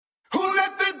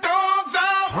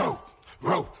Who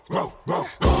let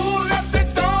the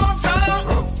dogs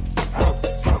out?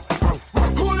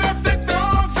 Who let the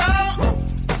dogs out?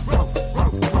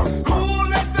 Who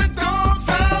let the dogs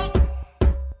out?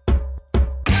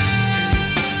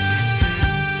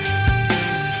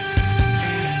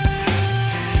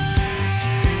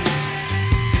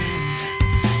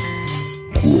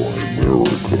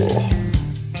 Grimerica.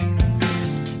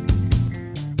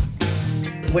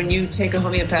 When you take a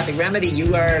homeopathic remedy,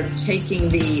 you are taking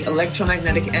the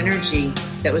electromagnetic energy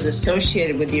that was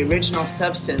associated with the original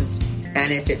substance,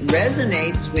 and if it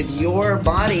resonates with your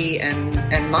body and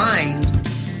mind,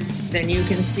 then you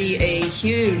can see a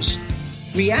huge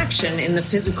reaction in the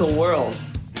physical world.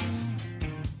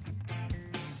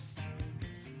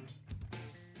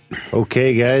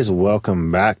 Okay, guys,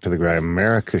 welcome back to the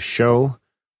Grimerica show.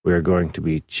 We are going to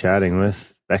be chatting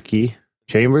with Becky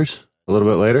Chambers a little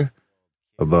bit later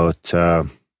about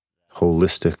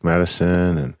holistic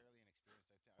medicine and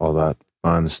all that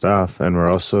fun stuff. And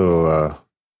we're also,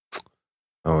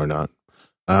 no, we're not.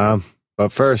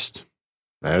 But first,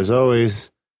 as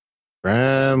always,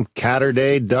 Graham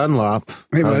Catterday Dunlop.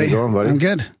 Hey, How's buddy. it going, buddy? I'm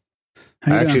good.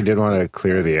 How I you actually doing? did want to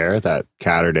clear the air that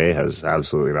Catterday has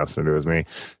absolutely nothing to do with me.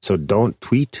 So don't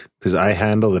tweet, because I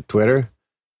handle the Twitter.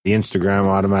 The Instagram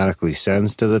automatically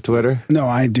sends to the Twitter. No,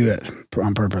 I do it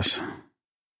on purpose.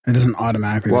 It doesn't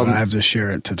automatically, Well, but I have to share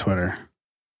it to Twitter.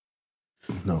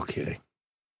 No kidding.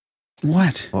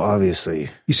 What? Well, obviously.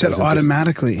 You said doesn't just-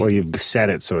 automatically. Well, you've set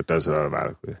it so it does it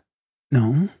automatically.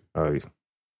 No. Oh,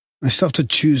 I still have to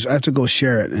choose. I have to go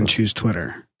share it and choose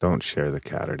Twitter. don't share the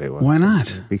Catterday one. Why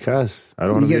not? Because I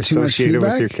don't want to You be get too much associated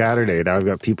with feedback? your Catterday. Now I've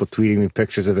got people tweeting me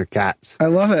pictures of their cats. I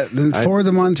love it. Then forward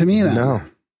them on to me then. No.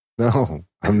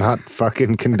 I'm not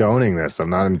fucking condoning this. I'm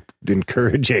not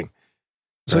encouraging.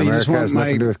 So you just America want has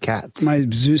nothing to do with cats. my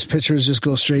Zeus pictures just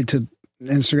go straight to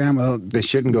Instagram without... They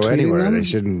shouldn't go tweeting anywhere. them? They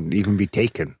shouldn't even be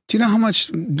taken. Do you know how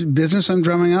much business I'm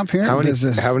drumming up here? How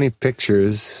many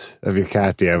pictures of your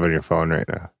cat do you have on your phone right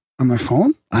now? On my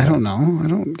phone? I don't know. I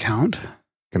don't count.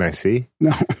 Can I see?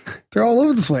 No. They're all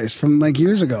over the place from like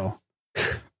years ago.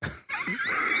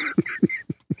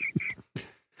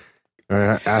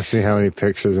 Ask me how many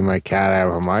pictures of my cat I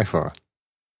have on my phone.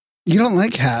 You don't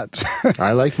like cats.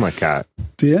 I like my cat.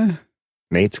 Do you?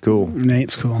 Nate's cool.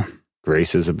 Nate's cool.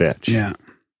 Grace is a bitch. Yeah.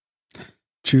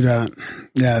 True that.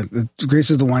 Yeah.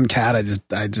 Grace is the one cat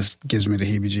I just gives me the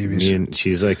heebie-jeebies. And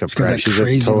she's like She's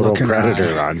a total looking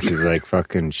predator, eye. man. She's like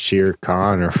fucking Shere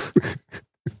Khan or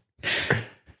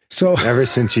So ever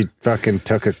since she fucking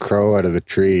took a crow out of the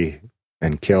tree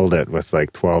and killed it with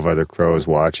like 12 other crows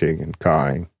watching and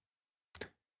cawing.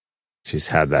 She's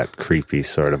had that creepy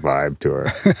sort of vibe to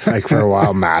her. Like for a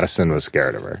while, Madison was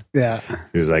scared of her. yeah.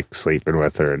 He was like sleeping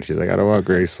with her, and she's like, I don't want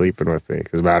Grace sleeping with me,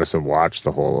 because Madison watched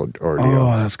the whole ordeal.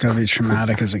 Oh, that's gotta be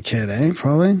traumatic as a kid, eh?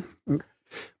 Probably.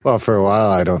 Well, for a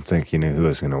while, I don't think he knew who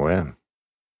was going to win.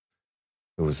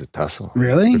 It was a tussle.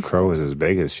 Really? The crow was as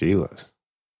big as she was.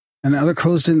 And the other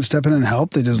crows didn't step in and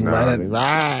help. They just let it.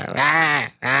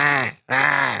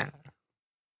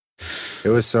 It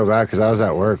was so bad because I was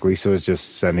at work. Lisa was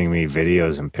just sending me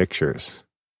videos and pictures,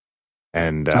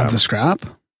 and Of the scrap.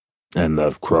 and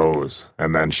the crows.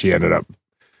 And then she ended up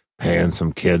paying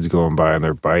some kids going by on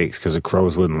their bikes because the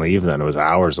crows wouldn't leave. Then it was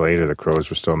hours later. The crows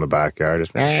were still in the backyard,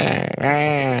 just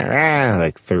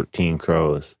like 13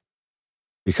 crows,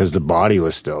 because the body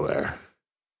was still there.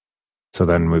 So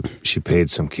then she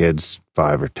paid some kids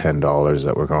 $5 or $10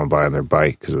 that were going by on their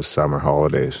bike because it was summer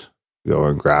holidays. Go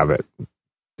and grab it,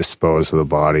 dispose of the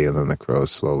body, and then the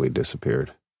crows slowly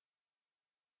disappeared.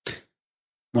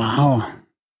 Wow.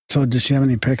 So does she have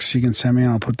any pics she can send me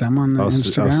and I'll put them on the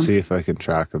Instagram? I'll see if I can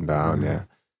track them down, yeah.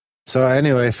 So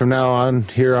anyway, from now on,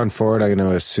 here on forward, I'm going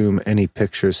to assume any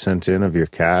pictures sent in of your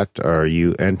cat are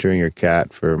you entering your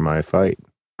cat for my fight,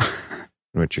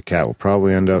 in which your cat will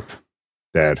probably end up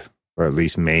dead, or at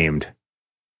least maimed.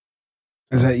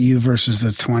 Is that you versus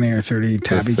the 20 or 30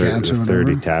 tabby cats or The whatever?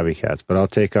 30 tabby cats, but I'll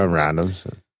take on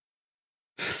randoms.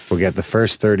 We'll get the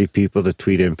first 30 people to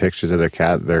tweet in pictures of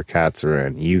their cats are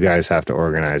in. You guys have to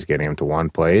organize getting them to one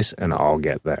place, and I'll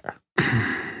get there.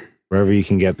 Wherever you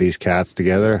can get these cats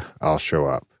together, I'll show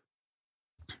up.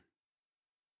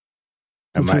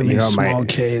 And Completely small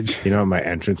cage. You know what my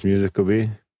entrance music will be?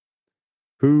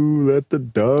 Who let the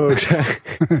dogs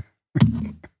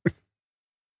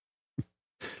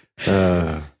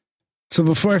So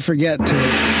before I forget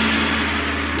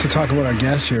to talk about our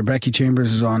guest here, Becky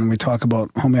Chambers is on. We talk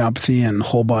about homeopathy and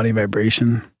whole body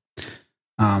vibration.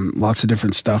 Lots of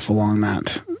different stuff along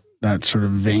that sort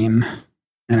of vein,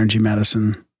 energy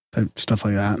medicine, type stuff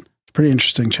like that. It's a pretty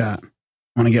interesting chat.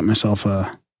 I want to get myself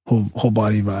a whole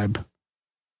body vibe.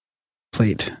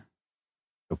 plate.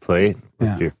 A plate with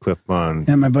Yeah. your clip on.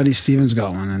 Yeah, my buddy Steven's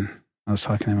got one, and I was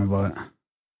talking to him about it.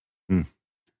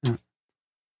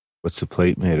 What's the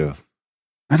plate made of?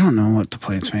 I don't know what the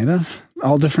plate's made of.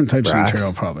 All different types Brass? of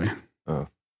material, probably. Oh.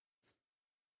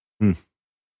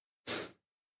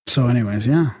 So, anyways,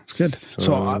 yeah, it's good.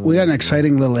 So we got an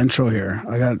exciting little intro here.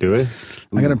 Do we?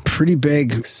 I got a pretty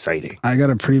big Exciting.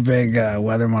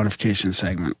 weather modification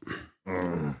segment.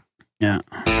 Yeah.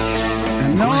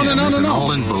 And no. An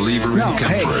all-in believer in No,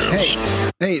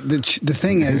 chemtrails. hey. The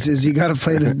thing is you got to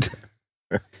play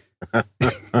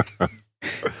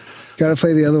got to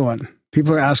play the other one.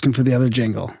 People are asking for the other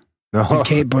jingle, No. the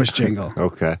Kate Bush jingle.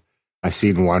 Okay. I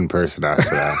seen one person ask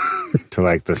for that to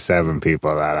like the 7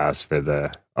 people that asked for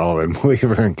the all-in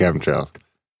believer in chemtrails.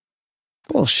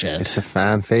 Bullshit. It's a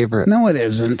fan favorite. No, it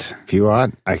isn't. If you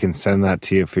want, I can send that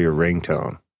to you for your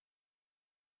ringtone.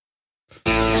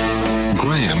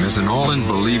 Graham is an all-in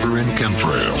believer in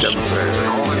chemtrails.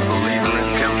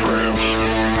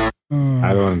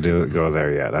 I don't want to go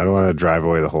there yet. I don't want to drive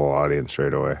away the whole audience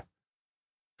straight away.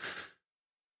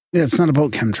 Yeah, it's not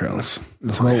about chemtrails.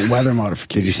 It's about weather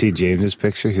modification. Did you see James's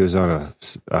picture? He was on a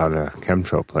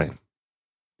chemtrail plane.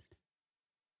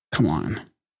 Come on.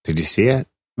 Did you see it?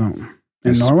 No. In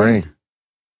In Norway? spring,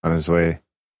 on his way.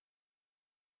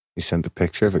 He sent the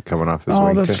picture of it coming off his Oh,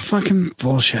 wingtip. that's fucking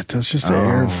bullshit. That's just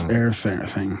an air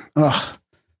thing. Oh,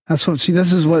 this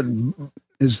is what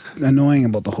is annoying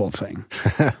about the whole thing.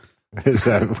 Is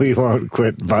that we won't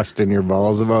quit busting your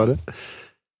balls about it?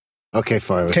 Okay,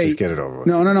 fine. Let's Okay. just get it over with.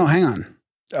 No. Hang on.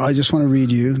 I just want to read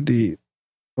you the.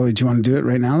 Oh, do you want to do it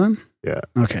right now then? Yeah.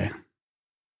 Okay.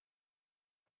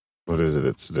 What is it?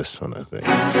 It's this one, I think.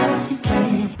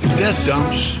 Death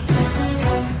dumps,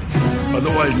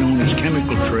 otherwise known as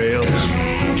chemical trails,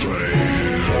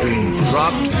 being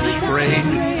dropped, sprayed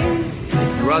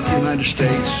throughout the United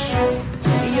States,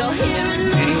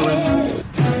 England,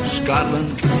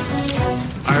 Scotland,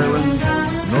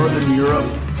 Ireland, Northern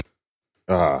Europe.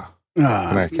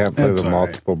 And I can't play that's the all right.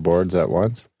 multiple boards at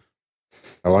once.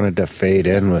 I wanted to fade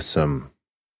in with some.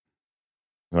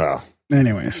 Well,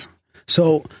 Anyways,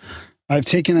 so I've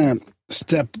taken a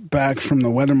step back from the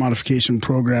weather modification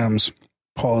program's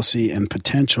policy and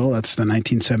potential. That's the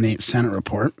 1978 Senate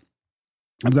report.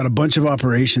 I've got a bunch of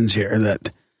operations here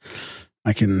that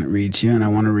I can read to you, and I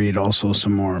want to read also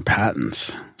some more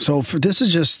patents. So this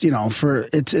is just,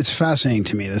 it's fascinating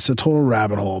to me. It's a total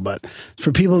rabbit hole, but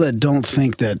for people that don't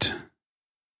think that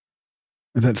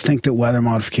weather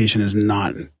modification has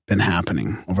not been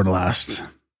happening over the last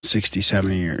 60,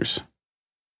 70 years.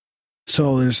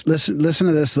 So listen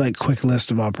to this quick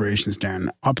list of operations, Darren.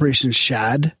 Operation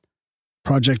Shad,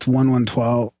 Project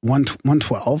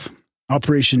 112,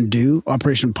 Operation Dew,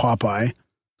 Operation Popeye,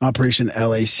 Operation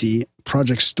LAC,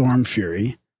 Project Storm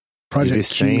Fury, Project you're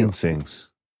saying Cumulus.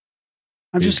 things.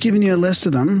 I'm just giving you a list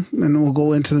of them, and we'll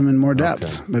go into them in more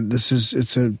depth. Okay. But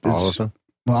All of them?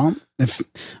 Well, if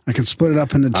I can split it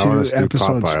up into I two want to do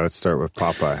episodes. Popeye. Let's start with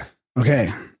Popeye.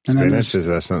 Okay. Spinach? Is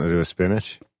that something to do with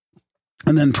spinach?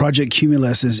 And then Project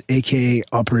Cumulus is AKA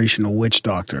Operation Witch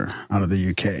Doctor out of the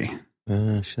UK.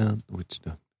 Which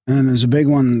stuff? And then there's a big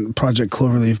one, Project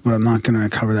Cloverleaf, but I'm not going to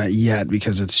cover that yet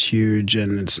because it's huge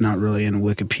and it's not really in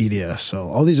Wikipedia. So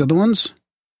all these other ones,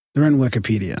 they're in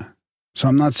Wikipedia. So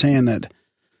I'm not saying that,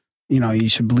 you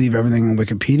should believe everything in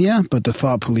Wikipedia, but the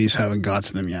thought police haven't got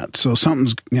to them yet. So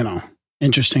something's,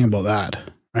 interesting about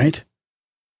that, right?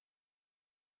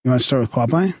 You want to start with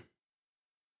Popeye?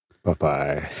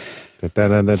 Popeye.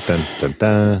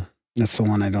 Da-da-da-da-da-da-da. That's the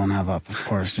one I don't have up, of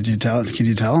course. Did you tell? Can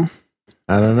you tell?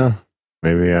 I don't know.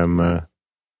 Maybe I'm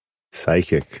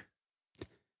psychic.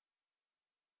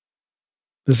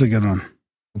 This is a good one.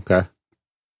 Okay.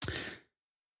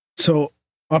 So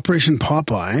Operation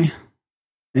Popeye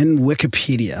in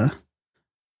Wikipedia,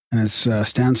 and it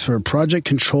stands for Project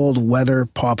Controlled Weather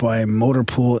Popeye Motor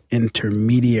Pool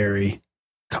Intermediary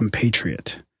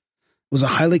Compatriot. It was a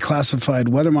highly classified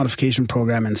weather modification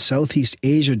program in Southeast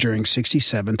Asia during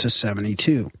 67 to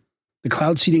 72. The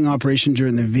cloud seeding operation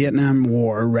during the Vietnam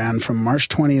War ran from March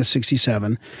 20th,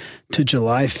 67 to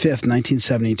July 5th,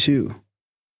 1972.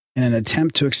 In an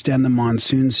attempt to extend the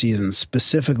monsoon season,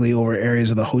 specifically over areas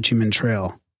of the Ho Chi Minh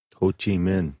Trail. Ho Chi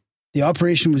Minh. The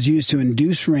operation was used to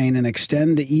induce rain and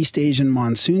extend the East Asian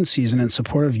monsoon season in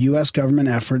support of U.S. government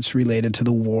efforts related to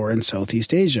the war in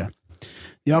Southeast Asia.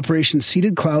 The operation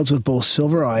seeded clouds with both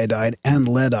silver iodide and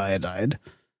lead iodide,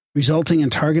 resulting in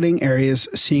targeting areas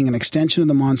seeing an extension of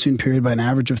the monsoon period by an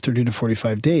average of 30 to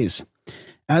 45 days.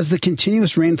 As the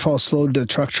continuous rainfall slowed the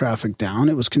truck traffic down,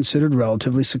 it was considered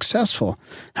relatively successful.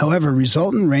 However,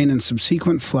 resultant rain and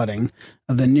subsequent flooding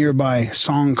of the nearby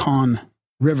Song Kong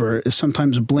River is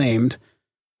sometimes blamed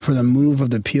for the move of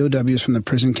the POWs from the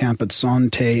prison camp at Son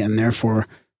Tay and therefore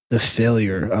the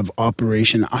failure of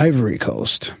Operation Ivory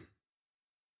Coast.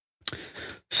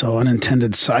 So,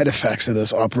 unintended side effects of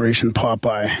this Operation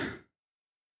Popeye.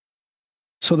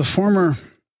 So, the former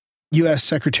U.S.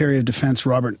 Secretary of Defense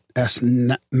Robert S.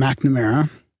 McNamara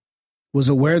was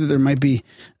aware that there might be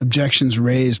objections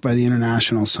raised by the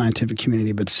international scientific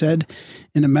community, but said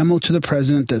in a memo to the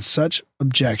president that such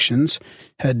objections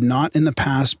had not in the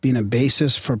past been a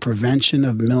basis for prevention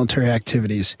of military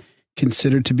activities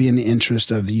considered to be in the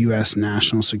interest of the U.S.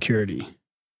 national security.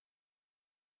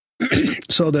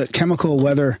 So the chemical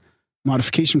weather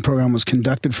modification program was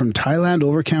conducted from Thailand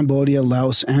over Cambodia,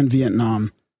 Laos, and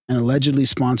Vietnam, and allegedly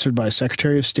sponsored by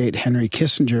Secretary of State Henry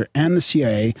Kissinger and the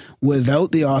CIA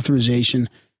without the authorization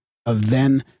of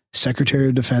then Secretary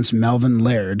of Defense Melvin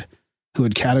Laird, who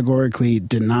had categorically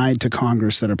denied to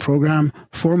Congress that a program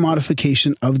for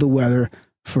modification of the weather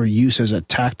for use as a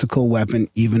tactical weapon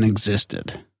even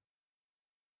existed.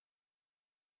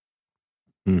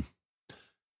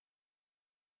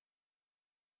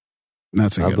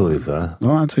 That's a good I believe that.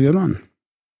 Well, that's a good one.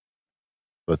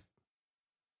 But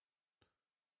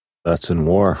that's in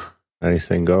war.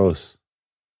 Anything goes.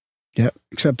 Yep.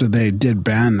 Except that they did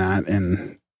ban that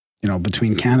in,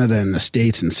 between Canada and the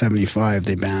States in 1975,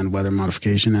 they banned weather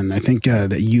modification. And I think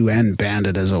the UN banned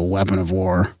it as a weapon of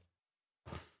war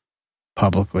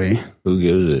publicly. Who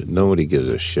gives it? Nobody gives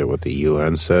a shit what the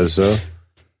UN says, though.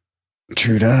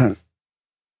 True that.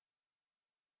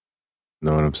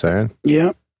 Know what I'm saying?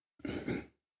 Yep.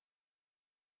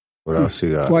 What else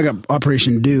you got? Well, I got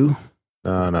Operation Do.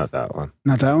 No, not that one.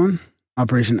 Not that one?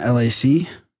 Operation LAC.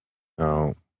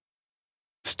 No.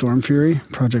 Storm Fury.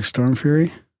 Project Storm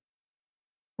Fury.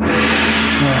 Oh,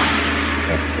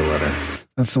 That's the winner.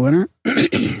 that's the winner.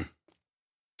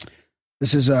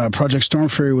 This is Project Storm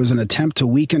Fury was an attempt to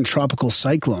weaken tropical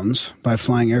cyclones by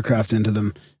flying aircraft into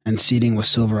them and seeding with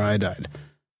silver iodide.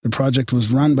 The project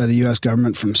was run by the U.S.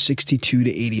 government from 62 to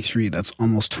 83. That's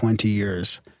almost 20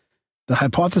 years. The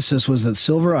hypothesis was that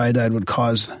silver iodide would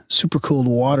cause supercooled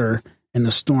water in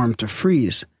the storm to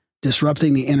freeze,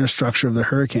 disrupting the inner structure of the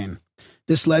hurricane.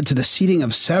 This led to the seeding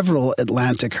of several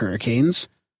Atlantic hurricanes.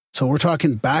 So we're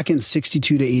talking back in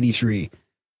 62 to 83.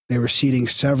 They were seeding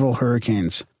several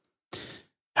hurricanes.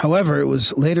 However, it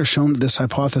was later shown that this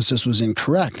hypothesis was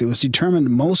incorrect. It was determined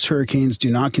most hurricanes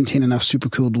do not contain enough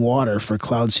supercooled water for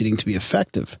cloud seeding to be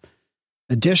effective.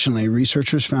 Additionally,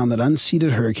 researchers found that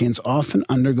unseeded hurricanes often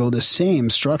undergo the same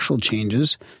structural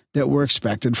changes that were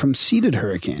expected from seeded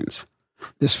hurricanes.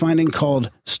 This finding called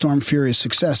Storm Fury's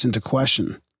success into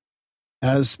question,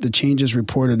 as the changes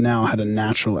reported now had a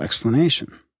natural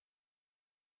explanation.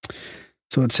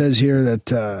 So it says here that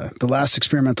the last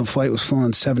experimental flight was flown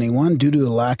in 1971 due to a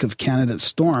lack of candidate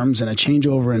storms and a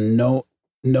changeover in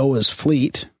NOAA's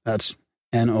fleet. That's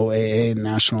NOAA,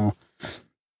 National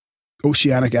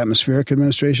Oceanic Atmospheric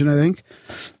Administration, I think.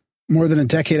 More than a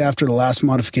decade after the last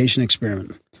modification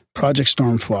experiment, Project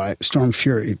Storm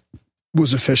Fury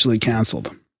was officially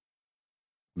canceled.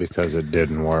 Because it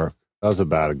didn't work. That was a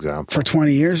bad example. For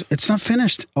 20 years, it's not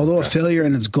finished. Although a failure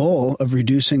in its goal of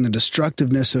reducing the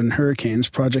destructiveness in hurricanes,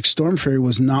 Project Storm Fury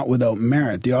was not without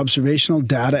merit. The observational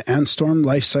data and storm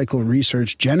life cycle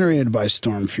research generated by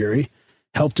Storm Fury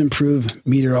helped improve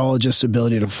meteorologists'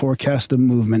 ability to forecast the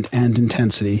movement and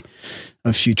intensity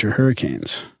of future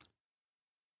hurricanes.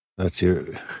 That's your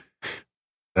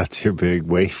big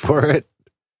wait for it.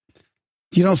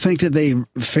 You don't think that they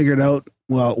figured out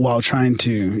while trying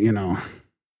to,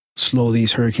 slow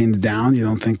these hurricanes down? You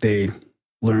don't think they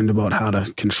learned about how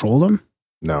to control them?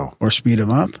 No. Or speed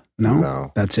them up?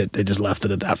 No. That's it. They just left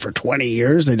it at that for 20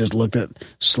 years. They just looked at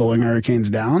slowing hurricanes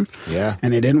down. Yeah.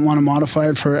 And they didn't want to modify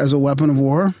it as a weapon of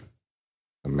war?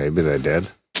 Maybe they did.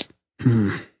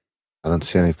 I don't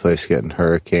see any place getting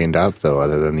hurricaned up, though,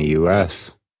 other than the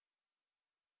U.S.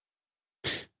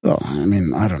 Well, I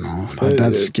mean, I don't know.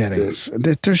 That's getting...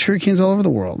 There's hurricanes all over the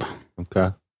world. Okay.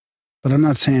 But I'm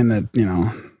not saying that,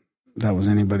 that was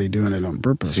anybody doing it on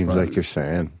purpose. Seems like you're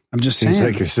saying. I'm just saying. Seems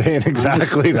like you're saying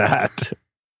exactly that.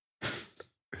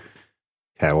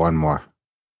 Okay, one more.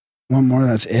 One more,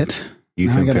 that's it? You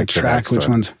now can I got to pick the track next which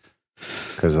one. ones.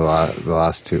 Because the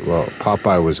last two, well,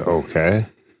 Popeye was okay,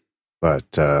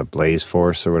 but Blaze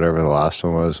Force or whatever the last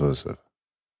one was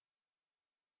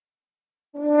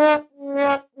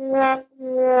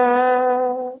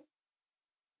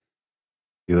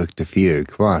you look defeated.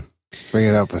 Come on. Bring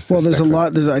it up with Well, this there's a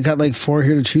next lot. I got like 4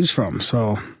 here to choose from.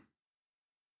 So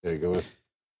There you go with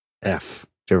F.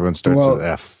 Everyone starts with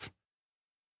F.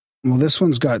 Well, this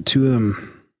one's got two of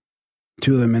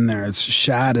them in there. It's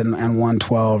shad and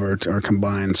 112 are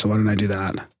combined. So why don't I do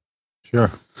that?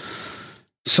 Sure.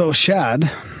 So shad,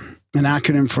 an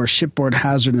acronym for Shipboard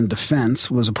Hazard and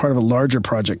Defense, was a part of a larger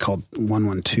project called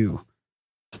 112,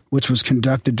 which was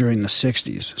conducted during the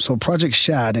 60s. So Project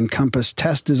Shad encompassed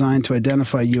tests designed to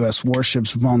identify U.S.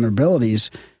 warships'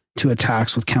 vulnerabilities to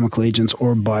attacks with chemical agents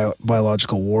or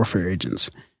biological warfare agents,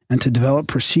 and to develop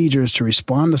procedures to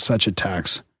respond to such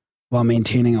attacks while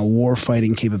maintaining a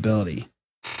war-fighting capability.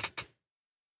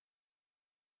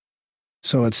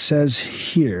 So it says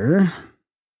here,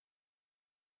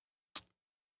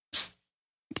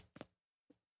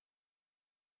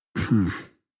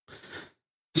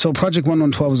 So Project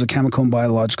 1112 is a chemical and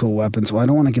biological weapons. Well, I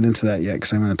don't want to get into that yet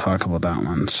because I'm going to talk about that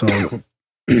one. So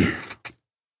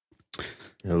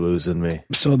you're losing me.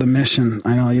 So the mission,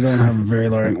 I know you don't have a very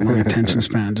long attention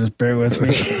span. Just bear with me.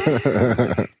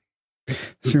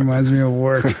 This reminds me of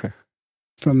work.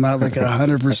 If I'm not like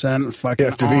 100% fucking You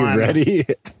have to be ready.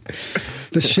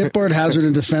 The Shipboard Hazard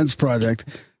and Defense Project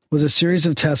was a series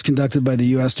of tests conducted by the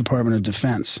U.S. Department of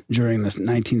Defense during the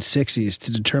 1960s to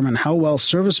determine how well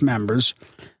service members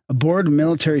aboard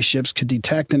military ships could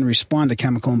detect and respond to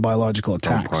chemical and biological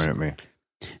attacks. Don't point at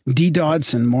me. D.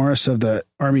 Dodson Morris of the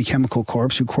Army Chemical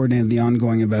Corps, who coordinated the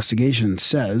ongoing investigation,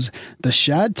 says the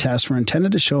SHAD tests were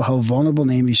intended to show how vulnerable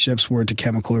Navy ships were to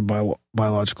chemical or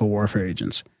biological warfare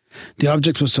agents. The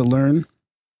objective was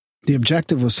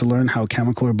to learn how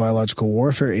chemical or biological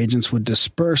warfare agents would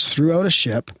disperse throughout a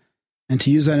ship and to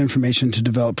use that information to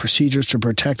develop procedures to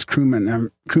protect crew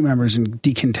members and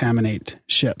decontaminate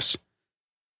ships.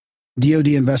 DoD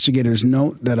investigators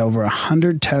note that over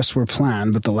 100 tests were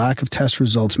planned, but the lack of test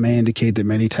results may indicate that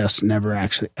many tests never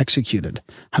actually executed.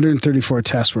 134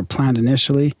 tests were planned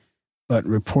initially, but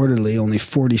reportedly only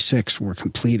 46 were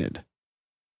completed.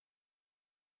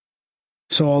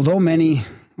 So although many...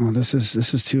 Oh, this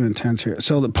is too intense here.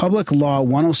 So the Public Law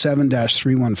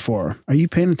 107-314. Are you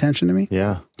paying attention to me?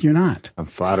 Yeah. You're not. I'm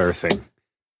flat earthing.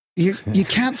 You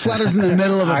can't flat earth in the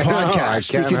middle of a I know,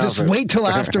 podcast. You can just wait till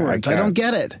afterwards. I don't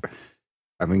get it.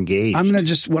 I'm engaged. I'm going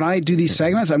to when I do these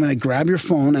segments, I'm going to grab your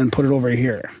phone and put it over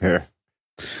here. Here.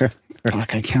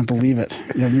 Fuck, I can't believe it.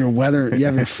 You have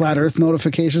your flat earth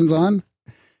notifications on?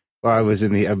 Well,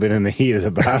 I've been in the heat of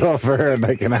the battle for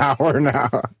like an hour now.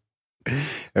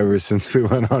 Ever since we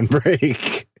went on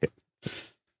break.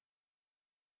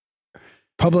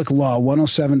 Public Law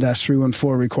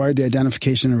 107-314 required the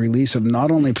identification and release of not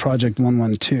only Project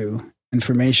 112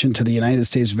 information to the United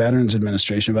States Veterans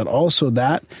Administration, but also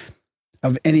that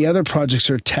of any other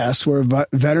projects or tests where a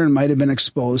veteran might have been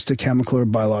exposed to chemical or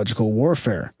biological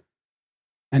warfare,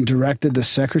 and directed the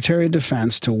Secretary of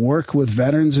Defense to work with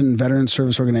veterans and veteran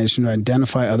service organizations to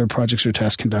identify other projects or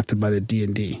tests conducted by the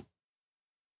D&D.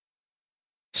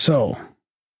 So,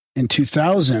 in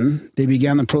 2000, they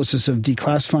began the process of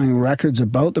declassifying records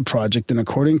about the project, and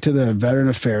according to the Veteran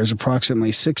Affairs,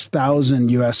 approximately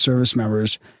 6,000 U.S. service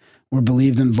members were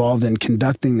believed involved in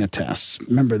conducting the tests.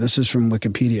 Remember, this is from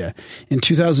Wikipedia. In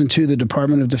 2002, the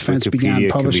Department of Defense began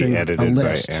publishing a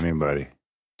list. By anybody.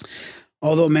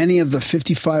 Although many of the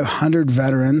 5,500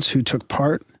 veterans who took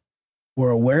part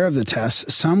were aware of the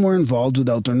tests, some were involved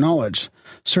without their knowledge.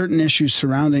 Certain issues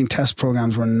surrounding test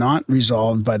programs were not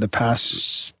resolved by the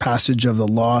passage of the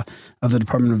law of the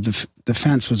Department of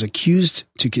Defense was accused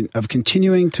of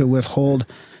continuing to withhold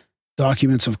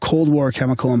documents of Cold War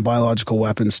chemical and biological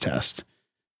weapons tests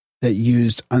that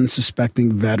used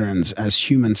unsuspecting veterans as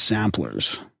human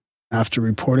samplers. After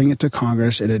reporting it to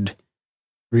Congress, it had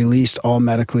released all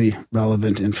medically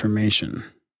relevant information.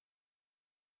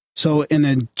 So in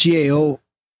a GAO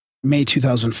May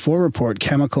 2004 report,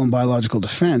 Chemical and Biological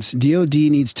Defense, DoD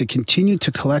needs to continue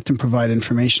to collect and provide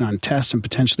information on tests and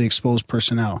potentially exposed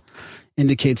personnel.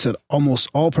 Indicates that almost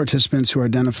all participants who are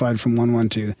identified from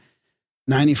 112,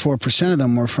 94% of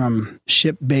them were from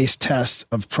ship-based tests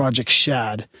of Project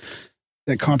SHAD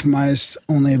that comprised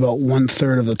only about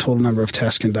 1/3 of the total number of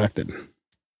tests conducted.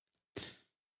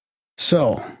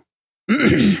 So,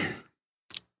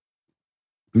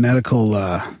 medical...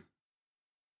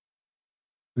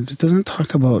 It doesn't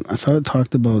talk about... I thought it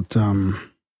talked about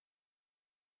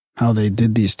how they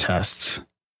did these tests.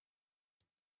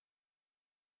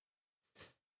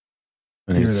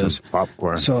 I need some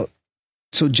popcorn. So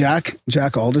Jack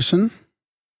Alderson,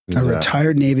 a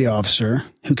retired Navy officer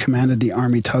who commanded the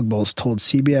Army tugboats, told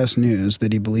CBS News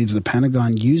that he believes the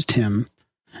Pentagon used him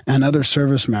and other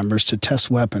service members to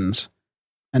test weapons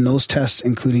and those tests,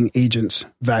 including agents,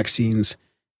 vaccines,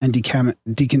 and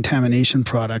decontamination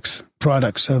products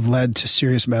have led to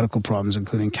serious medical problems,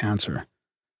 including cancer.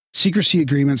 Secrecy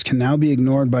agreements can now be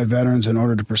ignored by veterans in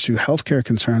order to pursue healthcare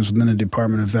concerns within the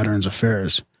Department of Veterans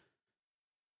Affairs.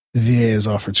 The VA has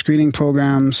offered screening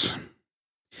programs.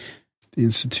 The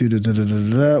Institute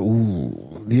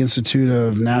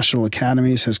of National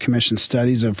Academies has commissioned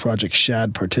studies of Project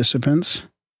SHAD participants.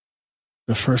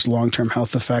 The first long-term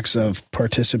health effects of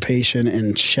participation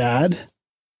in SHAD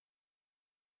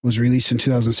was released in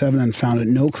 2007 and found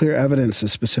no clear evidence that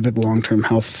specific long-term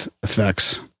health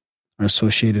effects are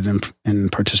associated in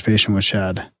participation with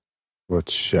SHAD.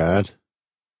 What's SHAD?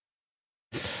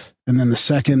 And then the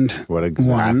second What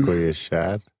exactly is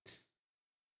SHAD?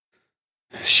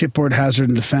 Shipboard Hazard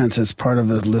and Defense as part of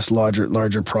this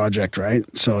larger project, right?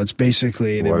 So it's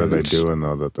basically... What are they doing,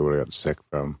 though, that they would have got sick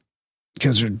from?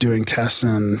 Because they're doing tests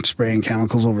and spraying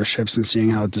chemicals over ships and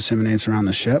seeing how it disseminates around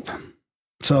the ship.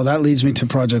 So that leads me to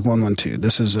Project 112.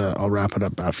 This is, I'll wrap it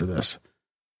up after this.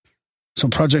 So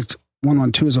Project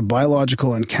 112 is a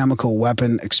biological and chemical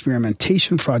weapon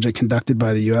experimentation project conducted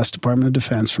by the U.S. Department of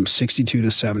Defense from 62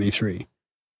 to 73.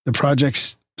 The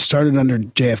project started under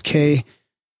JFK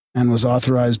and was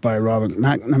authorized by Robert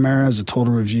McNamara as a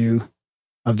total review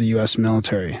of the U.S.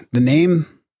 military. The name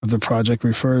of the project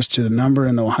refers to the number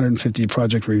in the 150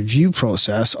 project review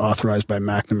process authorized by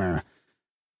McNamara.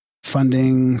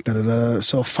 Funding,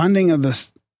 So funding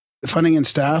and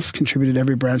staff contributed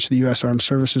every branch of the U.S. Armed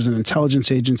Services and intelligence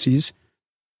agencies,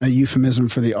 a euphemism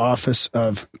for the Office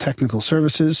of Technical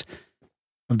Services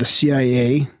of the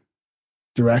CIA,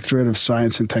 Directorate of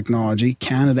Science and Technology.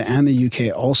 Canada and the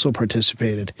UK also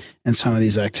participated in some of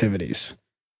these activities.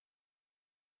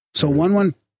 So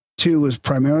 112 was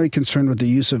primarily concerned with the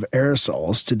use of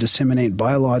aerosols to disseminate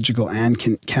biological and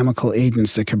chemical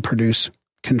agents that could produce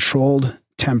controlled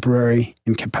temporary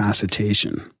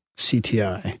incapacitation,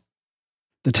 CTI.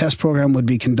 The test program would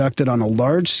be conducted on a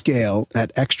large scale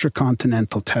at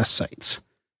extracontinental test sites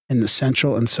in the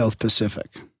Central and South Pacific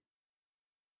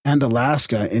and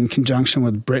Alaska in conjunction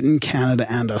with Britain, Canada,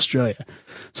 and Australia.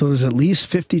 So there's at least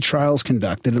 50 trials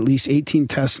conducted, at least 18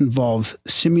 tests involved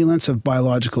simulants of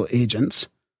biological agents,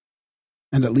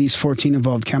 and at least 14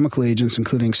 involved chemical agents,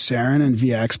 including sarin and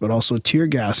VX, but also tear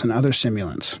gas and other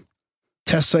simulants.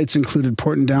 Test sites included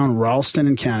Portadown, Ralston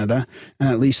in Canada, and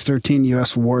at least 13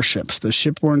 U.S. warships. The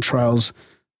shipborne trials,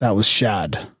 that was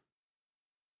SHAD.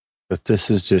 But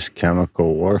this is just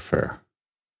chemical warfare.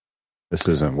 This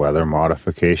isn't weather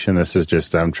modification. This is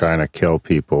just them trying to kill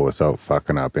people without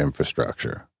fucking up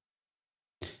infrastructure.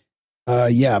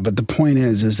 Yeah, but the point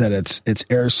is that it's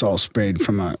aerosol sprayed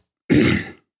from a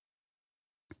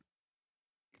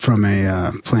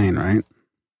plane, right?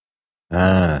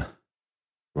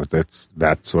 Well,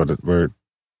 that's what we're.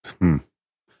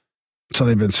 So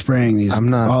they've been spraying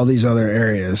all these other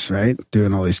areas, right?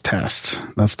 Doing all these tests.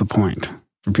 That's the point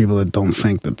for people that don't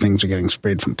think that things are getting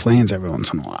sprayed from planes every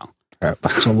once in a while.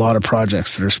 There's a lot of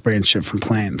projects that are spraying shit from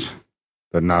planes.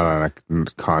 But not on a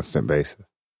constant basis.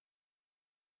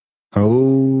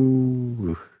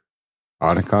 Oh,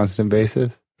 on a constant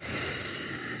basis?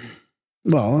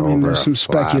 Well, I mean, there's some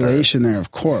speculation there,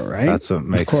 of course, right? That's what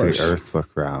makes the Earth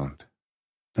look round.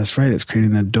 That's right. It's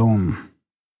creating the dome.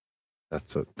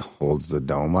 That's what holds the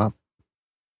dome up.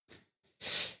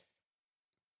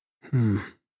 Are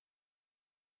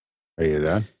you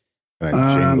done? Can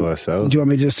I jingle us out? Do you want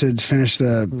me just to finish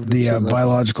the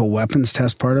biological weapons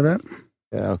test part of it?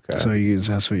 Yeah, okay.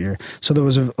 So there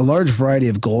was a large variety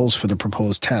of goals for the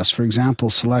proposed test. For example,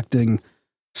 selected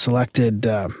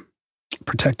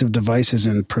protective devices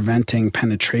in preventing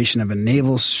penetration of a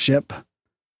naval ship,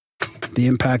 the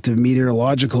impact of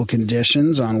meteorological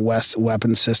conditions on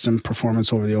weapon system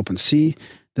performance over the open sea,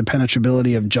 the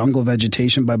penetrability of jungle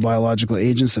vegetation by biological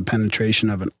agents, the penetration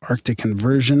of an Arctic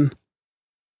conversion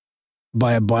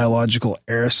by a biological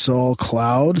aerosol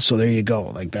cloud. So there you go.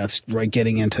 Like that's right,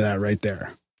 getting into that right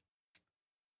there.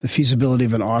 The feasibility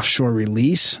of an offshore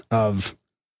release of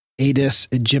Aedes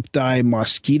aegypti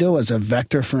mosquito as a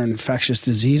vector for infectious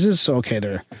diseases. So, okay,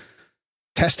 they're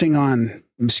testing on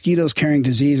mosquitoes carrying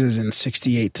diseases in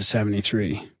 68 to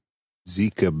 73.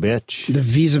 Zika, bitch. The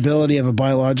feasibility of a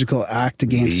biological act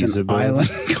against an island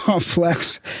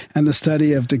complex and the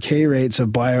study of decay rates of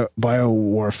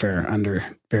biowarfare under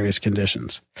various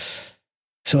conditions.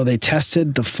 So they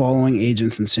tested the following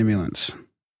agents and simulants.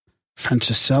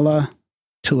 Francisella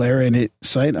tularinite.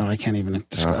 Oh, I can't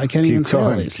even say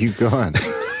all these. Keep going.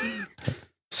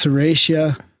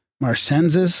 Serratia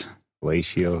marsensis.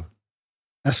 Latio.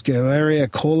 Escalaria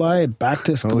coli,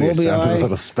 Bactus You sounded a globii,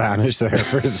 little Spanish there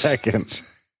for a second.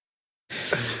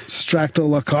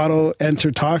 Streptolococco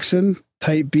enterotoxin,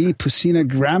 type B, Pucina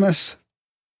grammis.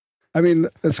 I mean,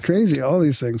 that's crazy. All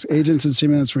these things. Agents and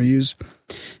stimulants were used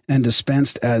and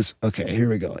dispensed as, okay, here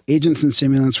we go. Agents and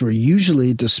stimulants were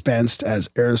usually dispensed as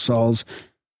aerosols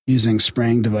using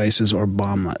spraying devices or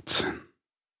bomblets.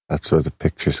 That's where the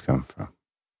pictures come from.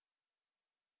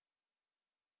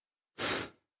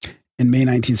 In May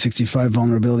 1965,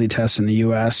 vulnerability tests in the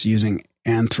U.S. using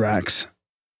anthrax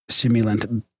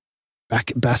simulant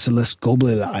Bacillus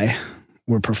gobelii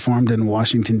were performed in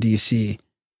Washington, D.C.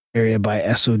 area by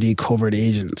SOD covert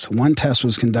agents. One test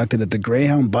was conducted at the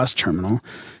Greyhound bus terminal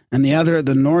and the other at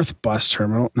the North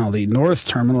terminal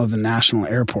of the National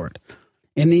Airport.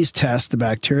 In these tests, the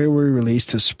bacteria were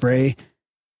released to spray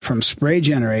from spray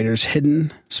generators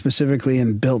hidden specifically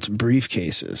in built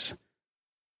briefcases.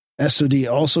 SOD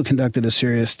also conducted a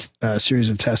series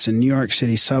of tests in New York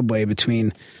City subway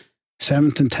between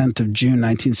 7th and 10th of June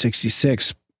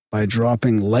 1966 by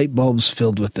dropping light bulbs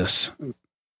filled with this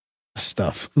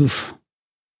stuff. Oof.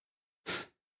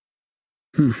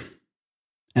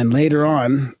 And later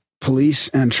on, police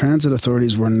and transit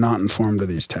authorities were not informed of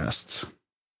these tests.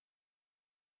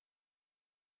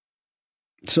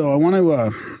 So I want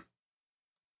to,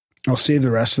 I'll save the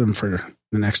rest of them for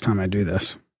the next time I do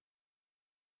this.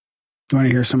 You want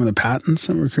to hear some of the patents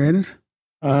that were created?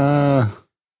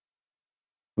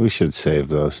 We should save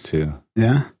those too.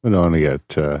 Yeah? We don't want to get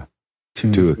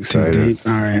too excited. Too deep.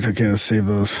 All right. Okay. Let's save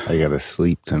those. I got to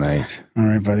sleep tonight. All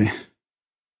right, buddy.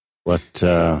 What,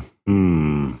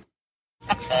 Profound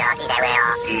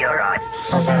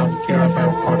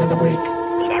UFO quote of the week.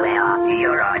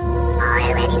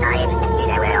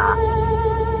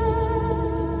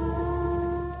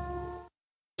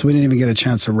 So we didn't even get a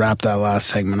chance to wrap that last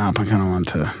segment up. I kind of want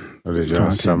to. What did you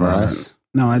want to summarize?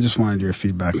 No, I just wanted your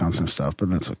feedback on some stuff, but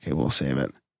that's okay. We'll save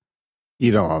it.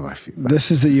 You don't want my feedback. This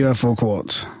is the UFO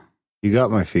quotes. You got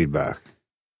my feedback.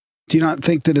 Do you not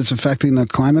think that it's affecting the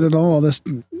climate at all this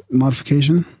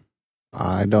modification?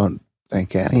 I don't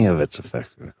think any of it's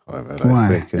affecting the climate. Why?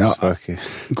 I think it's fucking...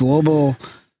 Global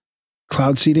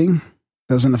cloud seeding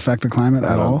doesn't affect the climate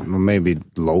at all? Maybe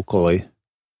locally.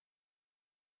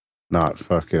 Not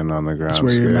fucking on the ground. That's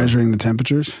where you're measuring the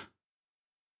temperatures?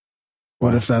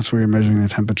 What if that's where you're measuring the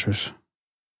temperatures?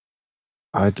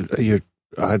 I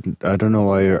don't know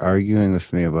why you're arguing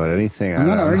with me about anything. I'm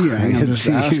not arguing. I'm just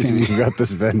asking. You've got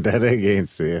this vendetta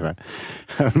against me.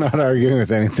 I'm not arguing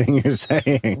with anything you're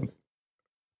saying.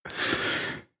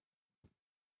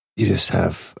 You just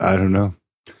have, I don't know.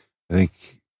 I think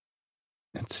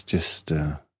it's just,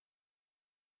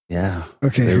 yeah.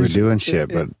 Okay. They were doing shit,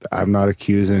 but I'm not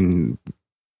accusing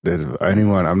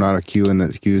anyone. I'm not accusing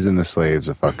the slaves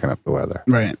of fucking up the weather.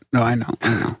 Right. No, I know.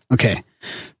 Okay.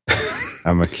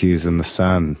 I'm accusing the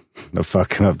sun of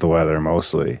fucking up the weather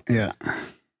mostly. Yeah.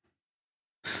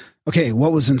 Okay.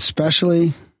 What was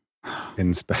especially?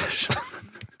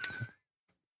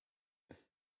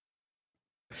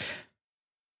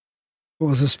 What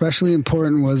was especially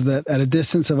important was that at a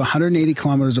distance of 180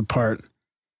 kilometers apart,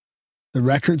 the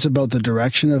records about the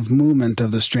direction of movement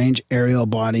of the strange aerial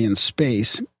body in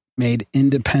space, made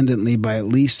independently by at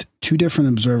least two different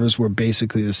observers, were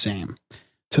basically the same.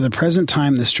 To the present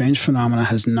time, this strange phenomena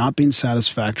has not been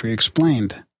satisfactorily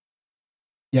explained.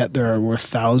 Yet there were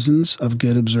thousands of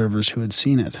good observers who had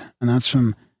seen it. And that's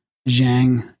from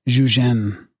Zhang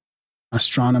Zhuzhen,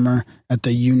 astronomer at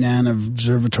the Yunnan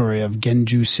Observatory of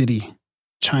Genju City,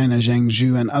 China. Zhang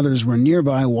Zhu and others were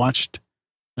nearby, watched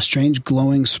a strange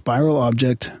glowing spiral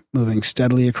object moving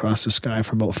steadily across the sky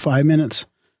for about 5 minutes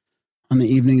on the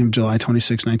evening of July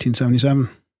 26, 1977.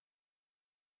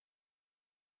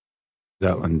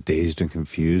 That when Dazed and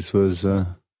Confused was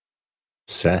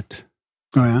set?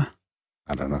 Oh, yeah?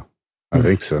 I don't know. I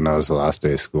think so. No, it was the last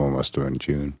day of school. Must have been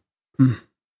June.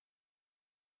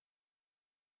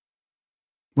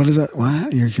 What is that?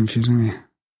 What? You're confusing me.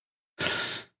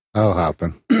 That'll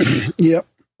happen. Yep.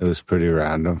 It was pretty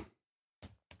random.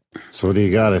 So what do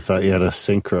you got? I thought you had a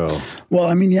synchro. Well,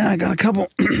 I mean, yeah, I got a couple.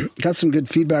 Got some good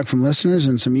feedback from listeners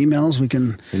and some emails we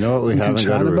can. You know what? We haven't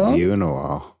got a review in a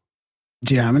while.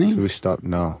 Do you have any? Should we stop?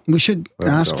 No. We should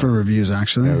ask for reviews,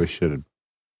 actually. Yeah, we should.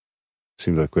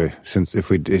 Seems like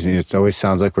it always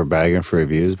sounds like we're bagging for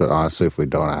reviews, but honestly, if we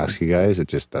don't ask you guys, it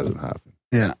just doesn't happen.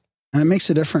 Yeah. And it makes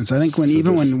a difference. I think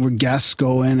when guests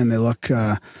go in and they look,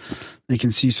 they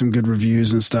can see some good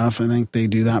reviews and stuff. I think they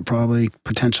do that probably.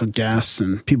 Potential guests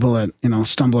and people that,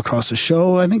 stumble across the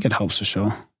show. I think it helps the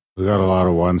show. We got a lot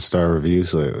of 1-star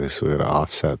reviews lately, so we got to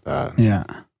offset that. Yeah.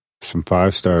 Some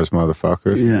 5 stars,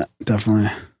 motherfuckers. Yeah, definitely.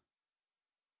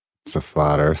 It's the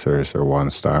flat earthers are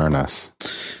 1 star in us.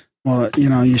 Well,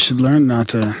 you should learn not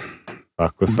to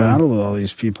Fuck with battle them. with all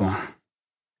these people.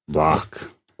 Block.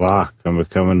 I'm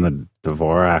becoming the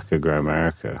Dvorak of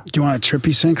Grimerica. Do you want a trippy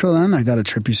synchro then? I got a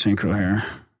trippy synchro here.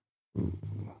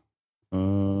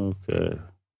 Okay.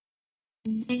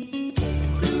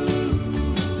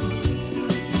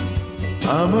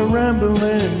 I'm a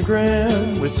rambling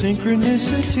gram with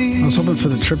synchronicity. I was hoping for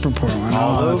the trip report one.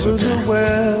 all Oh, that's over okay. the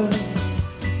web.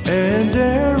 And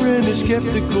Aaron is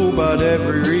skeptical about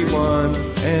everyone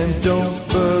and don't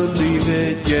believe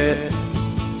it yet.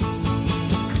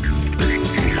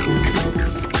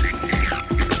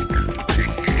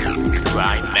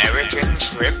 Grimerican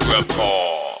Trip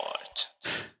Report.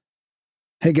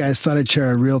 Hey guys, thought I'd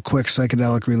share a real quick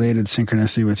psychedelic related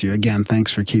synchronicity with you. Again,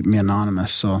 thanks for keeping me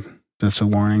anonymous. So that's a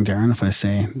warning, Darren, if I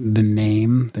say the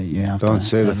name that you have Don't to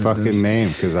say the edit fucking this. name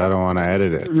because I don't want to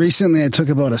edit it. Recently, I took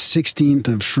about a 16th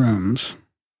of shrooms.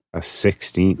 A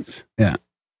 16th? Yeah.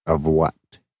 Of what?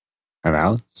 An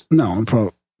ounce? No,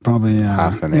 probably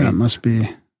Half an yeah, it eighth. must be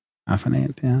half an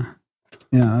eighth. Yeah,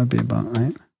 that'd be about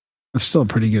right. That's still a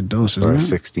pretty good dose, Or a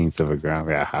isn't it? 16th of a gram.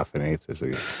 Yeah, half an eighth is a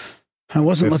good. I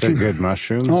wasn't If they're looking. good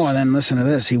mushrooms. Oh, and then listen to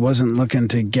this. He wasn't looking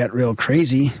to get real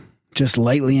crazy, just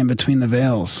lightly in between the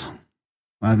veils.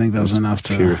 I think that was enough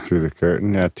to. Peer through the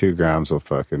curtain. Yeah, 2 grams will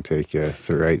fucking take you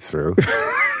right through.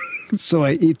 So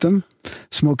I eat them,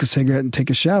 smoke a cigarette, and take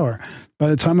a shower. By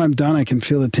the time I'm done, I can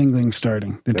feel the tingling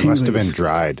starting. The It must have been tinglies.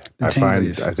 dried. The I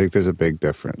tinglies. think there's a big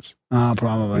difference.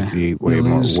 Probably. You eat You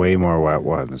lose- way more wet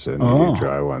ones than you Oh, do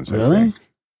dry ones. I Really? think.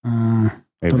 Thought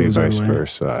it Maybe was the other vice way.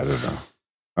 versa. I don't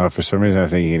know. For some reason, I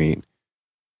think you can eat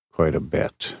quite a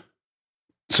bit.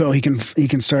 So he can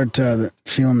start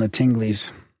feeling the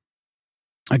tinglies.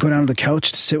 I go down to the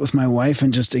couch to sit with my wife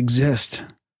and just exist.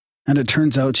 And it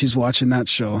turns out she's watching that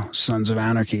show, Sons of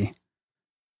Anarchy.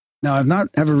 Now, I've not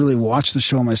ever really watched the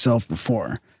show myself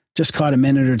before. Just caught a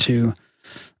minute or two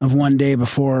of one day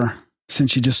before,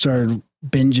 since she just started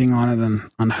binging on it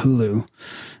on Hulu.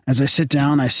 As I sit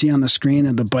down, I see on the screen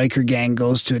that the biker gang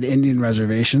goes to an Indian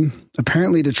reservation,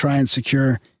 apparently to try and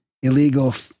secure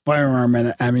illegal firearm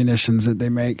and ammunitions that they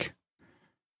make.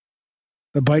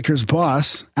 The biker's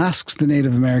boss asks the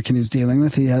Native American he's dealing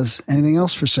with, he has anything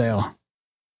else for sale?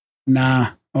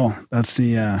 Nah. Oh, that's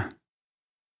the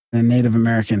Native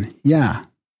American. Yeah,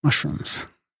 mushrooms.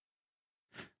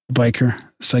 The biker,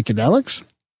 psychedelics?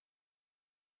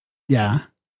 Yeah.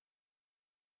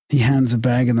 He hands a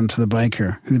bag of them to the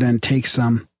biker, who then takes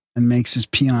some and makes his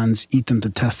peons eat them to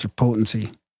test their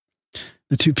potency.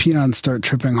 The 2 peons start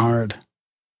tripping hard.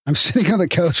 I'm sitting on the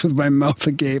couch with my mouth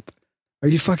agape. Are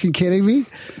you fucking kidding me?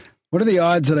 What are the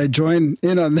odds that I join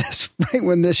in on this right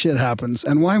when this shit happens?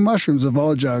 And why mushrooms of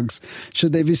all drugs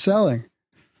should they be selling?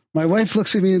 My wife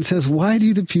looks at me and says, why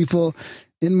do the people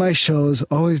in my shows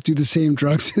always do the same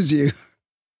drugs as you?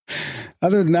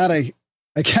 Other than that, I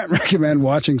can't recommend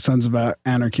watching Sons of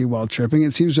Anarchy while tripping.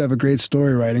 It seems to have a great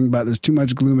story writing, but there's too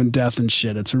much gloom and death and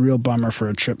shit. It's a real bummer for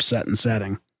a trip set and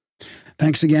setting.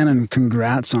 Thanks again and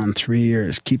congrats on 3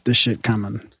 years. Keep this shit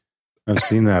coming. I've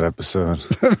seen that episode.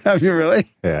 Have you really?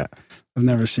 Yeah. I've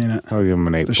never seen it. I'll give him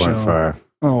an The show. 8.5.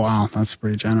 Oh, wow. That's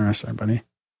pretty generous there, buddy.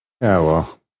 Yeah,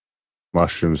 well,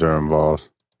 mushrooms are involved.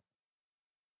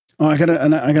 Oh, I got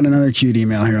another cute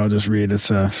email here. I'll just read. It's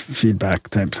a feedback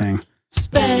type thing.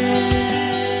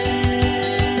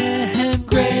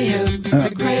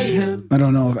 I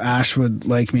don't know if Ash would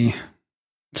like me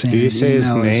saying Did you the say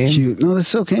his email is name? cute. No,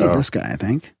 that's okay. Oh. This guy, I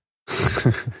think.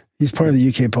 He's part of the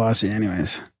UK posse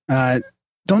anyways.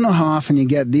 Don't know how often you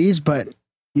get these, but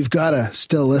you've got to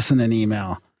still listen an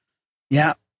email.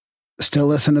 Yeah. Still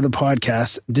listen to the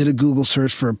podcast. Did a Google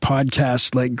search for a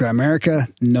podcast like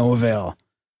Grimerica. No avail.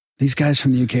 These guys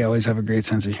from the UK always have a great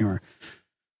sense of humor.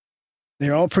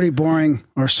 They're all pretty boring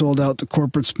or sold out to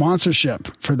corporate sponsorship.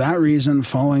 For that reason,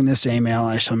 following this email,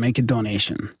 I shall make a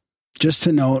donation. Just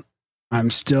to note, I'm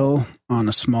still on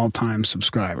a small-time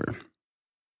subscriber.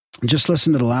 Just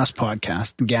listen to the last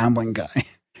podcast, The Gambling Guy.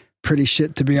 Pretty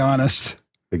shit, to be honest.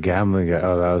 The gambling guy.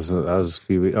 Oh, that was a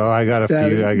few weeks. Oh, I got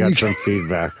some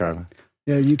feedback on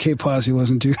Yeah, UK posse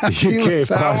wasn't too happy it. UK with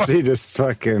that posse just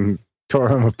fucking tore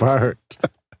him apart.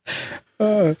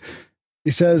 one.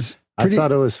 He says, I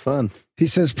thought it was fun. he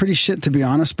says, pretty shit, to be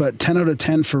honest, but 10 out of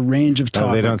 10 for range of topics.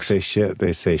 No, they don't say shit.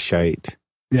 They say shite.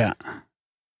 Yeah.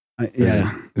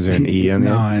 Yeah. Is there an E in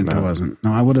there? No, there wasn't.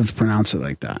 No, I would have pronounced it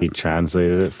like that. He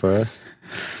translated it for us.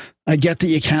 I get that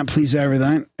you can't please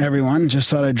everyone. Just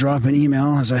thought I'd drop an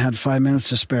email as I had 5 minutes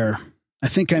to spare. I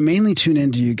think I mainly tune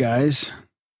into you guys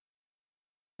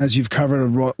as you've covered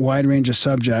a wide range of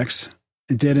subjects.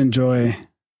 I did enjoy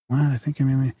Well, I think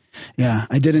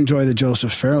I did enjoy the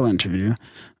Joseph Farrell interview.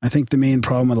 I think the main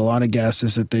problem with a lot of guests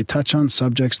is that they touch on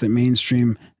subjects that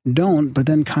mainstream don't, but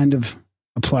then kind of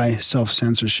apply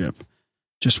self-censorship.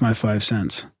 Just my 5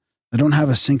 cents. I don't have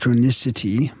a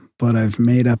synchronicity, but I've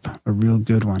made up a real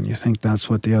good one. You think that's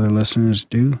what the other listeners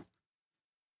do?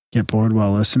 Get bored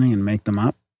while listening and make them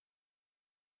up?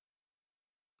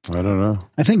 I don't know.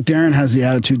 I think Darren has the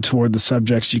attitude toward the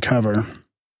subjects you cover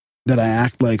that I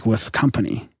act like with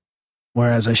company,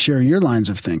 whereas I share your lines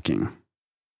of thinking.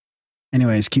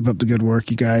 Anyways, keep up the good work,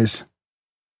 you guys.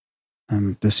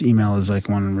 This email is like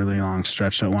one really long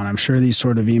stretched out one. I'm sure these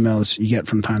sort of emails you get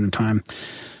from time to time.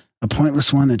 A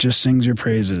pointless one that just sings your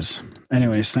praises.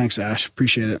 Anyways, thanks, Ash.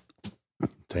 Appreciate it.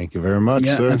 Thank you very much,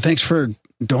 sir. And thanks for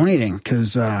donating,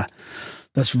 because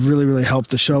that's really, really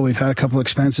helped the show. We've had a couple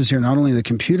expenses here, not only the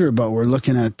computer, but we're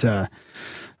looking at,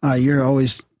 you're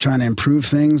always trying to improve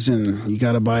things, and you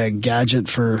got to buy a gadget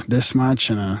for this much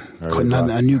and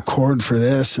a new cord for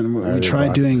this. And we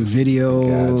tried doing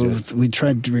video. We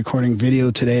tried recording video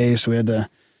today, so we had to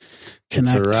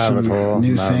connect some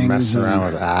new things. Messing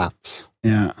around with apps.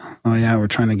 Yeah. Oh, yeah. We're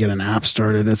trying to get an app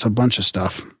started. It's a bunch of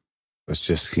stuff. It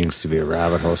just seems to be a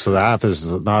rabbit hole. So the app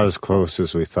is not as close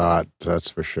as we thought. That's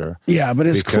for sure. Yeah, but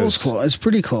it's close. It's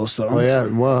pretty close, though. Yeah.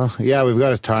 We've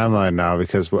got a timeline now,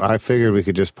 because I figured we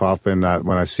could just pop in that.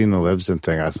 When I seen the Libsyn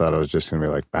thing, I thought it was just going to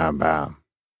be like bam, bam.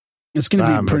 It's going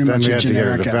to be pretty much a generic. Then we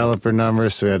had to get a developer number,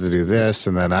 so we had to do this,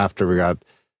 and then after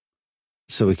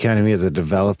so we can't even get the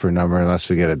developer number unless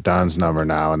we get a DUNS number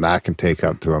now, and that can take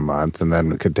up to a month, and then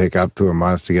it could take up to a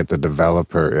month to get the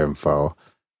developer info,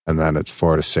 and then it's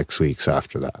 4 to 6 weeks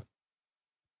after that.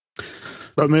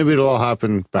 But maybe it'll all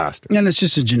happen faster. And it's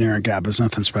just a generic app. It's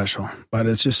nothing special, but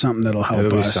it's just something that'll help us.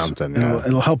 It'll be something, yeah.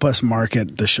 It'll help us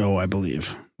market the show, I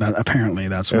believe. Apparently,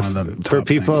 that's one of the top for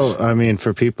people. things. I mean,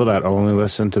 for people that only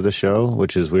listen to the show,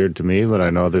 which is weird to me, but I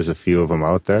know there's a few of them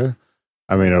out there.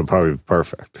 I mean, it'll probably be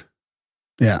perfect.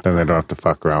 Yeah. Then they don't have to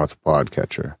fuck around with the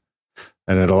podcatcher.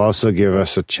 And it'll also give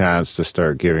us a chance to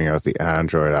start giving out the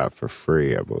Android app for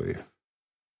free, I believe.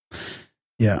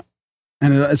 Yeah.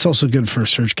 And it's also good for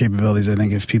search capabilities. I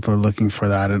think if people are looking for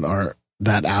that,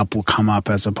 that app will come up,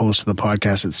 as opposed to the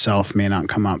podcast itself may not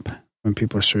come up when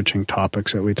people are searching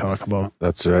topics that we talk about.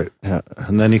 That's right. Yeah.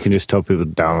 And then you can just tell people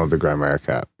to download the Grimerica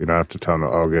app. You don't have to tell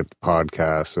them, get the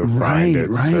podcast or find it.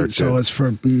 Right. So it's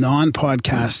for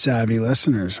non-podcast savvy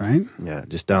listeners, right? Yeah.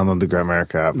 Just download the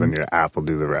Grimerica app and your app will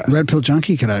do the rest. Red Pill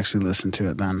Junkie could actually listen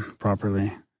to it then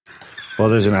properly. Well,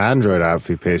 there's an Android app if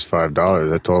he pays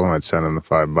 $5. I told him I'd send him the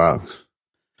 $5.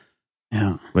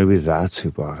 Yeah. Maybe that's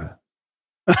who bought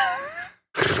it.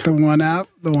 The one app,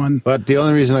 the one. But the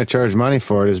only reason I charge money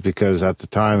for it is because at the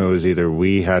time it was either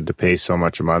we had to pay so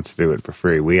much a month to do it for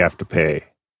free. We have to pay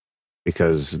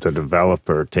because the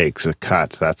developer takes a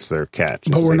cut. That's their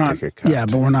catch. But we're not. Yeah,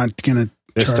 but we're not going to.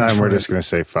 This time we're just going to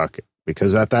say fuck it,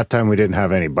 because at that time we didn't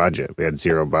have any budget. We had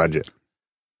zero budget.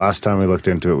 Last time we looked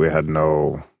into it, we had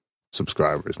no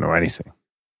subscribers, no anything.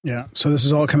 Yeah. So this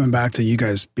is all coming back to you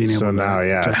guys being able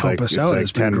to help us out.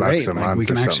 It's been great. We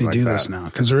can actually do this now,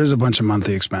 because there is a bunch of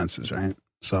monthly expenses, right?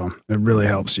 So it really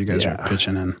helps. You guys are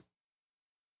pitching in.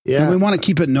 Yeah. And we want to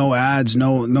keep it no ads,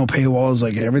 no paywalls.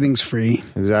 Like, everything's free.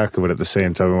 Exactly. But at the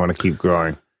same time, we want to keep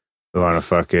growing. We want to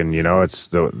fucking,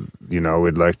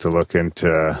 we'd like to look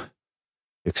into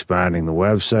expanding the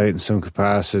website in some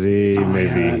capacity.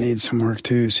 Maybe it needs some work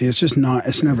too. See, it's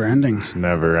never ending. It's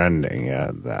never ending. Yeah.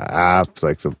 The app,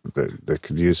 like they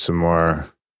could use some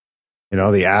more,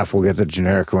 the app will get the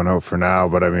generic one out for now,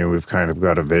 but I mean, we've kind of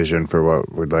got a vision for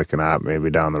what we'd like an app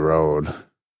maybe down the road.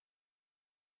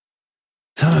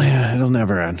 So yeah, it'll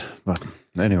never end. But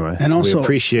anyway, and also, we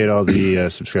appreciate all the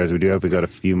subscribers we do have. We got a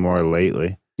few more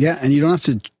lately. Yeah. And you don't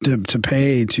have to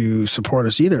pay to support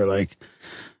us either. Like,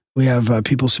 we have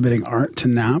people submitting art to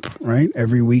NAP, right?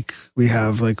 Every week we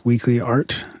have like weekly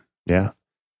art. Yeah.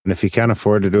 And if you can't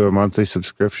afford to do a monthly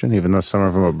subscription, even though some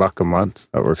of them are $1 a month,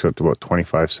 that works out to about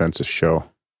 25 cents a show.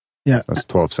 Yeah. That's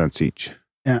 12 cents each.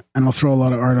 Yeah. And I'll throw a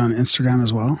lot of art on Instagram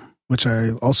as well, which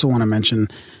I also want to mention.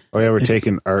 Oh yeah, we're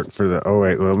taking art for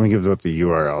let me give out the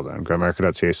URL then.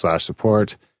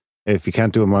 Grimerica.ca/support. If you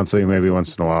can't do a monthly, maybe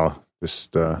once in a while,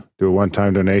 just do a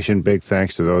one-time donation. Big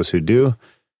thanks to those who do.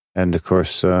 And of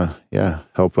course,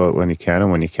 help out when you can, and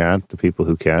when you can't, the people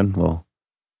who can will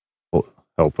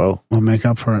help out. We'll make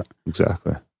up for it.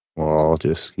 Exactly. We'll all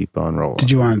just keep on rolling.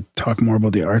 Did you want to talk more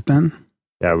about the art then?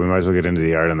 Yeah, we might as well get into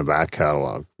the art in the back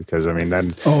catalog, because I mean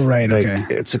then. Oh right, okay.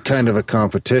 It's a kind of a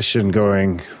competition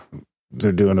going.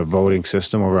 They're doing a voting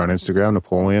system over on Instagram,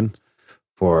 Napoleon,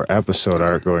 for episode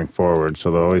art going forward.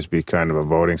 So there'll always be kind of a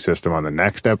voting system on the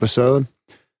next episode.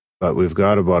 But we've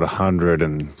got about 100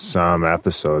 and some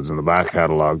episodes in the back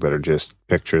catalog that are just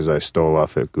pictures I stole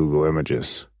off at Google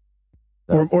Images.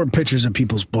 Or pictures of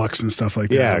people's books and stuff like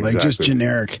that. Yeah, Like exactly. just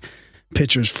generic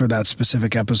pictures for that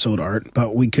specific episode art.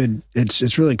 But we could,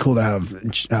 it's really cool to have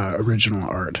original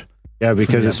art. Yeah,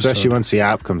 because the especially episode. once the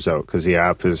app comes out, because the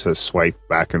app is a swipe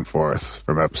back and forth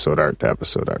from episode art to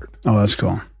episode art. Oh, that's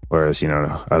cool. Whereas,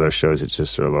 other shows, it's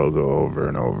just their logo over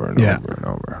and over and Yeah. over and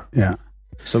over. Yeah.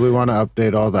 So we want to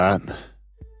update all that.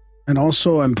 And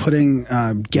also I'm putting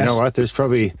You guests. know what? There's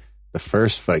probably the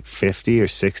first 50 or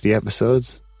 60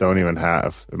 episodes don't even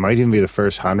have. It might even be the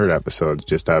first 100 episodes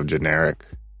just have generic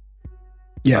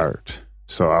art.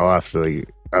 So I'll have to,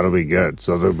 that'll be good.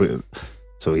 So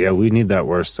yeah, we need that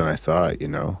worse than I thought,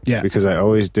 Yeah. Because I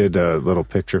always did a little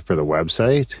picture for the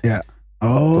website. Yeah.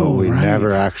 Oh, But we right.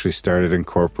 never actually started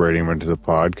incorporating them into the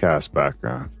podcast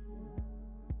background,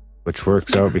 which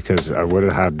works out because I would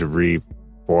have had to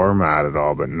reformat it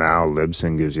all, but now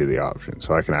Libsyn gives you the option.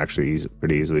 So I can actually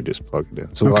pretty easily just plug it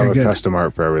in. So we'll Okay, have a good. custom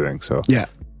art for everything. So Yeah.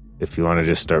 if you want to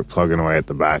just start plugging away at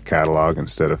the back catalog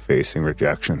instead of facing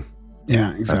rejection, Yeah,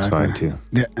 exactly. that's fine too.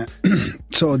 Yeah.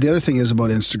 So the other thing is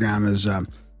about Instagram is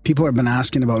people have been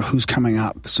asking about who's coming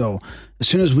up. So as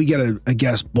soon as we get a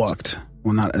guest booked,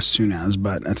 well, not as soon as,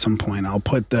 but at some point, I'll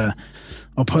put a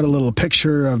little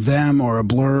picture of them or a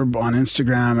blurb on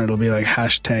Instagram. And it'll be like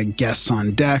hashtag guests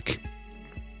on deck,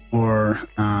 or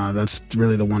that's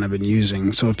really the one I've been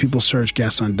using. So if people search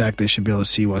guests on deck, they should be able to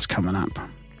see what's coming up.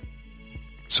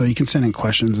 So you can send in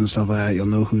questions and stuff like that. You'll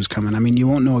know who's coming. I mean, you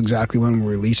won't know exactly when we're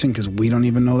releasing because we don't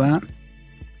even know that.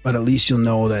 But at least you'll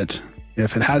know that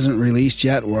if it hasn't released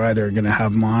yet, we're either going to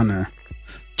have them on or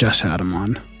just had them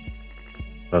on.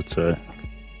 That's it.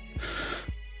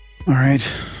 All right.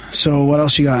 So what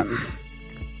else you got?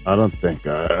 I don't think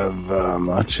I have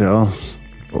much else.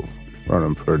 Oh,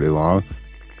 running pretty long.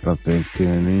 I don't think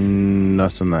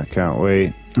nothing that can't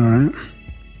wait. All right.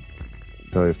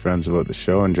 Tell your friends about the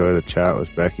show. Enjoy the chat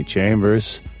with Becky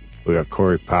Chambers. We got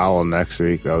Corey Powell next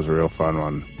week. That was a real fun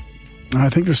one. I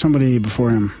think there's somebody before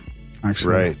him,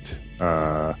 actually. Right.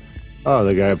 The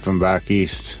guy from back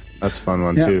east. That's a fun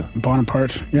one too.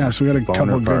 Bonaparte. Yeah, so we got a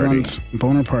couple of good Party. ones.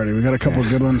 Boner Party. We got a couple of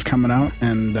good ones coming out,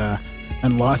 and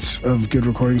lots of good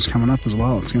recordings coming up as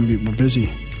well. It's going to be, we're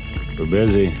busy. We're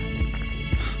busy.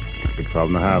 Good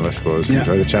problem to have, I suppose. Yeah.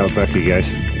 Enjoy the chat with Becky,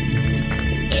 guys.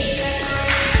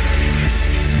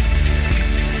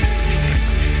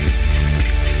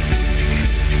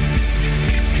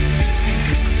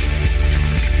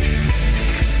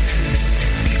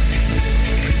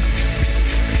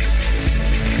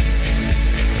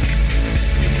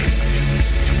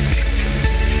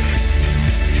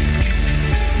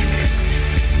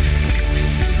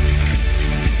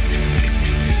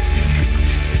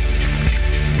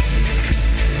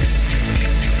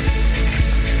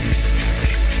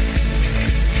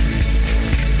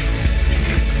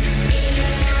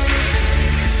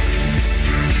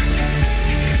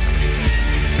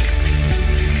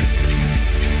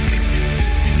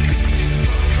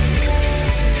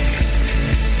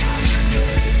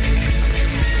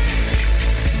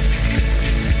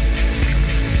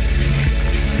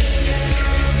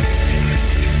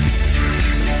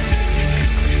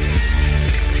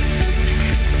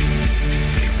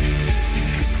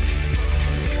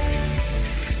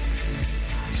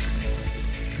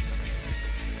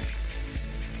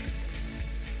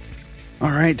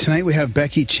 All right, tonight we have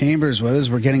Becky Chambers with us.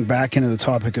 We're getting back into the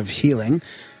topic of healing.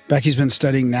 Becky's been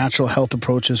studying natural health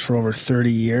approaches for over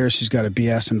 30 years. She's got a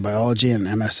BS in biology and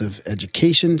an MS of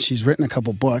education. She's written a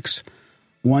couple books.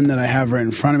 One that I have right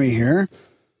in front of me here,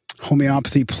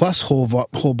 Homeopathy plus whole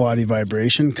body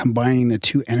vibration, combining the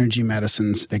two energy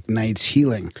medicines ignites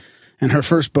healing. And her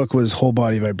first book was Whole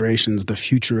Body Vibrations, The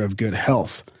Future of Good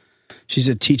Health. She's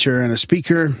a teacher and a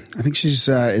speaker. I think it's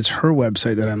her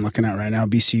website that I'm looking at right now,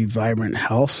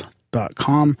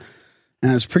 bcvibranthealth.com.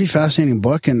 And it's a pretty fascinating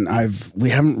book, and we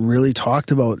haven't really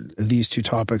talked about these two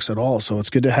topics at all. So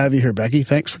it's good to have you here, Becky.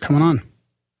 Thanks for coming on.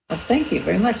 Well, thank you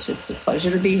very much. It's a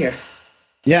pleasure to be here.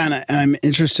 Yeah, and I'm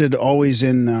interested always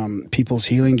in people's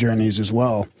healing journeys as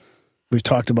well. We've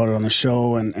talked about it on the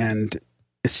show, and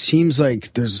it seems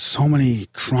like there's so many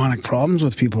chronic problems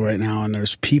with people right now, and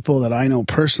there's people that I know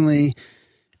personally,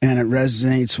 and it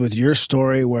resonates with your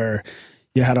story where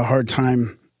you had a hard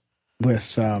time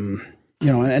with,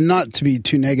 and not to be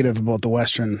too negative about the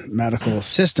Western medical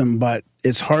system, but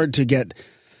it's hard to get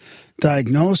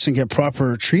diagnosed and get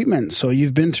proper treatment. So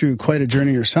you've been through quite a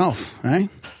journey yourself, right?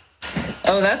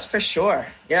 Oh, that's for sure.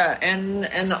 Yeah. And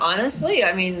honestly,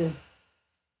 I mean,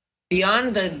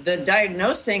 beyond the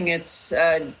diagnosing, it's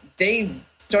they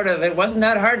it wasn't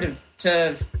that hard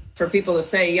for people to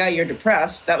say, yeah, you're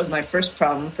depressed. That was my first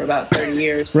problem for about 30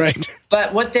 years. Right.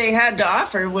 But what they had to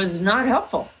offer was not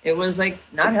helpful. It was like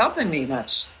not helping me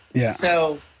much. Yeah.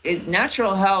 So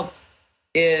natural health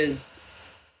is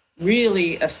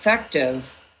really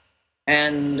effective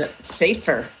and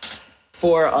safer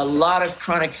for a lot of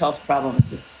chronic health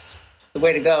problems. It's the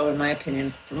way to go, in my opinion,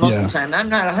 for most of the time. I'm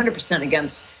not 100%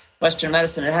 against Western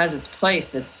medicine. It has its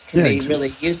place. It can be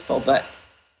really useful, but...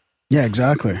 Yeah,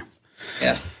 exactly.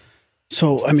 Yeah.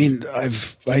 So, I mean,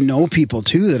 I know people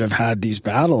too that have had these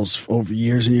battles over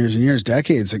years and years and years,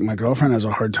 decades. Like my girlfriend has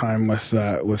a hard time with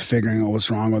figuring out what's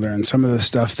wrong with her, and some of the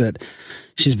stuff that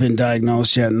she's been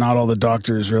diagnosed yet, not all the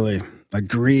doctors really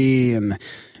agree. And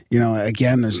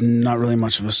again, there's not really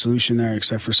much of a solution there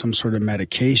except for some sort of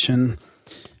medication.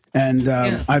 And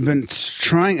I've been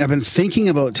thinking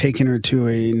about taking her to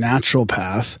a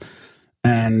naturopath,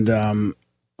 and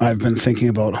I've been thinking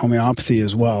about homeopathy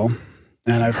as well.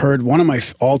 And I've heard one of my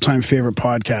all-time favorite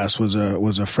podcasts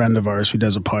was a friend of ours who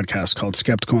does a podcast called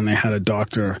Skeptical, and they had a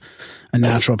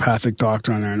naturopathic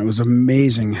doctor on there, and it was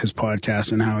amazing, his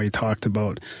podcast, and how he talked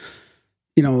about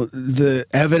the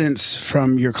evidence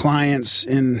from your clients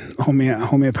in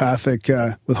homeopathic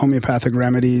with homeopathic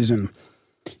remedies and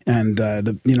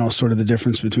the sort of the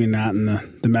difference between that and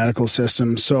the medical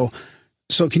system. So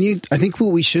I think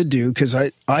what we should do, because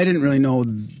I didn't really know,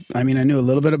 I mean, I knew a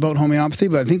little bit about homeopathy,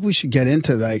 but I think we should get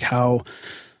into like a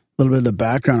little bit of the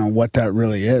background on what that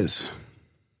really is.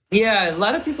 Yeah, a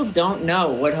lot of people don't know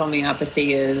what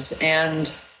homeopathy is.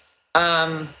 And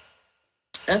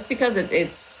that's because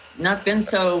it's not been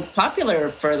so popular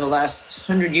for the last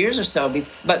 100 years or so.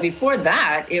 But before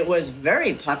that, it was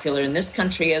very popular in this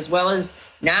country, as well as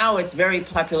now it's very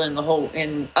popular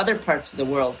in other parts of the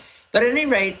world. But at any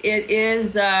rate, it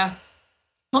is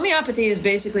homeopathy is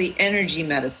basically energy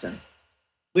medicine,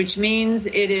 which means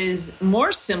it is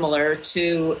more similar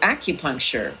to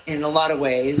acupuncture in a lot of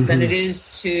ways than it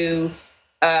is to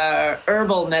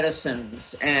herbal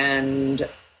medicines and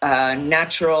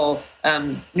natural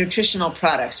nutritional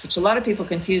products, which a lot of people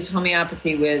confuse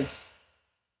homeopathy with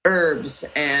herbs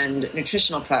and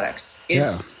nutritional products.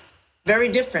 It's very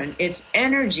different. It's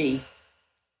energy.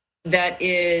 It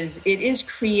is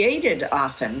created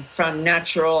often from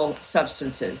natural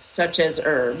substances such as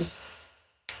herbs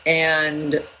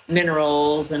and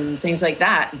minerals and things like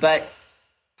that. But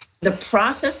the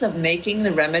process of making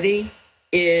the remedy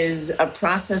is a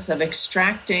process of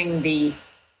extracting the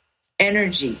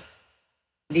energy,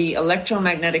 the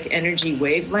electromagnetic energy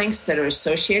wavelengths that are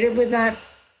associated with that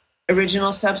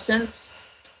original substance,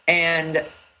 and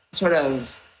sort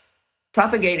of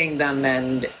propagating them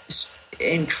and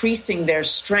increasing their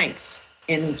strength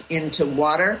into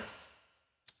water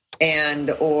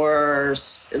or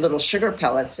little sugar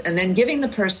pellets, and then giving the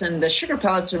person the sugar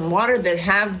pellets and water that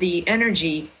have the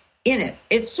energy in it.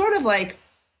 It's sort of like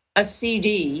a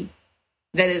CD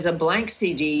that is a blank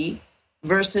CD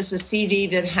versus a CD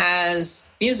that has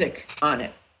music on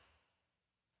it.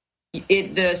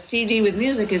 The CD with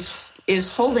music is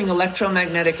holding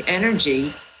electromagnetic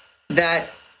energy that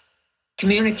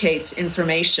communicates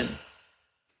information.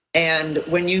 And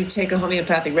when you take a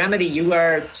homeopathic remedy, you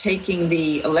are taking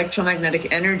the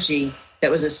electromagnetic energy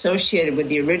that was associated with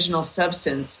the original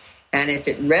substance, and if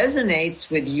it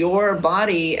resonates with your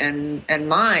body and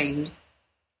mind,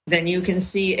 then you can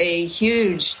see a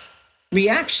huge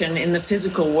reaction in the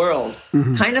physical world.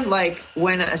 Mm-hmm. Kind of like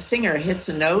when a singer hits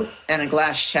a note and a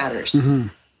glass shatters. Mm-hmm.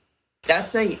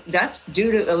 That's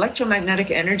due to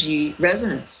electromagnetic energy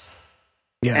resonance.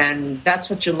 Yeah. And that's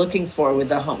what you're looking for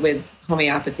with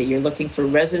homeopathy. You're looking for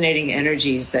resonating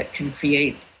energies that can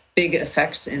create big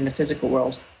effects in the physical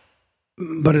world.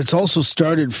 But it's also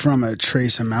started from a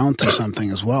trace amount or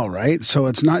something as well, right? So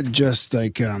it's not just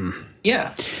like...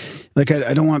 Like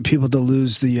I don't want people to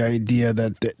lose the idea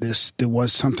that there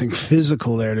was something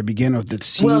physical there to begin with that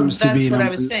seems to be... Well, that's what I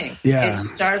was saying. Yeah. It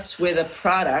starts with a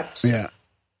product. Yeah.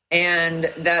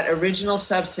 And that original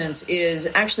substance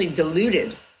is actually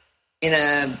diluted in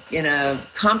a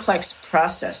complex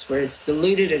process where it's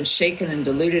diluted and shaken and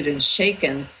diluted and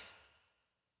shaken,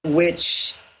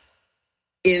 which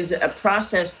is a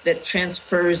process that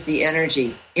transfers the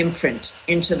energy imprint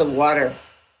into the water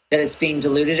that it's being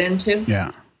diluted into.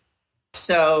 Yeah.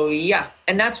 So, yeah.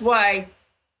 And that's why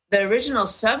the original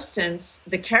substance,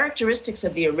 the characteristics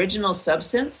of the original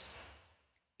substance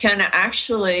can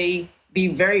actually be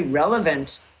very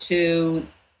relevant to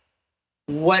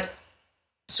what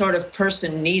sort of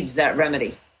person needs that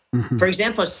remedy. Mm-hmm. For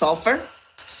example, sulfur.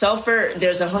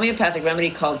 There's a homeopathic remedy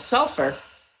called sulfur,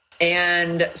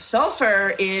 and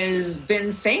sulfur has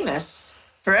been famous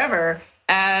forever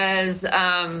as,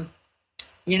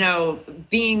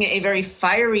 being a very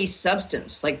fiery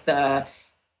substance, like the,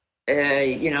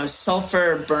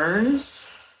 sulfur burns,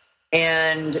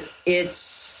 and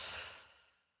it's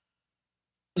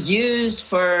used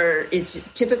for, it's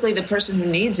typically the person who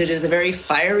needs it is a very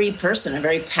fiery person, a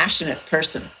very passionate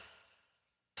person.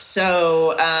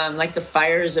 So, like the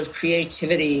fires of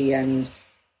creativity, and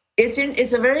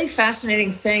it's a very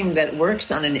fascinating thing that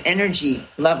works on an energy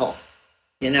level,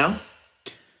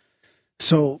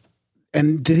 So,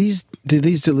 and do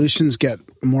these dilutions get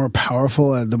more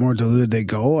powerful the more diluted they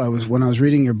go? When I was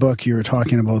reading your book, you were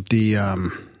talking about the,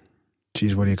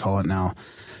 what do you call it now?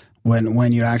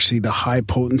 When you actually, the high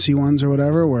potency ones or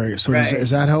whatever, right. Is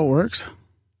that how it works?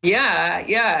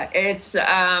 Yeah. It's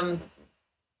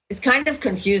kind of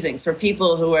confusing for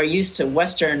people who are used to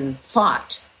Western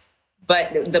thought,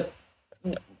 but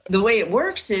the way it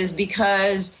works is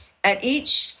because at each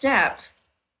step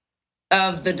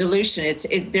of the dilution,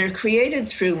 they're created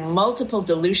through multiple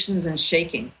dilutions and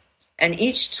shaking, and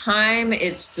each time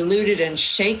it's diluted and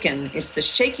shaken, it's the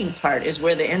shaking part is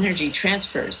where the energy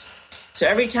transfers. So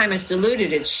every time it's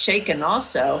diluted, it's shaken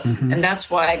also, and that's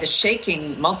why the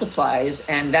shaking multiplies,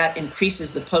 and that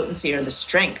increases the potency or the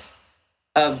strength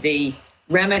of the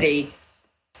remedy.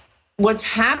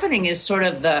 What's happening is sort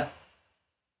of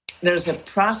there's a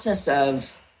process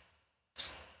of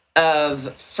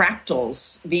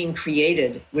fractals being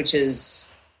created, which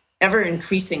is ever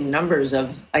increasing numbers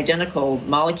of identical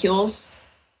molecules,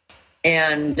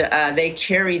 and they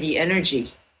carry the energy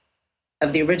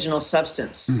of the original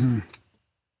substance.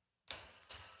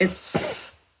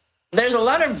 There's a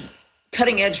lot of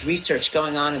cutting edge research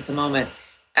going on at the moment.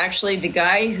 Actually, the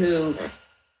guy who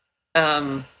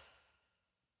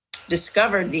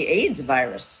discovered the AIDS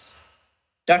virus,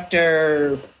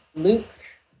 Dr. Luke,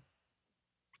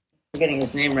 I'm forgetting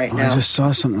his name right now. I just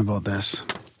saw something about this.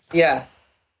 Yeah.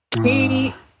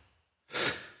 He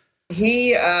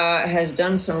has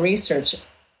done some research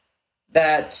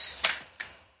that,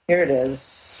 here it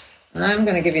is. I'm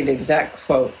going to give you the exact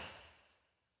quote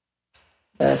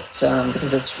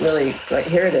because it's really great.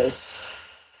 Here it is.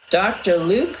 Dr.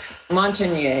 Luc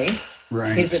Montagnier,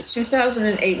 he's a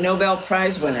 2008 Nobel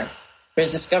Prize winner for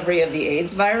his discovery of the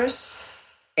AIDS virus,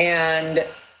 and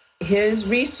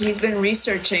he's been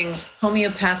researching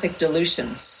homeopathic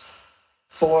dilutions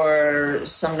for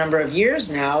some number of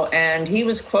years now, and he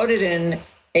was quoted in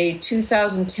a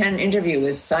 2010 interview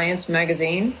with Science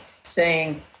magazine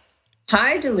saying,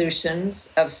 "High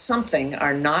dilutions of something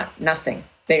are not nothing.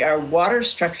 They are water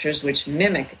structures which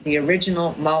mimic the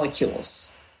original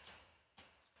molecules."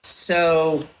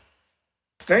 So,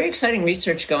 very exciting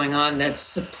research going on that's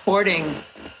supporting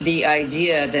the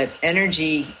idea that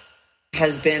energy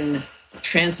has been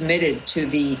transmitted to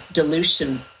the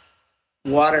diluting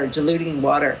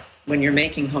water when you're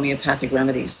making homeopathic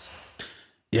remedies.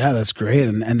 Yeah, that's great.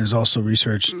 And there's also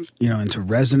research, into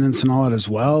resonance and all that as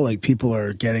well. Like people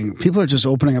are just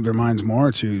opening up their minds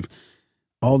more to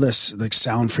all this like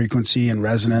sound frequency and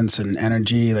resonance and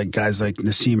energy, like guys like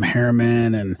Nassim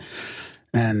Harriman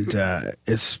and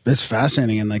it's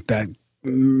fascinating. And like that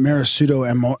Marisudo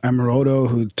Emoto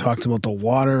who talked about the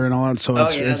water and all that. So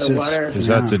the water. Is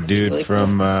that the dude really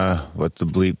from What the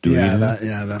Bleep Do? Yeah,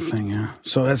 that thing. Yeah.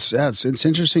 So it's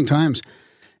interesting times.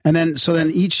 And then so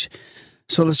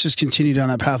let's just continue down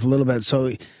that path a little bit.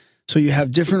 So you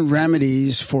have different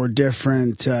remedies for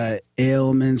different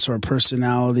ailments or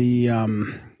personality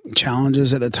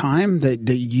challenges at the time that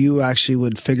you actually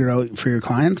would figure out for your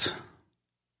clients.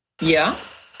 Yeah.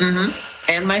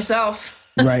 And myself.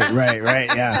 Right.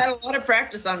 Yeah. I had a lot of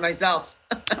practice on myself.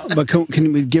 But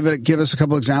can we give us a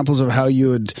couple examples of how you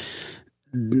would,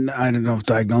 I don't know if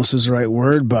diagnosis is the right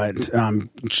word, but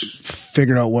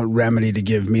figure out what remedy to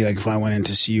give me, like if I went in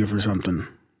to see you for something?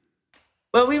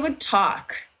 Well, we would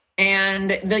talk,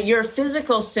 and your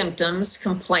physical symptoms,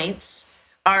 complaints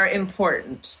are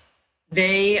important.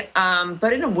 They,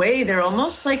 but in a way, they're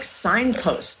almost like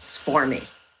signposts for me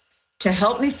to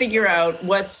help me figure out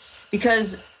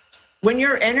because when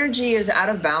your energy is out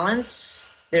of balance,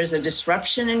 there's a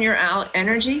disruption in your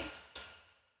energy,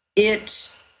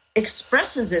 it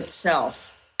expresses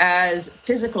itself as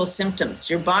physical symptoms.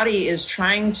 Your body is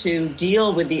trying to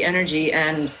deal with the energy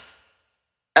and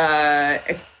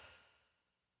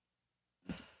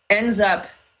ends up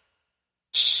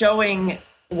showing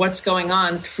what's going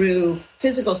on through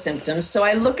physical symptoms. So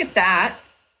I look at that,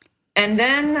 and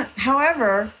then,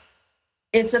 however,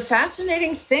 it's a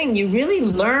fascinating thing. You really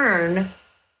learn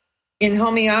in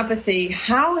homeopathy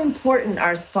how important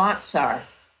our thoughts are,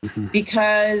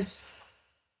 because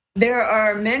there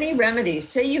are many remedies.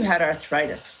 Say you had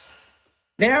arthritis,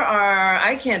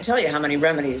 I can't tell you how many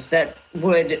remedies that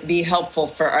would be helpful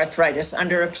for arthritis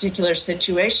under a particular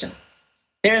situation.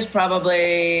 There's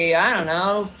probably, I don't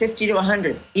know, 50 to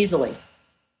 100 easily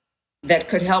that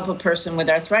could help a person with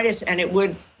arthritis. And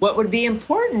what would be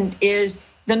important is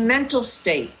the mental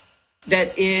state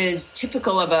that is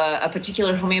typical of a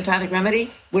particular homeopathic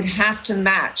remedy would have to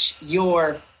match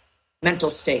your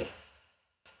mental state,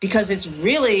 because it's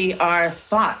really our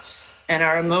thoughts and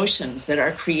our emotions that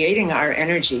are creating our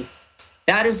energy.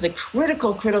 That is the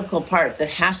critical part that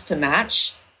has to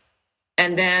match.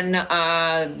 And then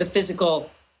the physical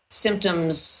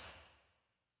symptoms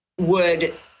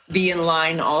would be in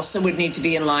line also, would need to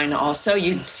be in line also.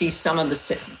 You'd see some of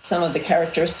the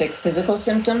characteristic physical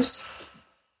symptoms.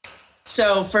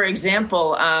 So, for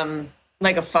example,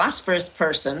 like a phosphorus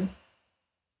person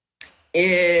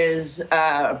is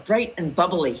bright and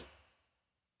bubbly,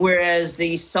 whereas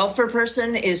the sulfur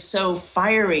person is so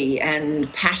fiery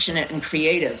and passionate and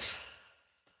creative.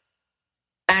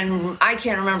 And I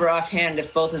can't remember offhand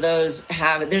if both of those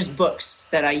there's books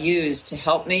that I use to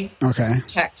help me. Okay.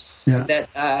 Texts that,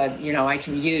 I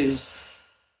can use.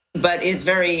 But it's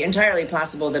entirely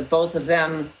possible that both of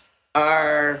them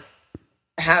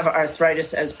have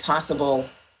arthritis as possible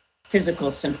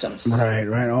physical symptoms. Right.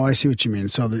 Oh, I see what you mean.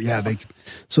 So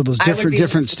those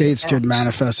different states could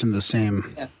manifest in the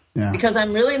same. Yeah. Because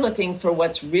I'm really looking for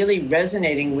what's really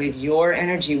resonating with your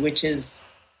energy, which is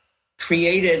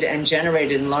created and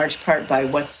generated in large part by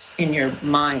what's in your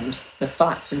mind, the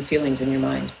thoughts and feelings in your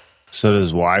mind. So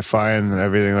does Wi-Fi and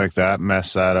everything like that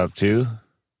mess that up too?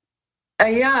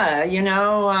 Yeah,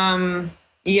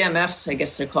 EMFs, I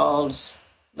guess they're called.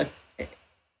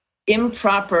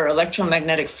 Improper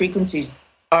electromagnetic frequencies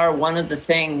are one of the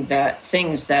things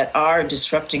that are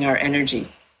disrupting our energy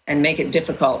and make it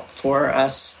difficult for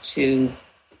us to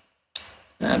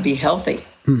be healthy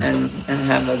and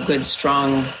have a good,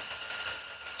 strong,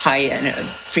 high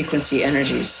frequency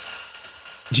energies.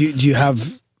 Do you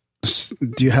have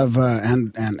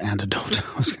an antidote?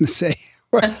 I was going to say.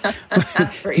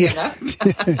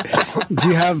 do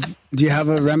you have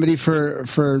a remedy for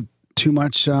too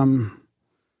much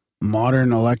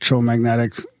modern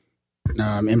electromagnetic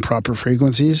improper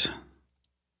frequencies?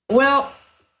 Well,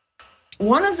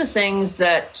 one of the things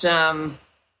that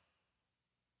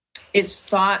it's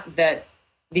thought that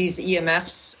these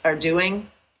EMFs are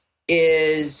doing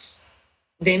is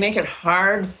they make it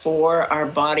hard for our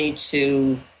body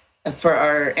for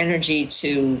our energy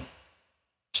to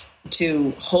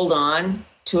hold on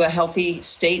to a healthy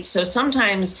state. So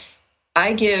sometimes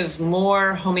I give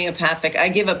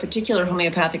a particular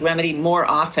homeopathic remedy more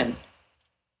often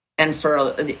and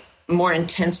more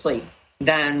intensely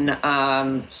than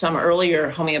some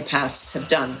earlier homeopaths have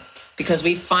done, because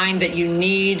we find that you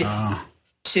need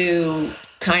to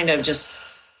kind of just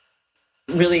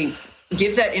really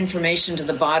give that information to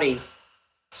the body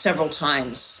several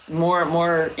times,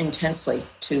 more intensely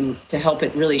to help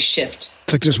it really shift.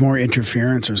 It's like there's more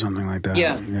interference or something like that.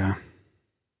 Yeah,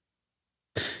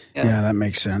 that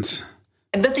makes sense.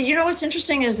 But what's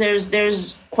interesting is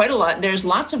there's quite a lot. There's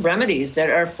lots of remedies that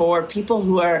are for people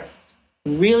who are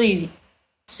really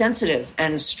sensitive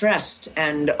and stressed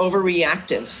and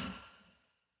overreactive.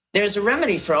 There's a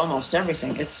remedy for almost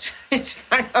everything. It's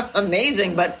kind of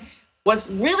amazing, but what's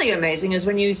really amazing is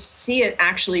when you see it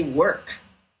actually work.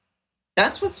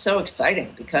 That's what's so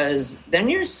exciting, because then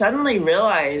you suddenly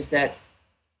realize that,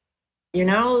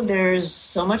 there's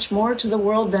so much more to the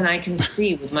world than I can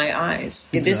see with my eyes.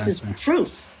 Exactly. This is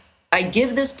proof. I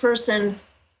give this person,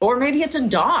 or maybe it's a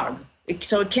dog,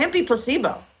 so it can't be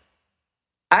placebo.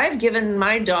 I've given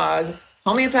my dog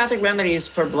homeopathic remedies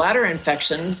for bladder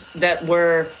infections that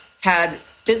had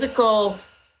physical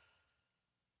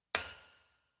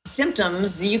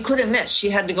symptoms that you couldn't miss.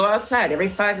 She had to go outside every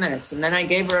 5 minutes, and then I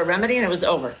gave her a remedy and it was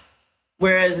over.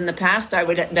 Whereas in the past,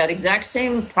 that exact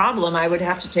same problem, I would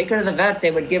have to take her to the vet. They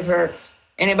would give her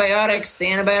antibiotics.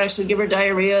 The antibiotics would give her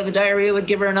diarrhea. The diarrhea would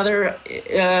give her another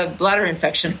bladder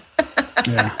infection.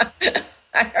 Yeah.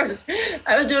 I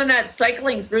was doing that,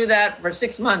 cycling through that for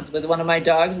 6 months with one of my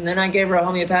dogs, and then I gave her a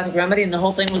homeopathic remedy, and the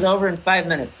whole thing was over in 5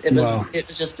 minutes. It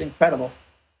was just incredible.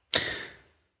 I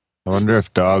wonder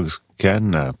if dogs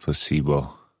can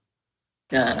placebo.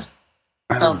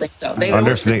 I don't think so. I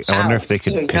wonder if they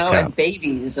could pick up. And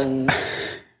babies, and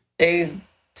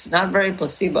it's not very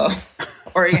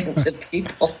placebo-oriented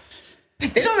people. They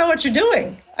don't know what you're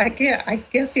doing. I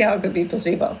can't see how it could be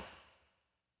placebo.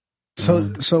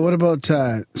 So what about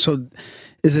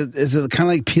is it kind of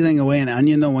like peeling away an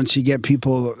onion though? Once you get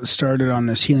people started on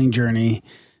this healing journey,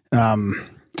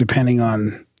 depending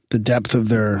on the depth of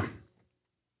their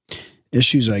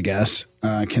issues, I guess,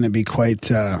 can it be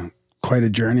quite a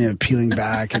journey of peeling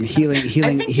back and healing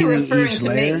I think you're referring each to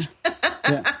layer. me.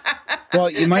 Yeah. Well,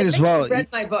 you might as well. Read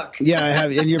my book. Yeah, I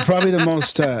have, and you're probably the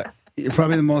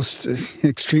most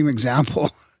extreme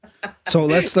example. So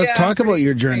let's talk about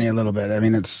your journey a little bit. I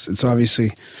mean, it's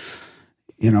obviously,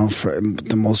 for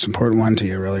the most important one to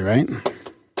you, really, right?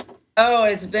 Oh,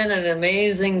 it's been an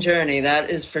amazing journey. That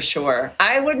is for sure.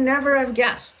 I would never have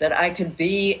guessed that I could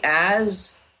be I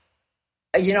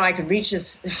could reach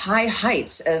as high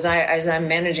heights as I'm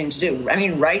managing to do. I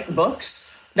mean, write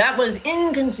books. That was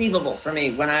inconceivable for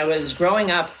me when I was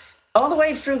growing up, all the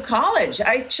way through college.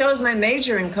 I chose my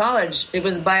major in college. It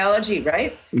was biology,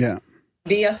 right? Yeah.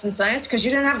 BS in science, because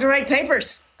you didn't have to write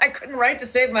papers. I couldn't write to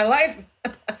save my life.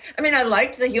 I mean, I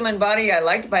liked the human body. I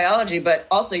liked biology, but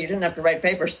also you didn't have to write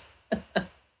papers.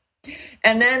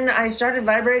 And then I started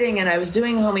vibrating and I was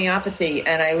doing homeopathy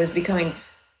and I was becoming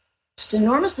just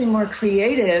enormously more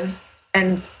creative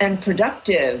and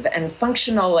productive and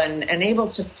functional and able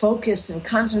to focus and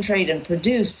concentrate and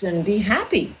produce and be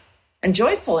happy and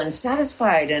joyful and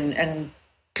satisfied and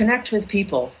connect with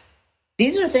people.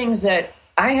 These are things that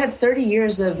I had 30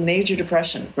 years of major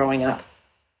depression growing up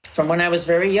from when I was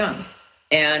very young.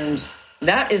 And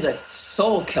that is a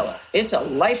soul killer. It's a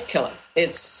life killer.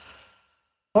 It's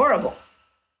horrible.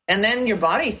 And then your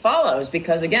body follows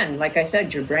because, again, like I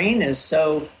said, your brain is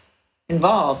so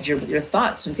involved. Your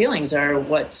thoughts and feelings are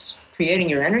what's creating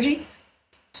your energy.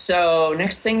 So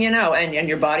next thing you know, and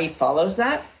your body follows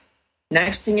that.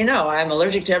 Next thing you know, I'm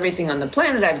allergic to everything on the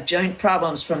planet. I have joint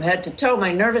problems from head to toe.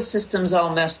 My nervous system's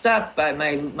all messed up.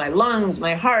 My lungs,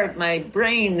 my heart, my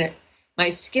brain, my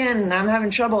skin. I'm having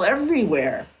trouble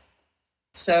everywhere.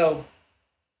 So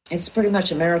it's pretty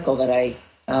much a miracle that I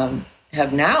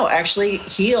have now actually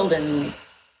healed in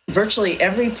virtually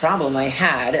every problem I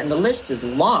had, and the list is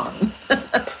long.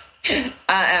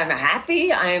 I'm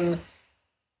happy. I'm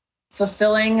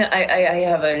fulfilling. I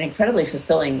have an incredibly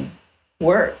fulfilling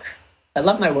work. I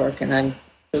love my work, and I'm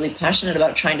really passionate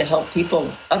about trying to help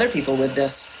other people with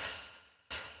this.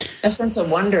 A sense of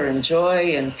wonder and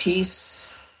joy and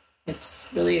peace. It's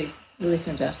really, really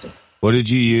fantastic. What did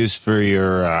you use for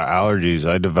your allergies?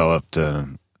 I developed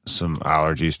some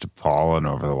allergies to pollen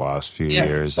over the last few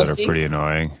years that are pretty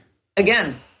annoying.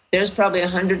 Again, there's probably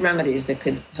 100 remedies that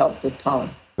could help with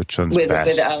pollen. Which one's with best?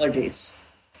 With allergies.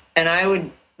 And I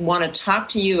would want to talk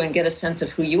to you and get a sense of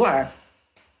who you are.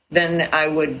 Then I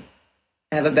would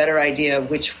have a better idea of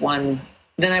which one.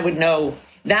 Then I would know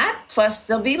that. Plus,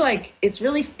 they'll be like, it's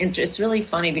really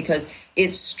funny because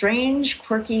it's strange,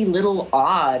 quirky, little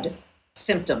odd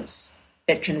symptoms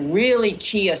that can really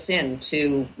key us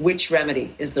into which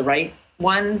remedy is the right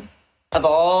one. Of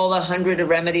all the 100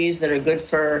 remedies that are good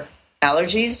for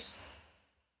allergies,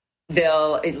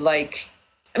 there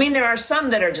are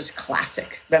some that are just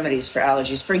classic remedies for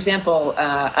allergies. For example,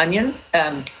 onion,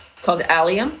 called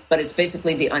allium, but it's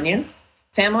basically the onion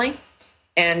family.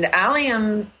 And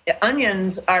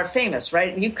onions are famous,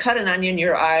 right? You cut an onion,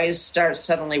 your eyes start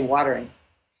suddenly watering.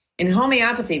 In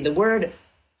homeopathy, the word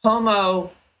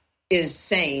homo is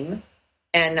same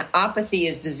and apathy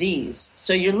is disease.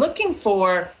 So you're looking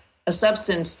for a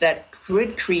substance that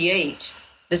could create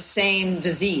the same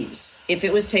disease if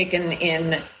it was taken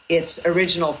in its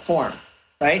original form,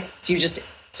 right?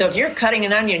 If you're cutting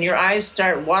an onion, your eyes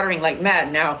start watering like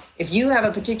mad. Now, if you have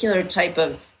a particular type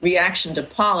of reaction to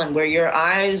pollen where your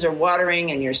eyes are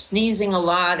watering and you're sneezing a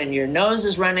lot and your nose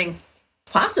is running,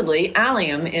 possibly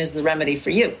allium is the remedy for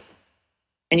you.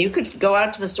 And you could go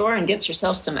out to the store and get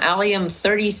yourself some allium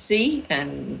 30C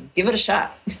and give it a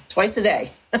shot twice a day.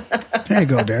 There you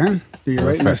go, Darren. Are you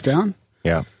writing this down?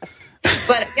 Yeah.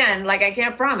 But again, I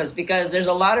can't promise because there's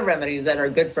a lot of remedies that are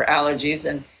good for allergies.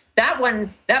 And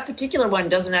that particular one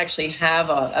doesn't actually have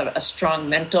a strong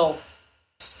mental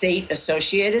state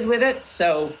associated with it.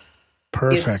 So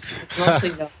perfect. It's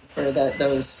mostly known for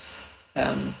those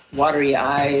watery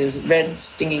eyes, red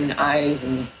stinging eyes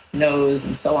and nose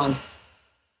and so on.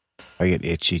 I get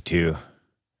itchy too.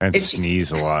 And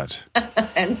sneeze a lot.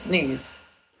 And sneeze.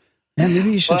 Yeah,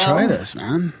 maybe you should try this,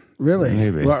 man. Really?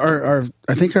 Maybe. Well,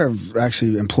 I think our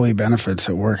actually employee benefits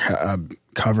at work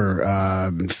cover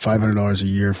 $500 a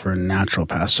year for a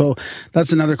naturopath. So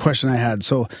that's another question I had.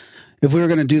 So if we were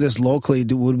going to do this locally,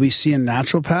 would we see a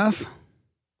naturopath?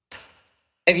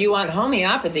 If you want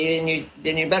homeopathy,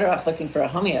 then you're better off looking for a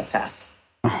homeopath.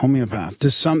 A homeopath.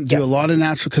 Does do a lot of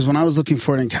natural? Because when I was looking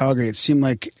for it in Calgary, it seemed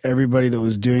like everybody that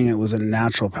was doing it was a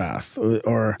naturopath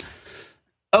or.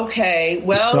 Okay.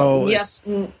 Well, yes.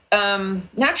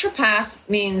 Naturopath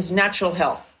means natural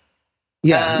health.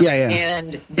 Yeah.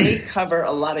 And they cover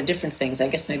a lot of different things. I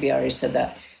guess maybe I already said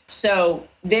that. So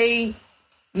they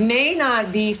may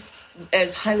not be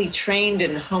as highly trained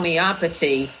in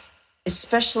homeopathy,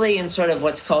 especially in sort of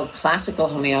what's called classical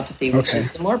homeopathy, which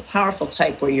is the more powerful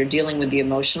type where you're dealing with the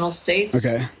emotional states.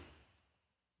 Okay.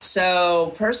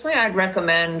 So personally, I'd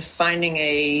recommend finding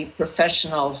a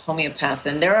professional homeopath.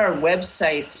 And there are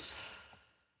websites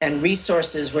and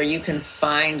resources where you can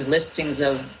find listings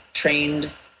of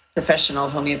trained professional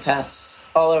homeopaths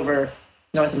all over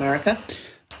North America.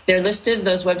 They're listed,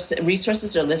 those website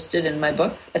resources are listed in my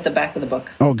book, at the back of the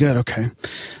book. Oh, good. Okay.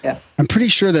 Yeah. I'm pretty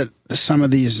sure that some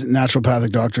of these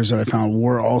naturopathic doctors that I found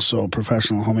were also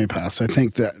professional homeopaths. I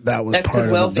think that was part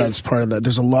of that's part of that.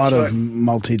 There's a lot of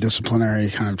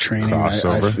multidisciplinary kind of training.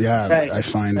 Crossover. I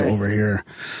find over here,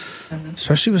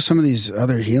 especially with some of these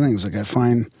other healings. Like I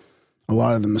find a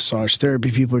lot of the massage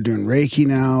therapy people are doing Reiki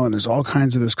now, and there's all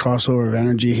kinds of this crossover of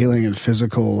energy healing and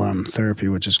physical therapy,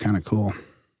 which is kind of cool.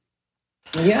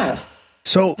 Yeah.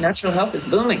 So natural health is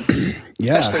booming.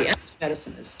 Especially energy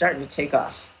medicine is starting to take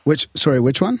off. Which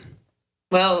one?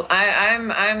 Well,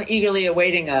 I'm eagerly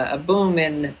awaiting a boom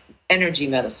in energy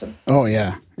medicine. Oh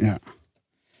yeah.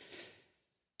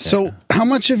 So how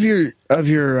much of your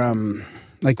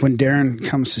like when Darren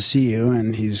comes to see you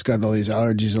and he's got all these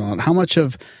allergies and all that, how much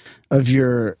of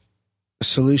your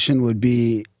solution would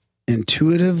be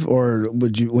intuitive, or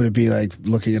would it be like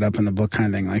looking it up in the book kind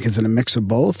of thing? Like, is it a mix of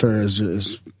both, or is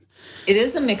it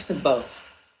is a mix of both?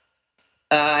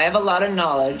 I have a lot of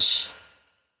knowledge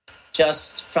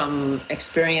just from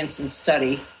experience and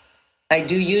study. I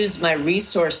do use my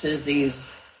resources.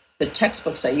 The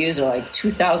textbooks I use are like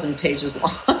 2,000 pages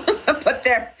long, but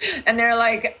they're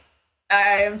like,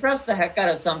 I impressed the heck out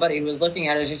of somebody who was looking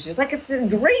at it. She's like, it's in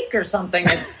Greek or something.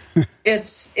 It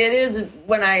is,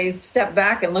 when I step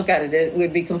back and look at it, it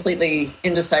would be completely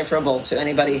indecipherable to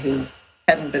anybody who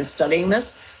hadn't been studying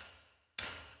this.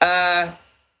 And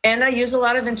I use a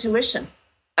lot of intuition.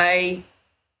 The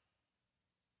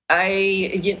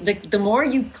more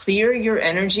you clear your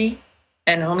energy,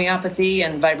 and homeopathy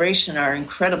and vibration are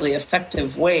incredibly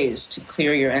effective ways to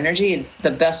clear your energy. It's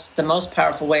the most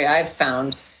powerful way I've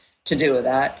found to do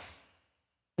that.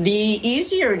 The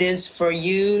easier it is for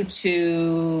you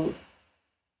to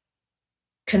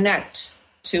connect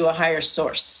to a higher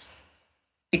source,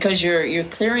 because you're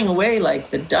clearing away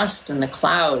like the dust and the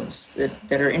clouds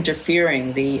that are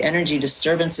interfering, the energy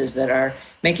disturbances that are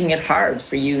making it hard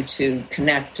for you to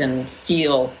connect and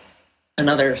feel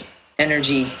another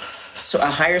energy,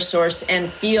 a higher source, and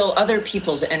feel other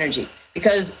people's energy.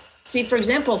 Because, see, for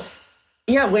example,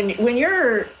 when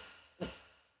you're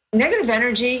negative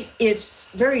energy, it's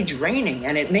very draining,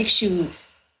 and it makes you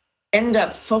end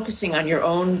up focusing on your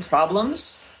own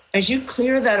problems. As you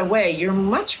clear that away, you're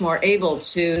much more able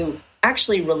to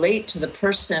actually relate to the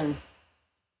person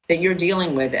that you're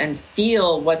dealing with and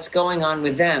feel what's going on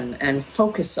with them and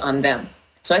focus on them.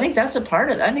 So I think that's a part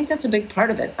of it. I think that's a big part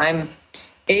of it. I'm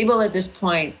able at this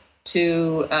point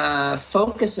to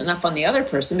focus enough on the other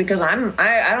person, because I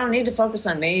don't need to focus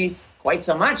on me quite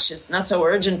so much. It's not so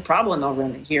urgent problem over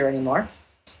here anymore.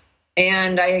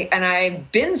 And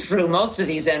I've been through most of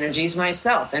these energies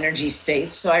myself, energy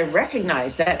states, so I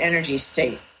recognize that energy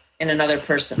state in another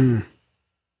person.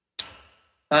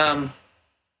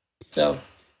 So,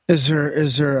 is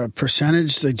there a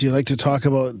percentage? Like, do you like to talk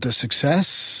about the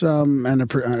success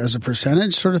as a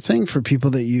percentage sort of thing for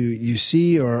people that you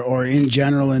see, or in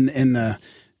general in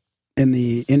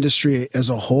the industry as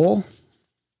a whole?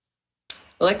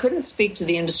 Well, I couldn't speak to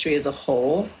the industry as a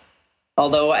whole,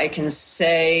 although I can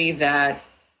say that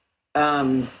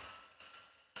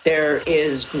there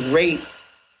is great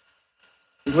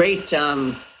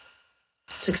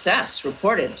success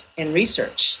reported in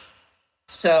research.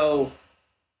 So,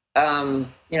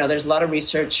 there's a lot of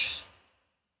research,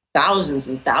 thousands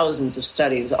and thousands of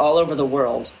studies all over the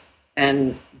world,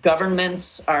 and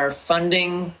governments are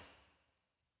funding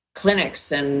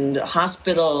clinics and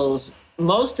hospitals.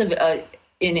 Most of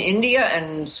in India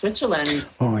and Switzerland,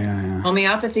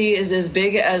 homeopathy is as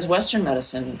big as Western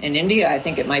medicine. In India, I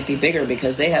think it might be bigger,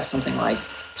 because they have something like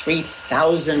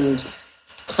 3,000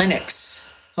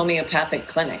 clinics, homeopathic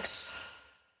clinics.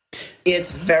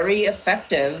 It's very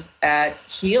effective at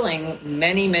healing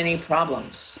many, many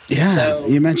problems. Yeah, so,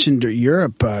 you mentioned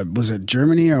Europe. Was it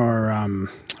Germany or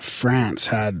France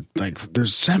had, like,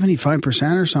 there's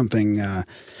 75% or something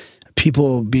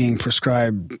people being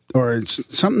prescribed, or it's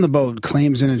something about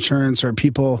claims and insurance, or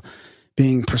people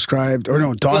being prescribed, or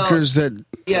no, doctors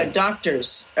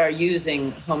doctors are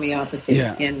using homeopathy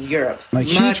in Europe. Like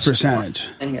huge percentage.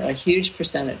 A huge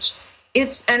percentage.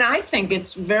 And I think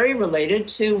it's very related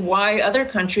to why other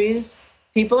countries,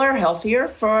 people are healthier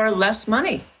for less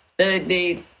money.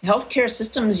 The healthcare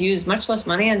systems use much less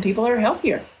money and people are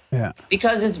healthier. Yeah.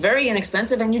 Because it's very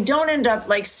inexpensive and you don't end up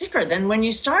like sicker than when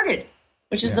you started,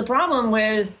 which is the problem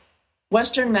with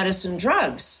Western medicine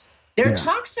drugs. They're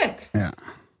toxic. Yeah.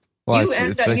 Well, You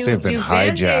end it's up, like you they've been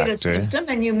band-aid a hijacked, symptom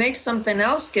and you make something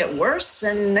else get worse,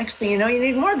 and next thing you know, you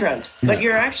need more drugs, but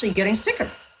you're actually getting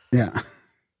sicker. Yeah.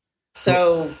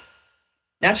 So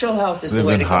natural health is They've the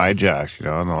way been to go. hijacked,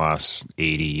 in the last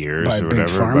 80 years By or big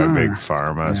whatever pharma, by big or-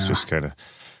 pharma. It's Yeah. just kind of.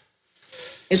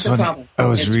 It's a problem. I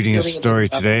was It's reading really a story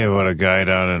big problem. today about a guy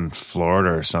down in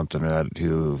Florida or something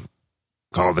who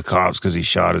called the cops because he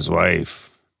shot his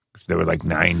wife. They were like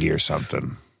 90 or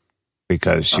something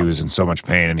because she was in so much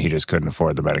pain and he just couldn't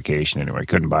afford the medication anymore. He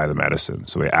couldn't buy the medicine.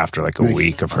 So after like a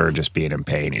week of her just being in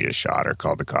pain, he just shot her,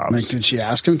 called the cops. Like, did she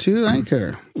ask him to, like,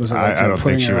 or was it like I don't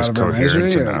putting think she her was out of her coherent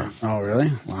misery, or- enough. Oh, really?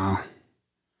 Wow.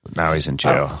 Now he's in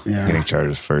jail, yeah. getting charged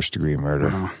with first-degree murder.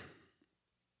 Wow.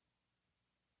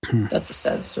 That's a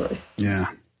sad story. Yeah.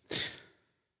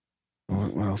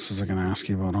 What else was I going to ask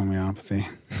you about homeopathy?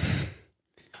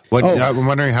 I'm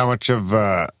wondering how much of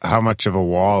a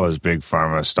wall is Big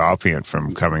Pharma stopping it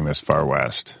from coming this far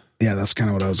west? Yeah, that's kind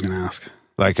of what I was going to ask.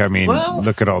 Like, I mean, Well,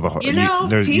 look at all the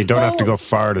you don't have to people- go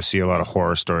far to see a lot of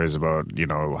horror stories about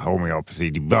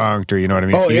homeopathy debunked, or you know what I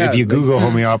mean. Oh, if you like- Google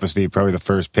homeopathy, probably the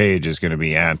first page is going to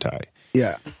be anti.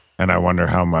 Yeah. And I wonder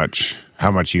how much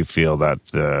you feel that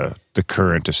the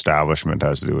current establishment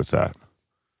has to do with that.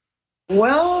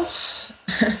 Well,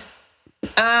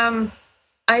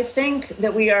 I think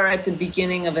that we are at the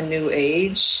beginning of a new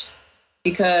age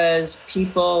because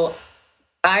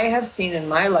I have seen in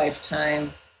my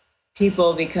lifetime,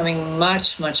 people becoming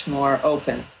much, much more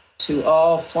open to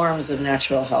all forms of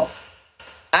natural health.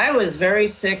 I was very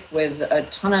sick with a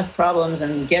ton of problems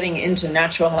and getting into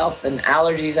natural health and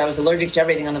allergies. I was allergic to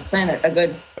everything on the planet a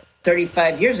good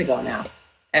 35 years ago now.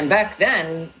 And back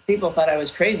then, people thought I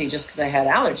was crazy just because I had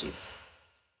allergies.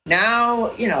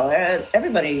 Now,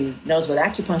 everybody knows what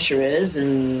acupuncture is,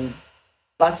 and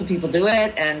lots of people do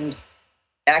it, and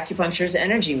acupuncture is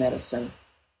energy medicine.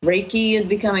 Reiki is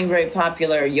becoming very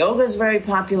popular. Yoga is very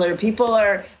popular.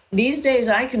 These days,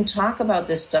 I can talk about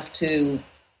this stuff to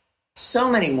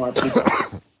so many more people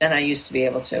than I used to be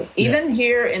able to. Even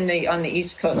here on the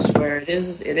East Coast, where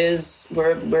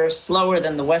we're slower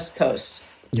than the West Coast.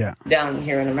 Yeah. Down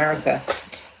here in America,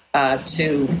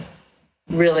 to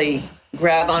really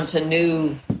grab onto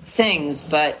new things.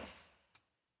 But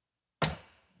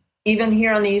even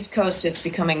here on the East Coast, it's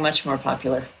becoming much more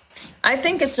popular. I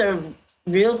think it's a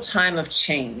real time of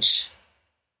change.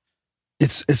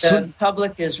 The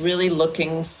public is really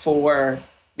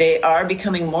they are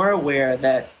becoming more aware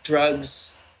that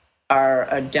drugs are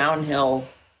a downhill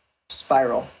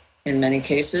spiral in many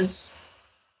cases,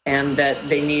 and that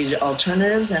they need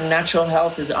alternatives, and natural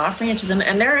health is offering it to them.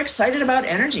 And they're excited about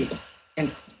energy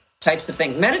and types of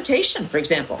things. Meditation, for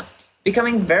example,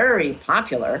 becoming very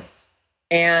popular,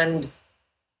 and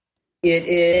it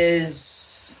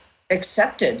is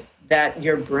accepted that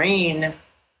your brain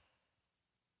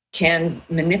can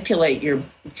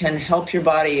can help your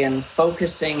body, and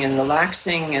focusing and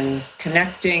relaxing and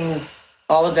connecting.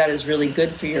 All of that is really good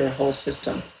for your whole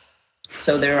system.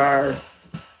 So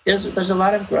there's a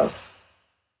lot of growth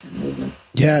and movement.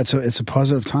 Yeah, it's a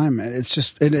positive time.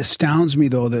 It astounds me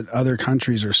though that other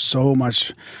countries are so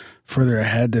much further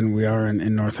ahead than we are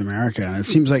in North America. And it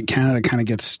seems like Canada kind of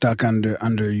gets stuck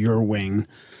under your wing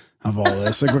of all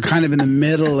this. Like we're kind of right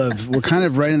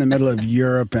in the middle of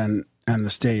Europe and the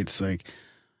States. Like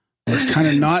we're kind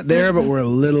of not there, but we're a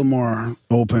little more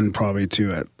open probably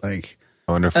to it. Like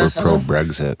I wonder if we're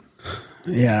pro-Brexit.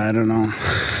 Yeah, I don't know.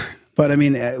 But I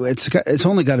mean, it's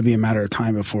only got to be a matter of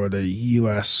time before the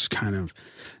U.S. kind of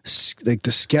like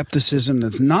the skepticism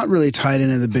that's not really tied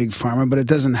into the big pharma, but it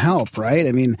doesn't help, right?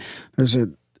 I mean, there's a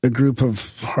group of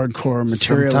hardcore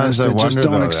materialists that just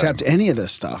don't accept any of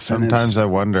this stuff. Sometimes I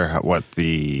wonder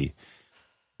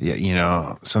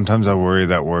sometimes I worry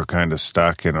that we're kind of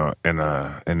stuck in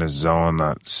a zone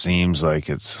that seems like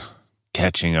it's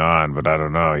catching on, but I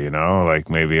don't know, like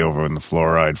maybe over in the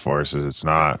fluoride forces, it's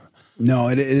not. No,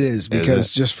 it is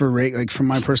because just for Reiki, like from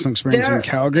my personal experience in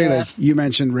Calgary, like you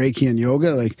mentioned Reiki and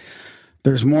yoga, like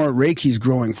there's more Reiki's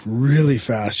growing really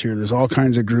fast here. There's all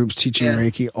kinds of groups teaching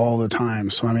Reiki all the time.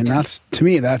 So, I mean, to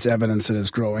me, that's evidence that it's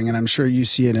growing. And I'm sure you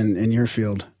see it in your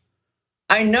field.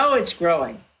 I know it's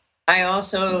growing. I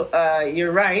also,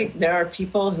 you're right. There are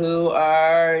people who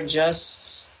are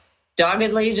just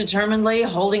doggedly, determinedly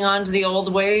holding on to the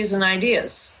old ways and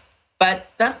ideas. But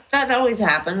that always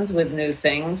happens with new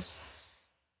things.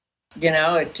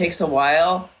 It takes a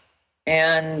while.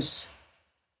 And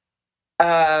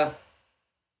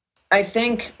I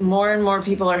think more and more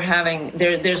people are having,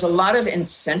 there's a lot of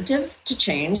incentive to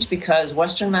change because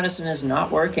Western medicine is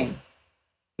not working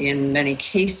in many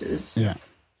cases. Yeah.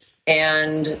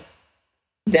 And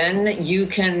then you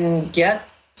can get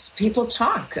people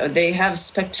talk. They have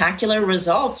spectacular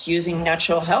results using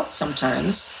natural health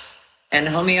sometimes. And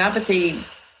homeopathy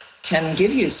can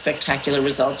give you spectacular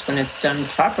results when it's done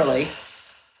properly.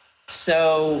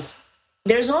 So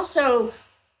there's also,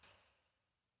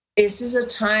 this is a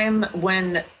time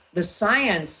when the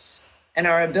science and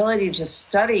our ability to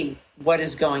study what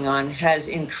is going on has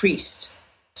increased.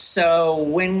 So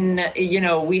when,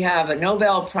 we have a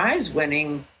Nobel Prize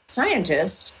winning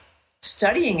scientist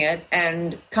studying it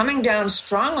and coming down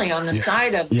strongly on the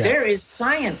side of there is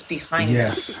science behind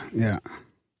this. Yeah.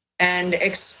 And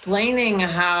explaining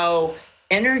how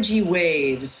energy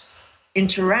waves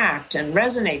interact and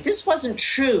resonate. This wasn't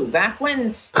true back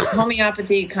when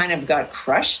homeopathy kind of got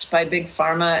crushed by big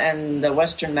pharma and the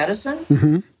Western medicine.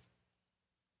 Mm-hmm.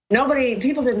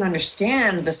 People didn't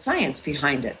understand the science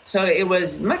behind it. So it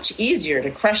was much easier to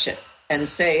crush it and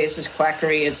say, this is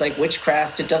quackery, it's like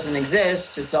witchcraft, it doesn't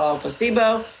exist, it's all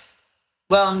placebo.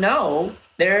 Well, no,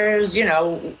 there's,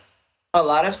 a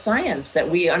lot of science that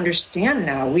we understand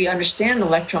now. We understand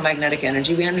electromagnetic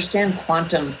energy. We understand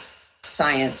quantum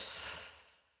science.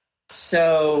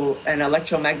 So, and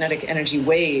electromagnetic energy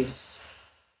waves.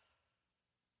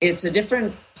 It's a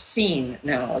different scene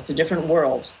now. It's a different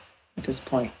world at this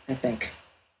point, I think.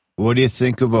 What do you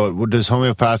think about, what does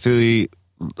homeopathy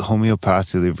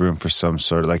leave room for some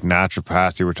sort of like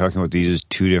naturopathy? We're talking about these as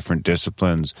two different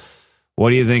disciplines.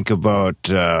 What do you think about,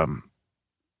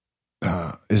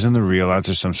 isn't the real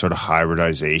answer some sort of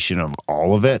hybridization of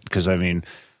all of it? Because, I mean,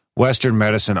 Western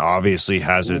medicine obviously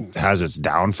has its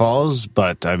downfalls,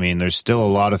 but, I mean, there's still a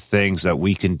lot of things that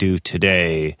we can do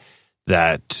today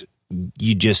that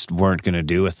you just weren't going to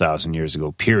do 1,000 years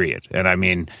ago, period. And, I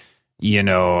mean, I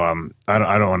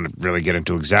don't want to really get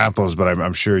into examples, but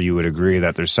I'm sure you would agree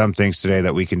that there's some things today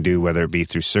that we can do, whether it be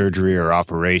through surgery or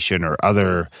operation or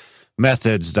other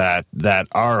methods that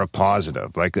are a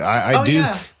positive. Like I do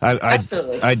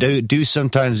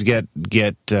sometimes get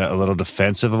a little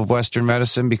defensive of Western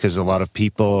medicine because a lot of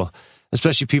people,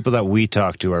 especially people that we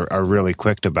talk to, are really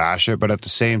quick to bash it. But at the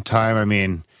same time, I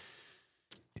mean,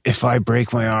 if I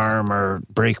break my arm or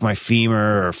break my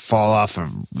femur or fall off a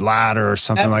ladder or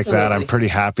something like that, I'm pretty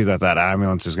happy that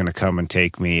ambulance is going to come and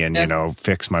take me and,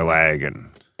 fix my leg. And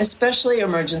especially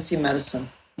emergency medicine.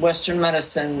 Western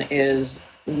medicine is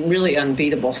really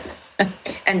unbeatable.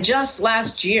 And just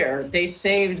last year, they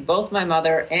saved both my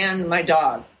mother and my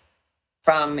dog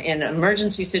from in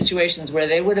emergency situations where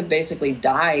they would have basically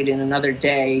died in another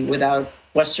day without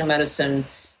Western medicine,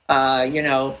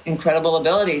 incredible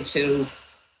ability to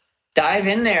dive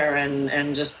in there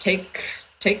and just take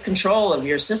control of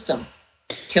your system,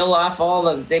 kill off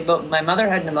my mother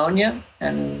had pneumonia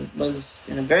and was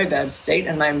in a very bad state,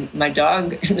 and my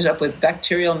dog ended up with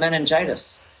bacterial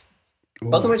meningitis.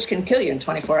 Both of which can kill you in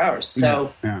 24 hours.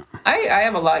 So I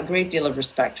have a great deal of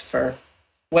respect for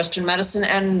Western medicine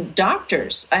and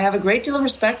doctors. I have a great deal of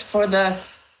respect for the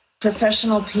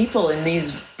professional people in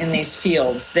these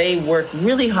fields. They work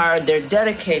really hard. They're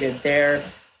dedicated. They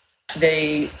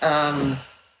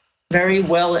very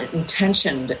well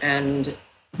intentioned and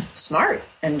smart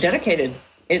and dedicated.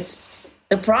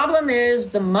 The problem is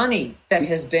the money that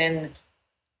has been.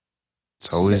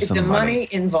 It's always the money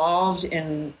involved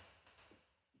in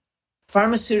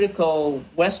pharmaceutical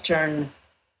Western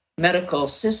medical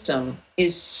system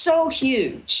is so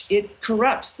huge. It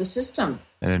corrupts the system.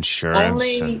 And insurance.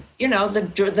 Only,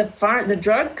 the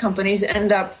drug companies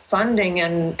end up funding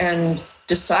and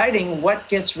deciding what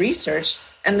gets researched.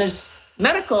 And the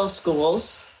medical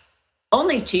schools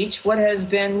only teach what has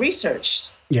been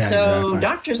researched. Yeah, so exactly.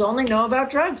 Doctors only know about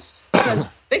drugs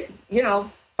because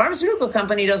pharmaceutical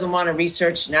company doesn't want to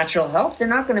research natural health. They're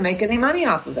not going to make any money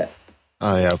off of it.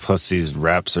 Oh, yeah. Plus, these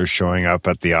reps are showing up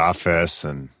at the office.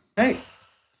 Right.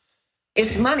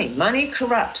 It's money. Money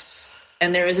corrupts.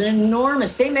 And there is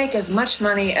they make as much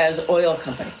money as oil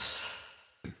companies.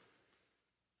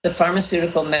 The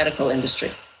pharmaceutical medical industry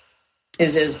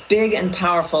is as big and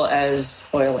powerful as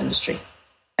oil industry.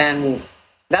 And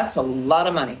that's a lot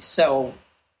of money. So,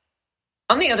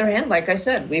 on the other hand, like I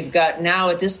said, we've got now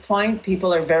at this point,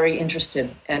 people are very interested.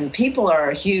 And people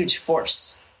are a huge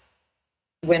force.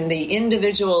 When the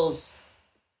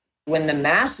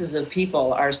masses of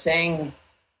people are saying,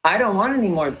 I don't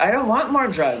want more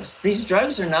drugs. These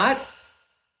drugs are not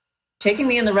taking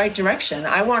me in the right direction.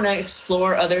 I want to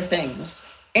explore other things.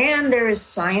 And there is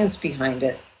science behind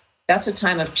it. That's a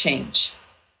time of change.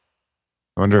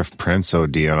 I wonder if Prince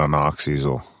OD'd on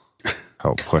Oxysel.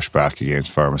 help push back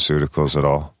against pharmaceuticals at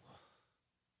all.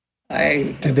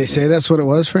 Did they say that's what it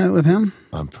was with him?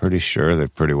 I'm pretty sure they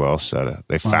pretty well said it.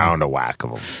 They found a whack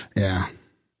of them. Yeah.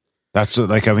 That's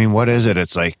like, I mean, what is it?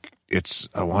 It's like,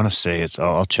 I want to say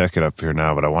I'll check it up here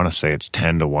now, but I want to say it's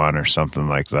 10-1 or something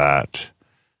like that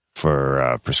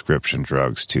for prescription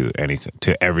drugs to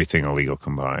everything illegal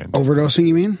combined. Overdosing,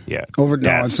 you mean? Yeah. No,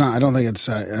 it's not. I don't think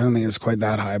it's quite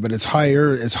that high, but it's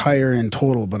higher. It's higher in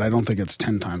total, but I don't think it's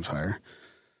 10 times higher.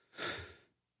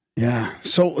 Yeah.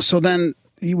 So then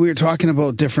we were talking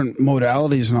about different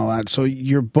modalities and all that. So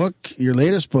your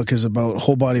latest book is about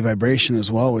whole body vibration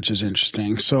as well, which is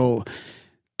interesting. So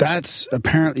that's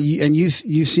apparently, and you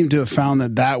seem to have found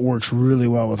that works really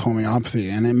well with homeopathy,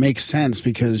 and it makes sense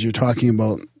because you're talking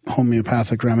about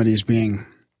homeopathic remedies being,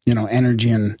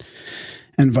 energy and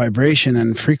vibration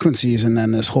and frequencies, and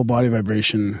then this whole body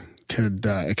vibration could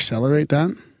accelerate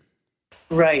that.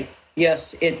 Right.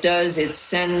 Yes, it does. It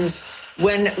sends,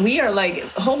 when we are like,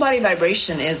 whole body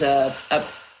vibration is a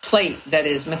plate that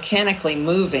is mechanically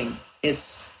moving.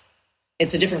 It's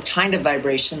a different kind of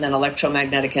vibration than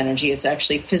electromagnetic energy. It's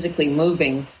actually physically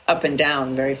moving up and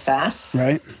down very fast.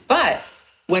 Right. But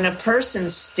when a person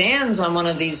stands on one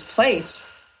of these plates,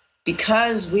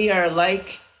 because we are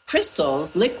like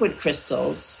crystals, liquid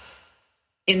crystals,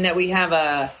 in that we have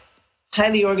a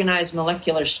highly organized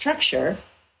molecular structure,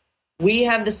 we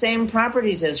have the same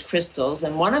properties as crystals.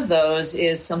 And one of those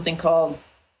is something called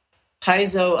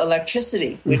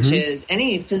piezoelectricity, which is,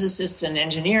 any physicist and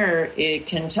engineer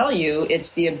can tell you,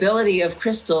 it's the ability of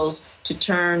crystals to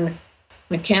turn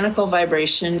mechanical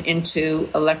vibration into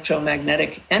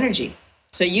electromagnetic energy.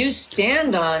 So you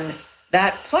stand on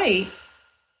that plate,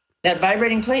 that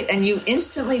vibrating plate, and you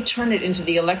instantly turn it into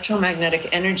the electromagnetic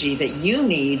energy that you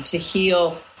need to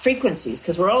heal frequencies,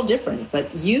 because we're all different, but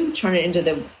you turn it into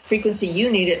the frequency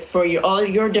you need it for all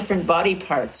your different body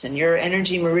parts and your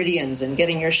energy meridians and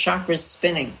getting your chakras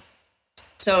spinning.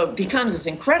 So it becomes this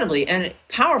incredibly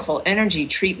powerful energy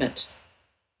treatment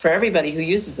for everybody who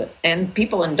uses it, and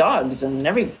people and dogs and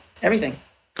everything.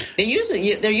 They use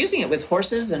it. They're using it with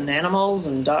horses and animals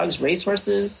and dogs,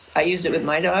 racehorses. I used it with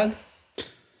my dog.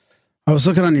 I was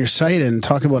looking on your site and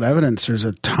talk about evidence. There's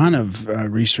a ton of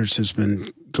research that's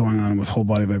been going on with whole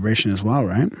body vibration as well,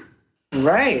 right?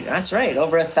 Right. That's right.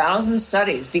 Over 1,000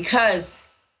 studies, because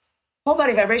whole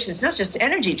body vibration is not just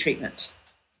energy treatment,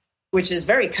 which is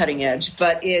very cutting edge,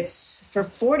 but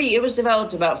it was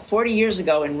developed about 40 years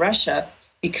ago in Russia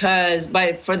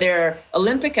for their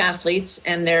Olympic athletes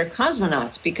and their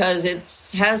cosmonauts, because it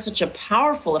has such a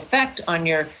powerful effect on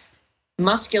your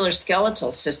muscular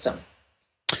skeletal system.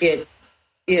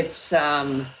 It's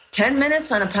 10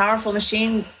 minutes on a powerful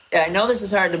machine. I know this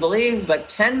is hard to believe, but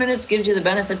 10 minutes gives you the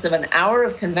benefits of an hour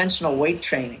of conventional weight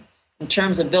training in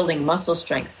terms of building muscle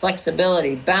strength,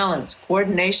 flexibility, balance,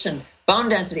 coordination, bone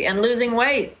density, and losing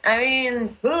weight. I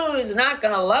mean, who's not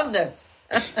going to love this?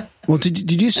 Well,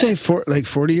 did you say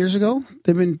 40 years ago?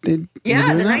 The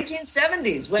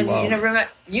 1970s. When I don't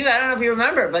know if you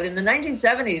remember, but in the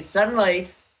 1970s, suddenly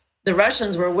the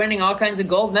Russians were winning all kinds of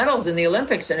gold medals in the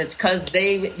Olympics, and it's because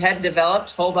they had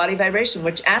developed whole body vibration,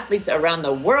 which athletes around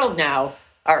the world now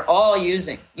are all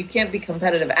using. You can't be a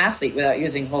competitive athlete without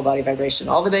using whole body vibration.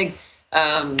 All the big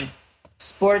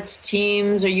sports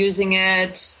teams are using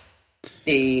it.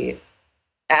 The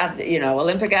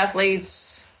Olympic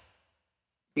athletes,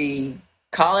 the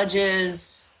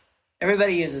colleges,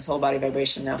 everybody uses whole body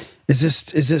vibration now. Is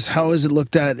this how is it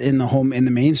looked at in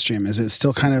the mainstream? Is it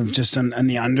still kind of just in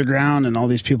the underground and all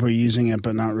these people are using it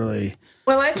but not really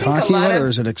talking about it, or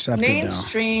is it accepted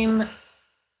mainstream now?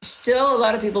 Still, a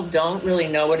lot of people don't really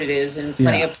know what it is in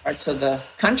plenty of parts of the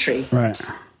country. Right.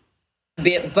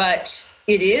 But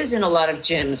it is in a lot of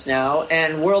gyms now,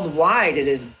 and worldwide it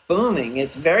is booming.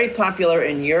 It's very popular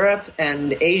in Europe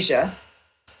and Asia,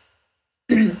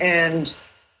 and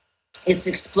it's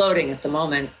exploding at the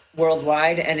moment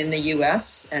worldwide and in the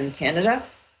US and Canada.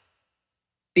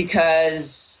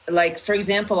 Because, like, for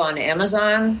example, on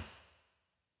Amazon,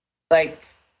 like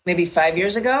maybe 5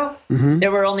 years ago,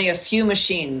 there were only a few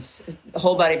machines,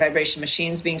 whole body vibration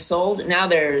machines being sold. Now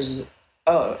there's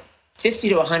 50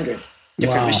 to 100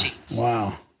 different machines.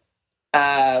 Wow.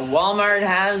 Walmart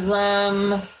has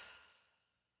them.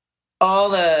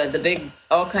 All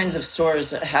all kinds of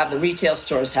stores have, the retail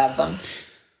stores have them.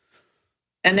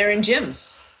 And they're in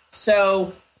gyms.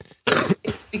 So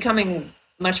it's becoming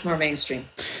much more mainstream.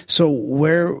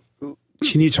 So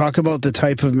Can you talk about the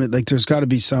type of, like, there's got to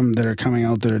be some that are coming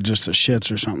out that are just a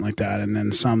shits or something like that, and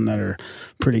then some that are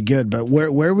pretty good. But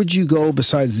where would you go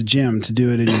besides the gym to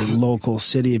do it in your local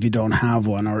city if you don't have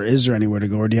one? Or is there anywhere to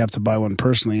go, or do you have to buy one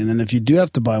personally? And then if you do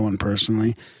have to buy one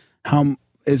personally,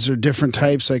 is there different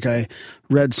types? Like, I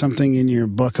read something in your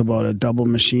book about a double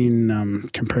machine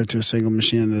compared to a single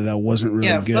machine that wasn't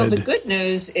really good. Well, the good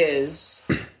news is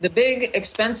the big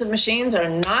expensive machines are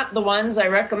not the ones I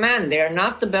recommend. They are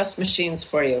not the best machines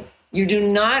for you. You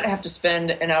do not have to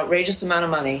spend an outrageous amount of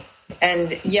money.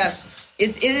 And yes,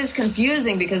 it is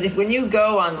confusing because when you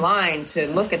go online to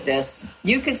look at this,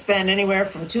 you could spend anywhere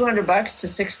from $200 to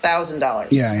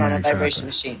 $6,000 on a vibration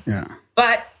machine. Yeah.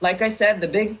 But like I said, the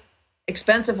big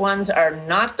expensive ones are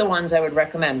not the ones I would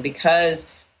recommend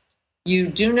because you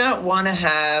do not want to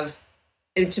have,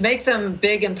 to make them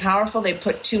big and powerful, they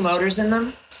put 2 motors in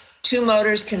them. 2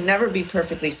 motors can never be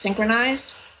perfectly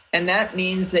synchronized, and that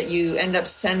means that you end up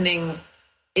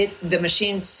the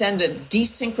machines send a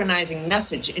desynchronizing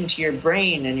message into your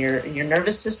brain and your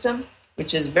nervous system,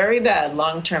 which is very bad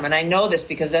long term. And I know this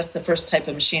because that's the first type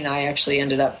of machine I actually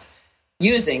ended up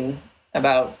using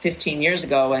about 15 years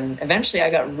ago, and eventually I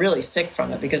got really sick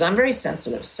from it because I'm very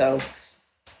sensitive. So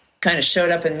kind of showed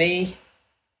up in me,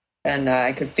 and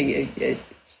I could feel it.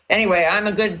 Anyway, I'm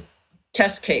a good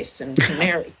test case and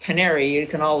canary you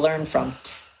can all learn from.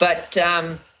 But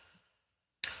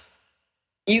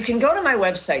you can go to my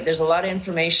website. There's a lot of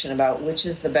information about which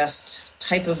is the best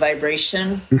type of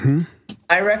vibration. Mm-hmm.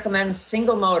 I recommend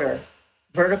single motor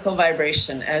vertical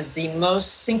vibration as the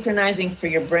most synchronizing for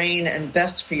your brain and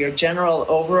best for your general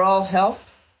overall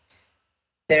health.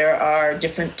 There are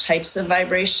different types of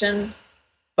vibration,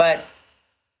 but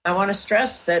I want to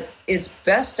stress that it's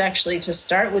best actually to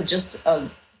start with just a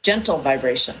gentle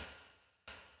vibration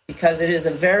because it is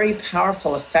a very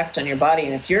powerful effect on your body.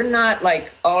 And if you're not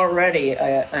like already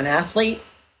an athlete,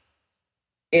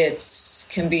 it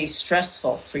can be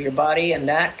stressful for your body, and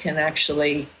that can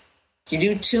actually, if you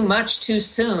do too much too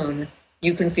soon,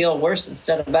 you can feel worse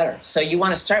instead of better. So you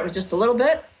want to start with just a little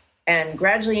bit and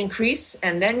gradually increase,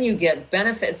 and then you get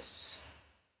benefits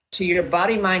to your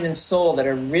body, mind, and soul that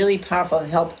are really powerful and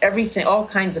help everything, all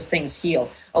kinds of things heal.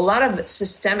 A lot of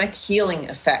systemic healing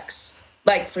effects.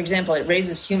 Like, for example, it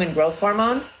raises human growth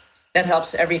hormone. That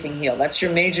helps everything heal. That's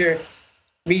your major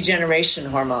regeneration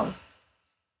hormone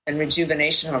and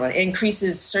rejuvenation hormone. It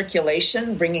increases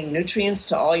circulation, bringing nutrients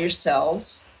to all your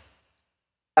cells.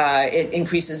 It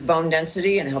increases bone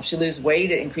density and helps you lose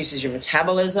weight. It increases your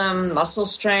metabolism, muscle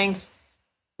strength,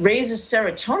 raises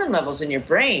serotonin levels in your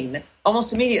brain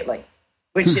almost immediately,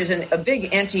 which is a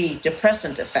big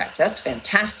antidepressant effect. That's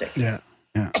fantastic. Yeah.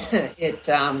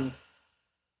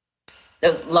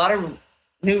 A lot of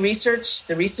new research,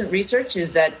 the recent research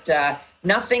is that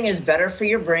nothing is better for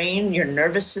your brain, your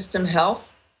nervous system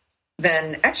health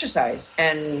than exercise.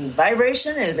 And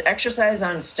vibration is exercise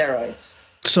on steroids.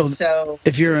 So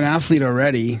if you're an athlete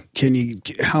already,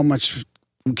 how much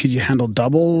could you handle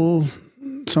double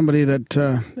somebody that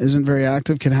isn't very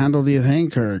active can handle, do you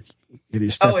think? Or could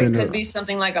you step into it? It could be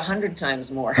something like 100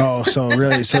 times more. Oh, so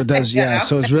really, so it does, yeah.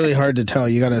 So it's really hard to tell.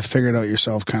 You got to figure it out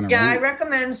yourself, kind of. Yeah, right? I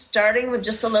recommend starting with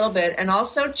just a little bit, and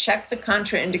also check the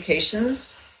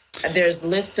contraindications. There's a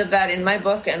list of that in my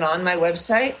book and on my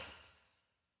website.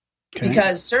 Okay.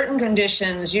 Because certain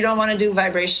conditions, you don't want to do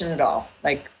vibration at all,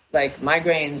 like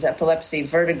migraines, epilepsy,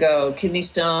 vertigo, kidney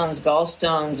stones,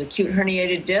 gallstones, acute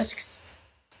herniated discs.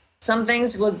 Some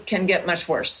things can get much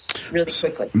worse really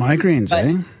quickly. Migraines,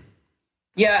 eh?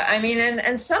 Yeah, I mean,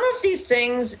 and some of these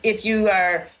things, if you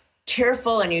are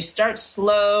careful and you start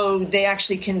slow, they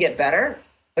actually can get better,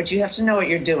 but you have to know what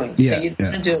you're doing. Yeah, so you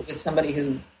want to do it with somebody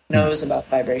who knows about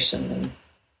vibration.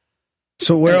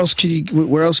 So where else could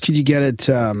you get it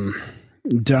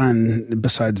done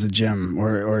besides the gym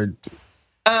or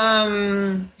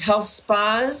health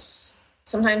spas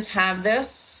sometimes have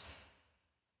this.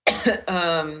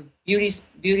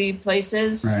 Beauty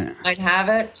places might have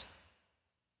it.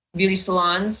 Beauty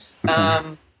salons.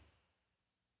 Okay.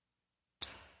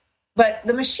 But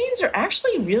the machines are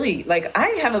actually really, like, I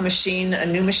have a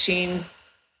new machine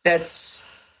that's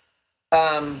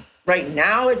right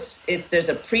now there's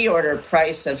a pre-order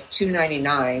price of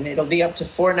 $299. It'll be up to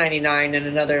 $499 in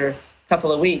another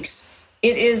couple of weeks.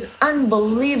 It is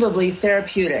unbelievably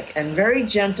therapeutic and very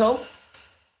gentle.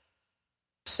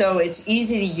 So it's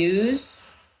easy to use,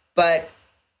 but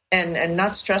and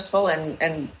not stressful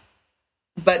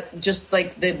but just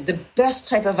like the best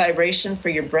type of vibration for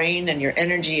your brain and your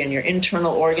energy and your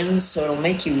internal organs. So it'll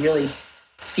make you really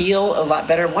feel a lot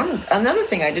better. Another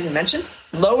thing I didn't mention,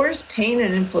 lowers pain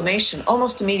and inflammation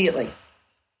almost immediately.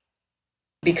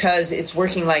 because it's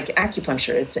working like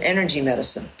acupuncture. It's energy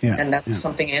medicine. Yeah, and that's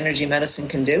something energy medicine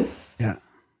can do. Yeah.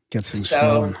 Gets things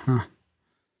flowing. Huh.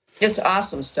 It's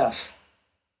awesome stuff.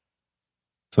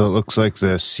 So it looks like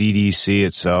the CDC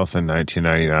itself in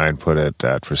 1999 put it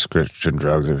that prescription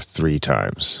drugs are 3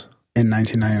 times. In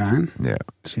 1999? Yeah.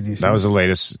 CDC. That was the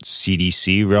latest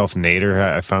CDC. Ralph Nader,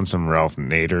 I found some Ralph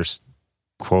Nader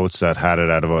quotes that had it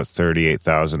at about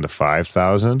 38,000 to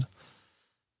 5,000,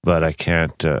 but I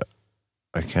can't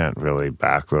really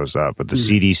back those up. But the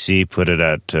CDC put it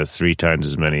at 3 times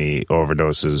as many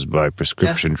overdoses by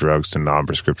prescription drugs to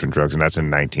non-prescription drugs, and that's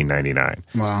in 1999.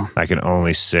 Wow. I can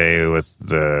only say with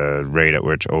the rate at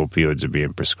which opioids are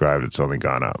being prescribed, it's only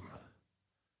gone up.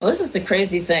 Well, this is the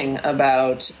crazy thing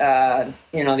about,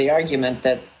 the argument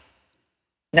that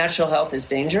natural health is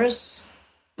dangerous.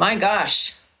 My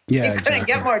gosh. Yeah, you couldn't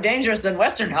get more dangerous than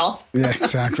Western health. Yeah,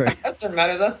 exactly. Western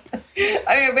medicine.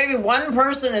 I mean, maybe one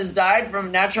person has died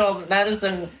from natural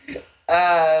medicine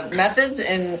methods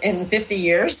in 50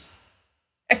 years.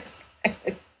 It's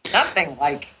nothing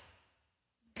like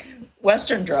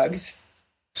Western drugs.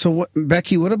 So,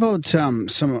 Becky, what about some?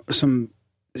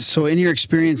 So, in your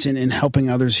experience in helping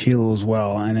others heal as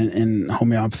well, and in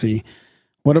homeopathy,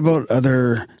 what about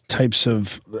other types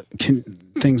of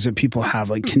things that people have,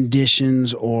 like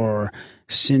conditions or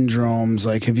syndromes?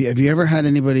 Like, have you ever had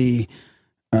anybody,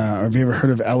 or have you ever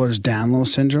heard of Ehlers-Danlos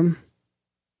syndrome?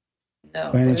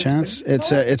 No. By any chance?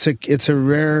 It's a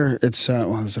rare. Is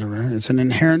it a rare? It's an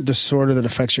inherent disorder that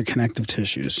affects your connective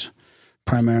tissues,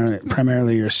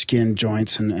 primarily your skin,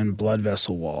 joints, and blood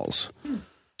vessel walls.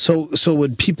 So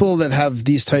would people that have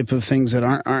these type of things that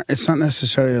aren't it's not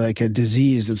necessarily like a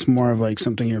disease, it's more of like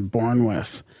something you're born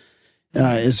with.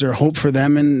 Is there hope for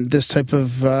them in this type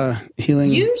of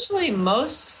healing? Usually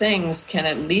most things can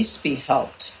at least be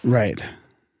helped. Right.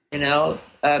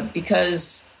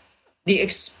 Because the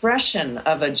expression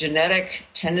of a genetic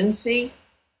tendency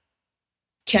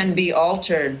can be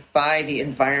altered by the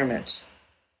environment.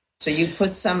 So you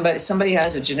put somebody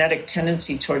has a genetic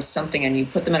tendency towards something, and you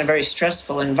put them in a very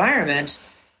stressful environment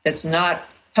that's not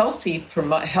health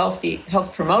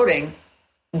promoting,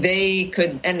 they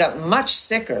could end up much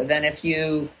sicker than if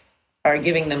you are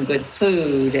giving them good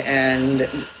food and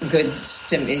good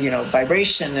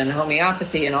vibration and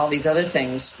homeopathy and all these other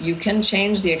things. You can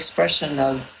change the expression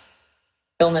of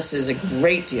illnesses a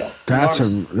great deal.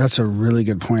 That's a really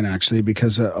good point, actually,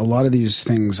 because a lot of these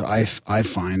things I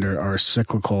find are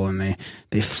cyclical, and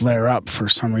they flare up for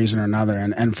some reason or another.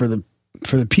 And for the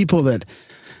people that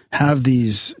have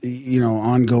these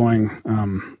ongoing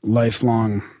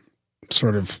lifelong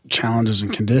sort of challenges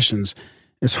and conditions,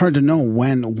 it's hard to know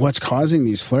what's causing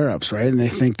these flare-ups, right? And they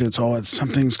think that it's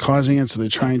something's causing it, so they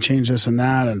try and change this and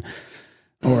that, and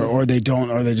or they don't,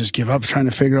 or they just give up trying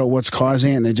to figure out what's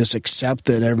causing it, and they just accept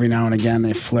that every now and again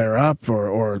they flare up,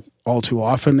 or all too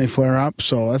often they flare up.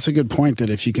 So that's a good point, that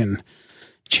if you can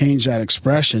change that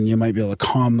expression, you might be able to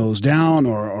calm those down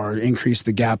or increase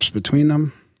the gaps between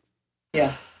them.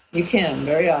 Yeah, you can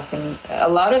very often. A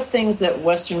lot of things that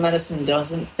Western medicine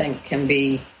doesn't think can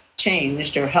be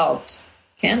changed or helped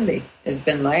can be, has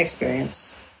been my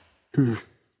experience.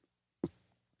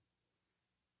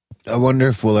 I wonder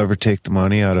if we'll ever take the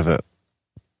money out of it.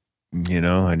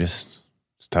 It's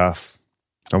tough.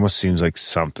 It almost seems like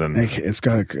something. It's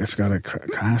got to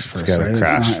crash first. It's got to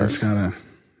crash first.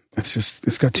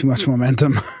 It's got too much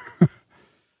momentum.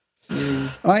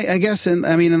 I guess,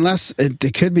 unless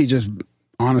it could be just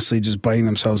honestly just biting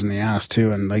themselves in the ass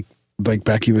too, and like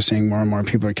Becky was saying, more and more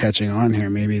people are catching on here.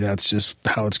 Maybe that's just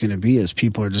how it's going to be, is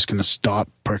people are just going to stop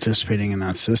participating in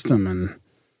that system and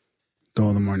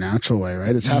go the more natural way,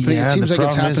 right? It's happening. Yeah, it seems like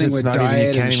it's happening with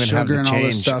diet and even sugar and all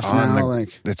this stuff now.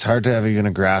 It's hard to have even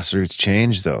a grassroots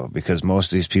change, though, because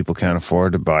most of these people can't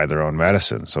afford to buy their own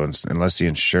medicine. So unless the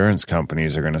insurance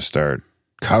companies are going to start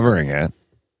covering it,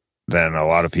 then a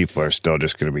lot of people are still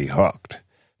just going to be hooked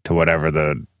to whatever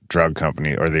the drug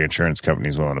company or the insurance company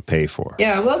is willing to pay for.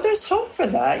 Yeah, well, there's hope for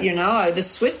that. The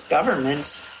Swiss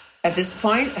government at this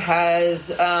point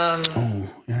has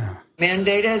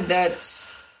mandated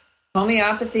that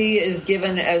homeopathy is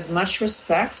given as much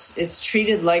respect. It's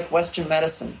treated like Western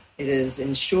medicine. It is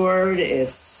insured.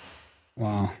 It's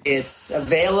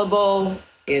available.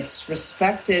 It's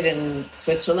respected in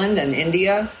Switzerland and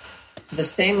India to the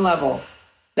same level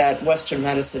that Western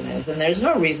medicine is. And there's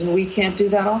no reason we can't do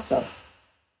that also.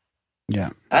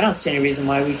 Yeah. I don't see any reason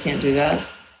why we can't do that.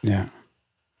 Yeah.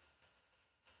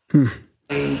 We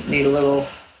need a little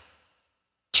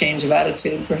change of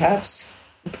attitude, perhaps.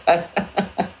 But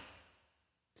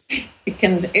it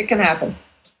can happen.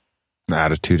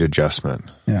 Attitude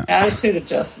adjustment. Yeah. Attitude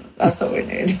adjustment. That's what we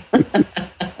need.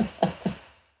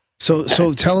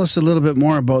 So tell us a little bit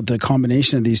more about the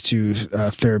combination of these two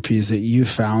therapies that you've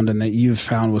found and that you've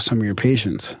found with some of your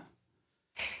patients.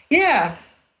 Yeah.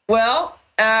 Well,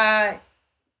 for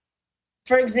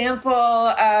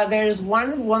example, there's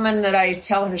one woman that I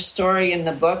tell her story in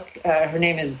the book. Her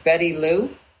name is Betty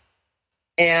Lou.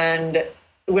 And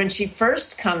when she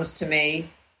first comes to me,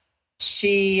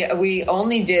 we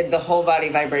only did the whole body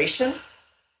vibration.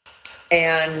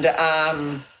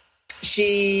 And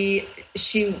she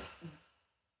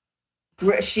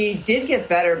did get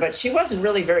better, but she wasn't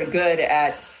really very good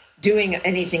at doing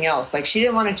anything else. Like, she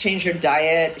didn't want to change her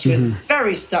diet. She was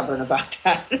very stubborn about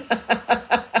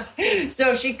that.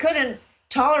 So she couldn't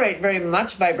tolerate very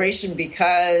much vibration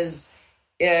because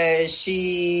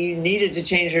she needed to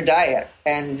change her diet.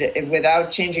 And without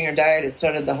changing her diet, it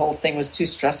sort of, the whole thing was too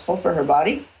stressful for her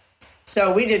body.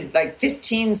 So we did like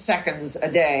 15 seconds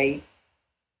a day,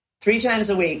 3 times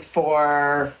a week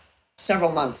for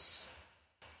several months.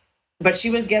 But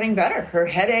she was getting better. Her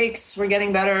headaches were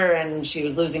getting better, and she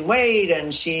was losing weight,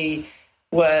 and she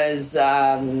was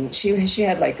she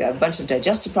had like a bunch of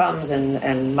digestive problems and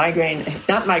not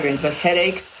migraines, but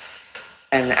headaches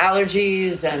and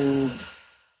allergies,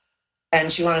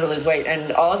 and she wanted to lose weight,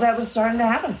 and all of that was starting to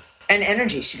happen. And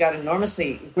energy, she got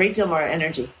a great deal more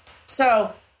energy.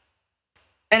 So,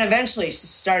 and eventually she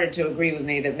started to agree with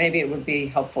me that maybe it would be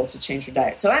helpful to change her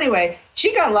diet. So anyway,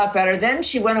 she got a lot better. Then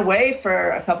she went away for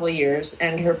a couple of years,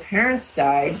 and her parents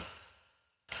died.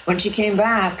 When she came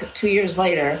back 2 years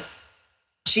later,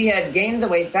 she had gained the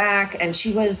weight back, and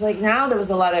she was like, now there was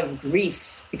a lot of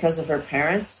grief because of her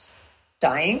parents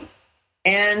dying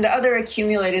and other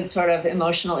accumulated sort of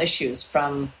emotional issues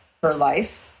from her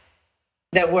life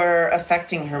that were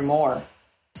affecting her more.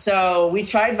 So we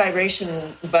tried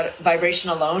vibration, but vibration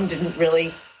alone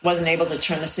wasn't able to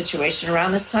turn the situation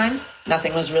around this time.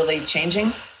 Nothing was really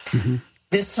changing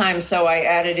this time. So I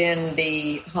added in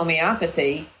the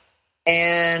homeopathy,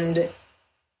 and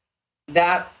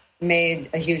that made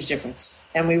a huge difference.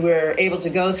 And we were able to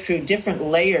go through different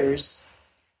layers.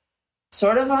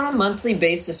 Sort of on a monthly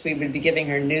basis, we would be giving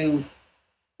her new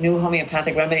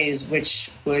homeopathic remedies, which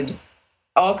would,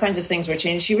 all kinds of things were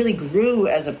changed. She really grew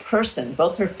as a person.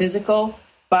 Both her physical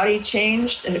body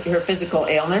changed, her physical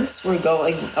ailments were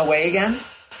going away again.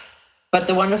 But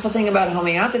the wonderful thing about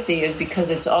homeopathy is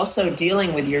because it's also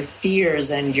dealing with your fears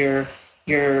and your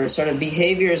sort of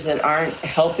behaviors that aren't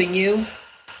helping you,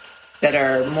 that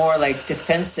are more like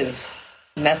defensive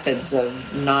methods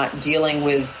of not dealing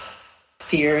with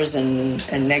fears and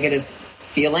negative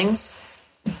feelings.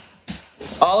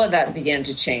 All of that began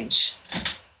to change.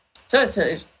 So it's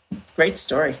a great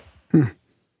story.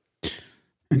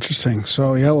 Interesting.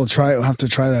 So yeah, we'll have to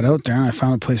try that out, Darren. I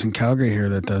found a place in Calgary here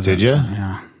that does it. Did you? So,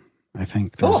 yeah. I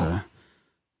think there's Cool.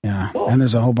 And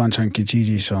there's a whole bunch on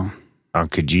Kijiji, so. On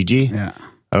Kijiji? Yeah.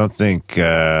 I don't think,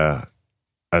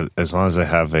 as long as I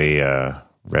have a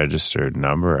registered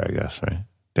number, I guess, right?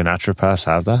 Do naturopaths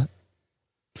have that?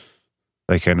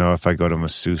 Like, I know if I go to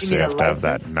masseuse, I have to have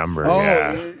that number. Oh,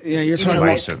 yeah, you're talking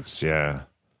license, yeah.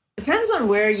 Depends on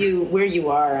where you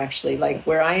are, actually. Like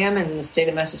where I am in the state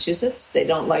of Massachusetts, they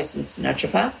don't license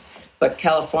naturopaths, but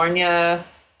California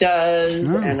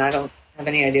does, and I don't have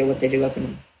any idea what they do up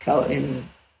in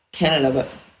Canada, but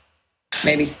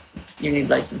maybe you need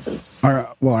licenses.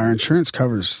 Our insurance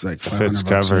covers like $500. If it's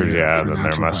covered, then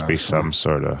there must be some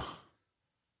sort of.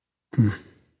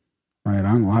 Right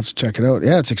on. We'll have to check it out.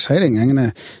 Yeah, it's exciting. I'm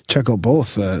going to check out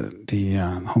both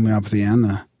the homeopathy and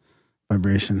the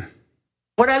vibration.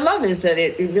 What I love is that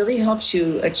it really helps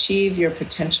you achieve your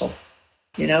potential.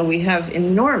 You know, we have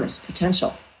enormous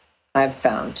potential, I've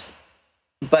found,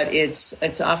 but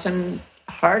it's often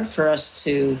hard for us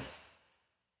to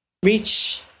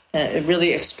reach,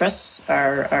 really express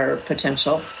our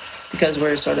potential, because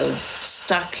we're sort of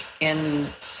stuck in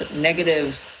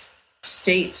negative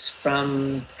states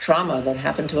from trauma that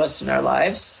happened to us in our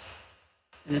lives.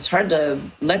 And it's hard to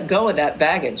let go of that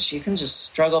baggage. You can just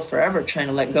struggle forever trying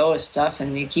to let go of stuff,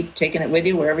 and you keep taking it with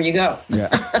you wherever you go. Yeah.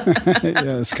 Yeah,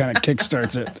 this kind of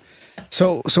kickstarts it.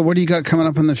 So what do you got coming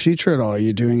up in the future at all? Are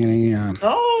you doing any...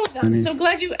 I'm so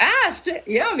glad you asked.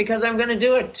 Yeah, because I'm going to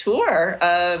do a tour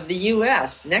of the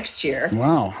U.S. next year.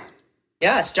 Wow.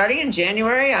 Yeah, starting in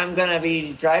January, I'm going to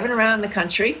be driving around the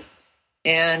country.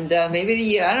 And maybe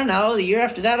the year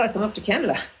after that, I'll come up to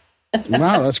Canada.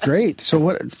 Wow, that's great. So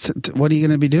what are you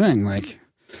going to be doing? Like,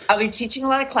 I'll be teaching a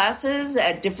lot of classes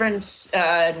at different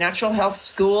natural health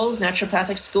schools,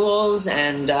 naturopathic schools,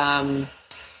 and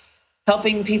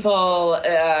helping people,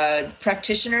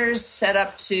 practitioners set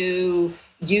up to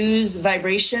use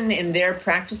vibration in their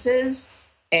practices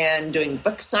and doing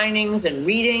book signings and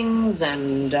readings,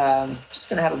 and just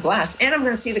going to have a blast. And I'm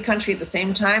going to see the country at the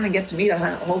same time and get to meet a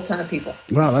whole ton of people.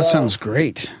 Wow, that sounds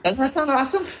great. Doesn't that sound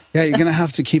awesome? Yeah, you're going to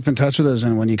have to keep in touch with us,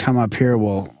 and when you come up here,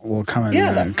 we'll come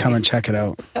and come and check it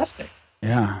out. Fantastic.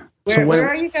 Yeah. Where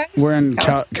are you guys? We're in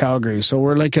Calgary, so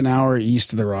we're like an hour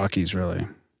east of the Rockies, really.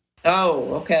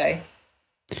 Oh, okay.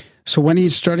 So when are you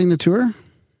starting the tour?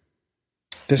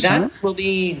 This summer? That will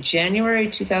be January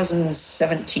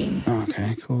 2017.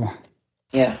 Okay, cool.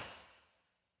 Yeah.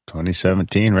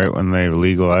 2017, right when they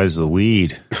legalized the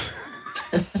weed.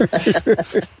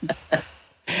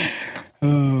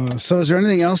 So is there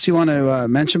anything else you want to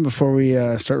mention before we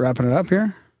start wrapping it up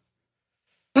here?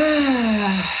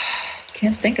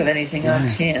 Can't think of anything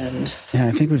offhand. Yeah,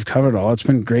 I think we've covered all. It's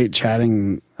been great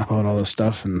chatting about all this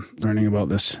stuff and learning about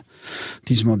these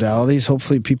modalities.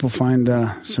 Hopefully people find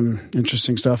some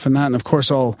interesting stuff in that. And of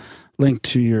course, I'll link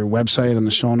to your website in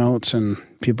the show notes, and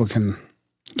people can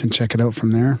check it out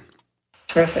from there.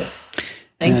 Terrific.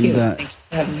 Thank you. Thank you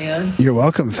for having me on. You're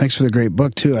welcome. Thanks for the great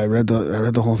book too. I read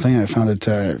the whole thing. I found it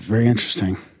very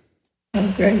interesting.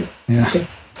 Oh, great. Yeah.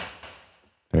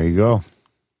 There you go.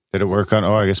 Did it work on?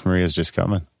 Oh, I guess Maria's just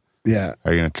coming. Yeah.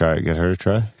 Are you going to try it? Get her to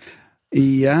try?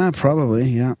 Yeah, probably.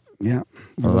 Yeah.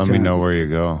 Well, let me know where you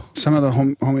go. Some of the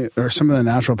some of the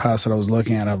naturopaths that I was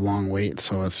looking at have long waits,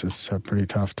 so it's pretty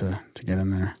tough to get in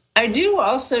there. I do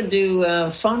also do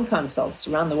phone consults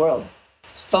around the world.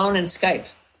 Phone and Skype.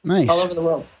 Nice. All over the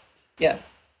world. Yeah.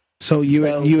 So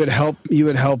you would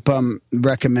help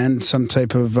recommend some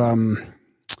type of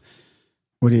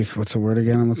what's the word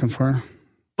again I'm looking for?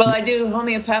 Well, I do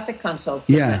homeopathic consults.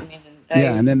 Yeah.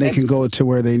 And then they can go to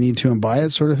where they need to and buy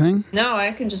it, sort of thing? No,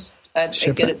 I can just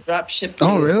get it drop shipped to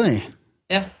Oh, you. really?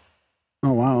 Yeah.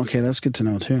 Oh, wow. Okay, that's good to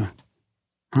know, too.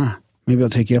 Huh. Maybe I'll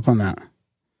take you up on that.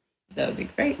 That would be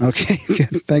great. Okay,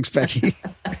 good. Thanks, Becky.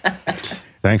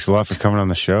 Thanks a lot for coming on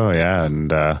the show, yeah,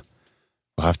 and we'll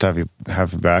have to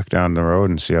have you back down the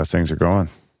road and see how things are going.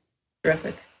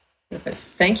 Terrific.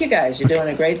 Thank you, guys. You're doing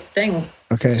a great thing.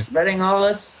 Okay. Spreading all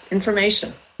this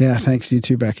information. Yeah, thanks. You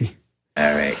too, Becky.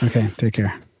 All right. Okay, take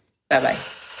care. Bye-bye.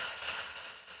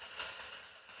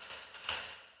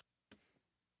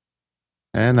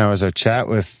 And that was our chat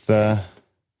with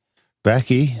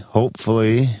Becky.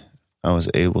 Hopefully, I was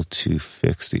able to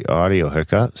fix the audio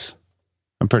hiccups.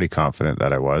 I'm pretty confident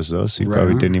that I was, though, so you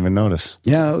probably didn't even notice.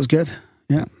 Yeah, that was good.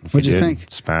 Yeah. What'd you think?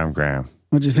 Spamgram.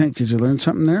 What'd you think? Did you learn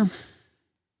something there?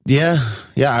 Yeah.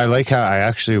 I like how I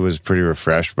actually was pretty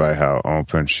refreshed by how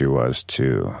open she was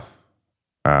to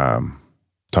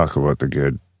talk about the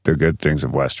good things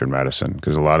of Western medicine,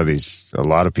 because a lot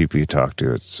of people you talk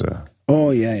to, it's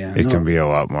it can be a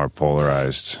lot more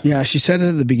polarized. Yeah, she said it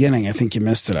at the beginning. I think you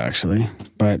missed it actually,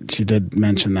 but she did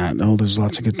mention that. Oh, there's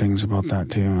lots of good things about that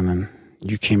too, and then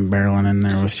you came barreling in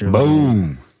there with your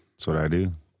boom. That's what I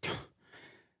do.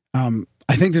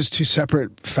 I think there's two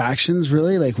separate factions,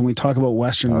 really. Like when we talk about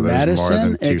Western medicine,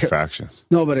 more than two factions.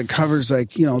 No, but it covers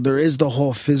there is the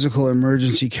whole physical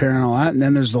emergency care and all that, and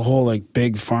then there's the whole like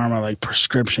big pharma like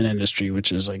prescription industry,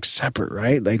 which is like separate,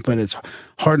 right? Like, but it's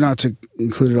hard not to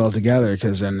include it all together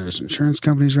because then there's insurance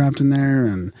companies wrapped in there,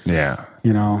 and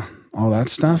all that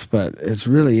stuff. But it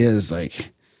really is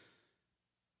like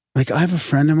I have a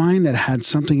friend of mine that had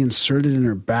something inserted in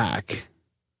her back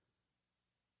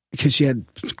because she had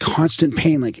constant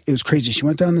pain. Like, it was crazy. She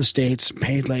went down to the States,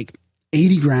 paid like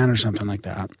 $80,000 or something like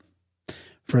that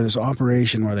for this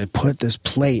operation where they put this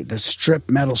plate, this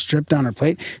metal strip down her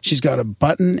plate. She's got a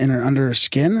button under her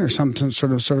skin or something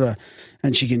sort of,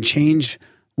 and she can change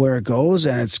where it goes,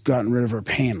 and it's gotten rid of her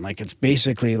pain. Like, it's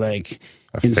basically like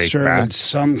inserted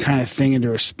some kind of thing into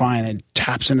her spine that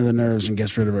taps into the nerves and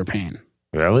gets rid of her pain.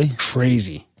 Really?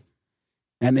 Crazy.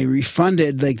 And they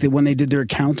refunded, when they did their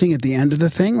accounting at the end of the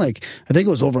thing, I think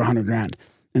it was over $100,000.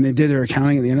 And they did their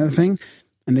accounting at the end of the thing,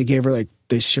 and they gave her,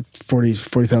 they shipped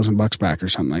 $40,000 back or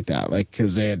something like that.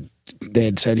 Because they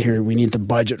had said, here, we need the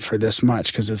budget for this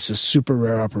much because it's a super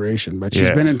rare operation. But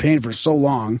she's been in pain for so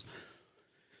long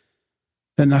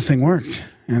that nothing worked.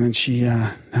 And then she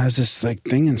has this,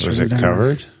 thing inserted. Was it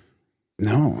covered?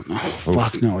 No.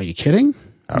 Fuck no. Are you kidding?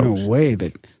 Ouch. No way.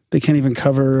 They can't even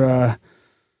cover...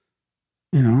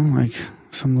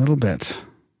 some little bits.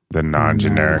 The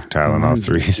non-generic Tylenol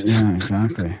 3s. Yeah,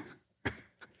 exactly.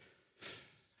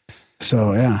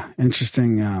 So, yeah,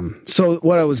 interesting. So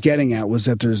what I was getting at was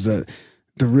that there's the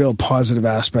real positive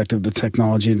aspect of the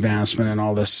technology advancement and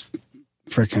all this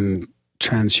freaking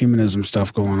transhumanism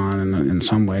stuff going on in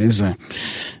some ways. And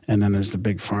then there's the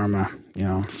big pharma,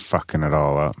 fucking it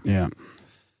all up. Yeah.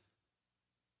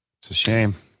 It's a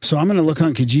shame. So I'm going to look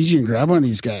on Kijiji and grab one of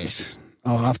these guys.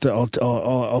 I'll have to.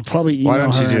 I'll probably email Why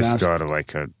don't her you and just ask- go to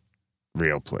like a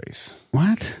real place?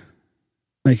 What?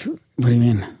 Like, what do you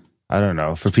mean? I don't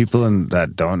know. For people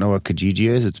that don't know what Kijiji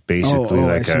is, it's basically I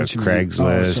like see a what you mean.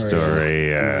 Craigslist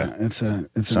Sorry, or it's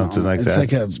something like it's that.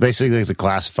 Like It's basically like the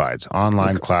classifieds,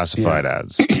 online classified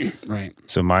ads. Right.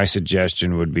 So my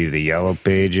suggestion would be the Yellow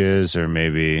Pages or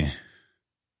maybe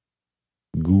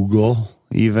Google.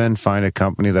 Even find a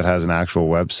company that has an actual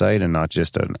website and not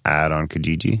just an ad on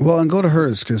Kijiji. Well, and go to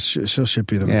hers because she'll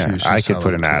ship you them too. She'll I could sell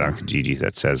put them an ad too. on Kijiji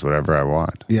that says whatever I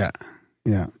want. Yeah.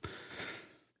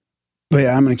 But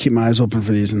yeah, I'm going to keep my eyes open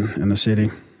for these in the city.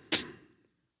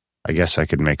 I guess I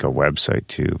could make a website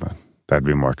too, but that'd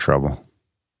be more trouble.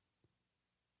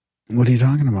 What are you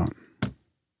talking about?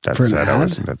 That For an said,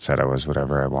 ad? I was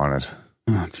whatever I wanted.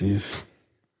 Oh, jeez.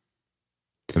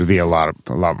 It would be a lot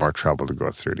more trouble to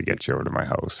go through to get you over to my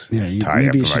house. Yeah, Tie maybe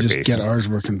up you in should my just basement. get ours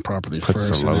working properly Put first.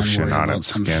 some and then lotion worry on about its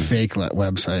some skin. fake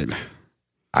website.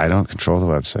 I don't control the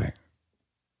website.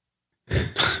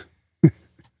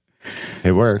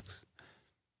 It works.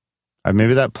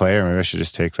 Maybe that player. Maybe I should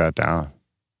just take that down.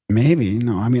 Maybe.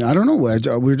 No, I mean, I don't know. We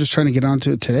were just trying to get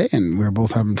onto it today, and we were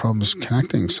both having problems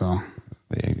connecting, so.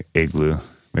 The Igloo.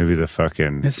 Maybe the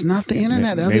fucking... It's not the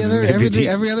internet. Maybe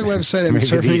Every other website I'm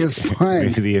surfing is fine.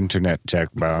 Maybe the internet check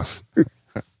bounce. All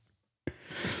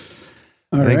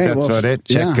I think right, that's about it.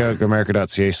 Check yeah. out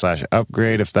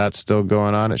grimerica.ca/upgrade if that's still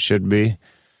going on. It should be.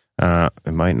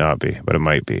 It might not be, but it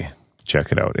might be.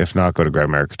 Check it out. If not, go to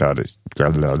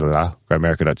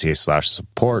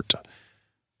grimerica.ca/support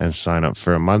and sign up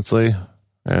for a monthly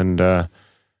and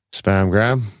spam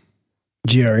Graham.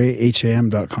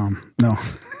 GRAHAM.com. No.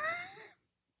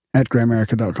 At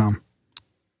Grimerica.com.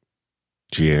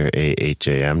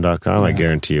 GRAHAM.com. I Yeah.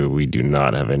 guarantee you we do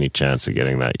not have any chance of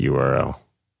getting that URL.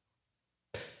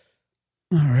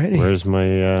 Alrighty. Where's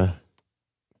my...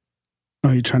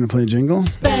 Oh, you trying to play a jingle?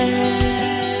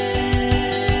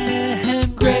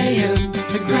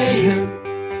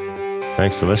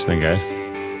 Thanks for listening, guys.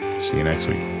 See you next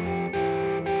week.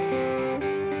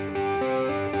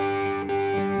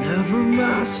 Never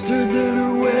mastered the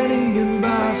Derwenian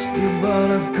bastard, but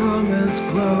I've come as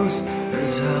close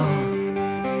as hell.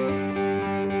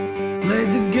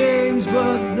 Played the games,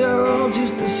 but they're all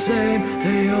just the same.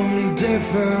 They only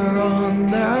differ on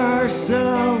their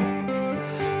cell.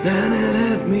 Then it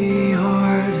hit me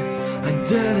hard. I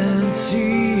didn't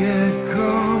see it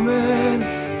coming.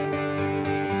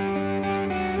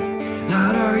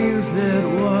 Not our youth, it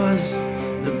was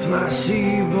the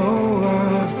placebo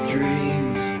of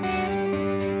dreams.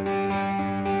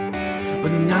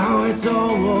 But now it's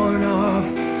all worn off.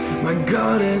 My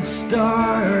gut has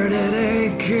started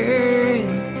aching,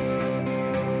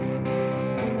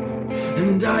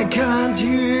 and I can't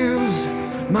use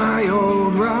my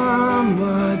old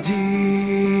remedies.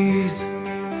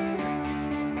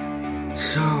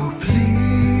 So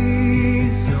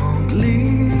please don't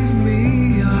leave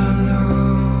me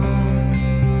alone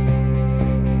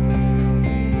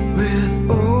with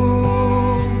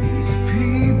all these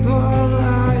people I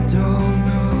don't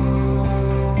know.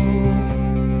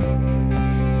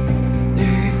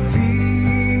 They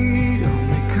feed on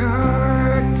the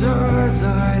characters I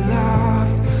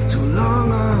laughed so long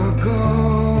ago.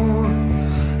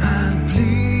 And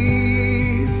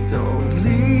please don't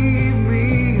leave me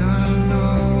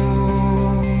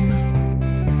alone.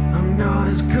 I'm not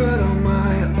as good on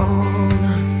my own.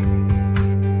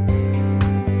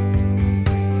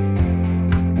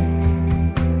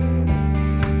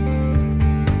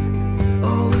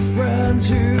 All the friends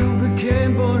who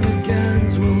became born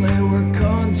agains, well, they were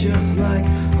gone just like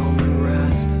all the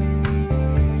rest.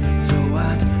 So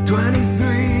at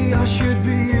 23 I should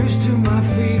be used to my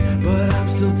feet, but I'm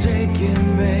still taking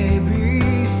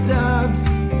baby steps.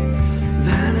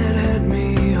 Then it hit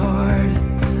me hard.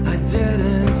 I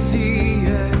didn't see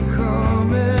it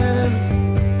coming.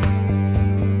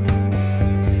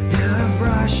 If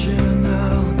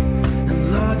rationale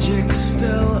and logic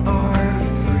still are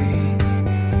free,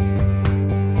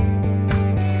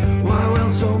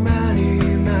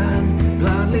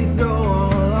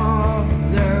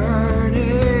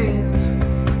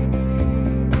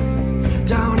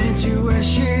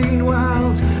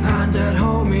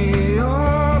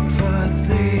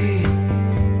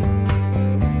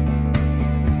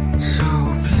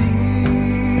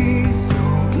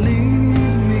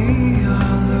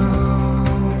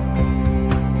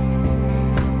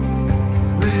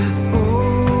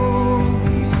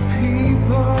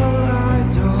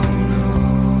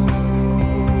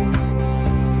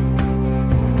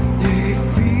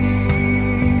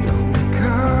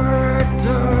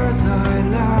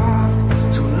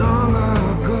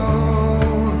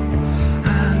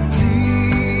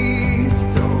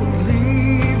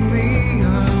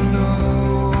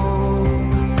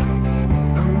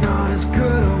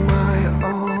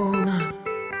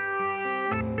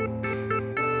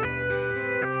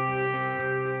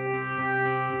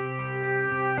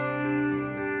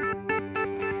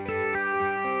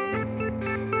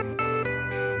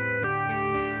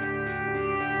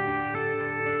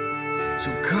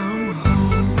 come home.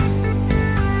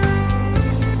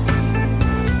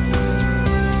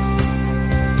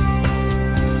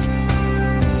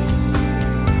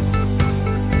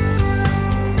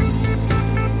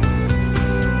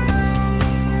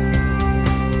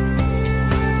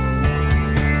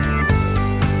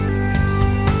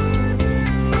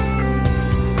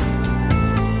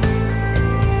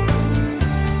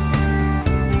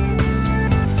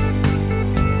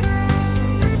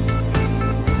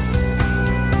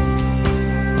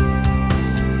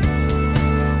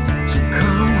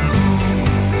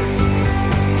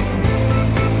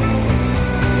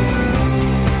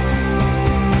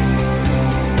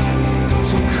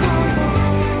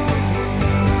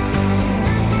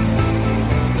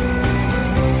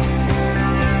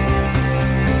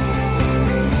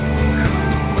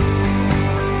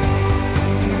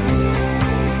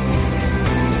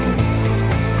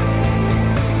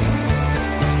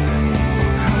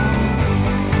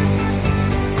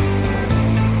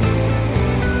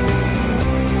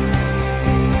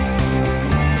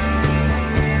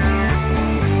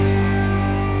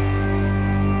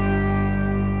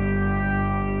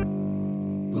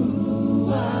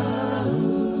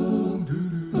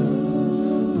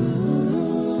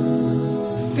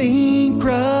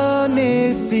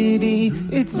 Synchronicity,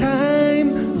 it's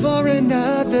time for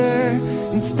another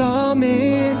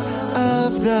installment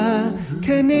of the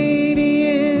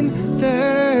Canadian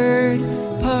Third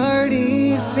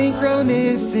Party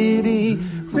Synchronicity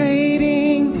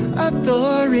Rating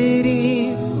Authority.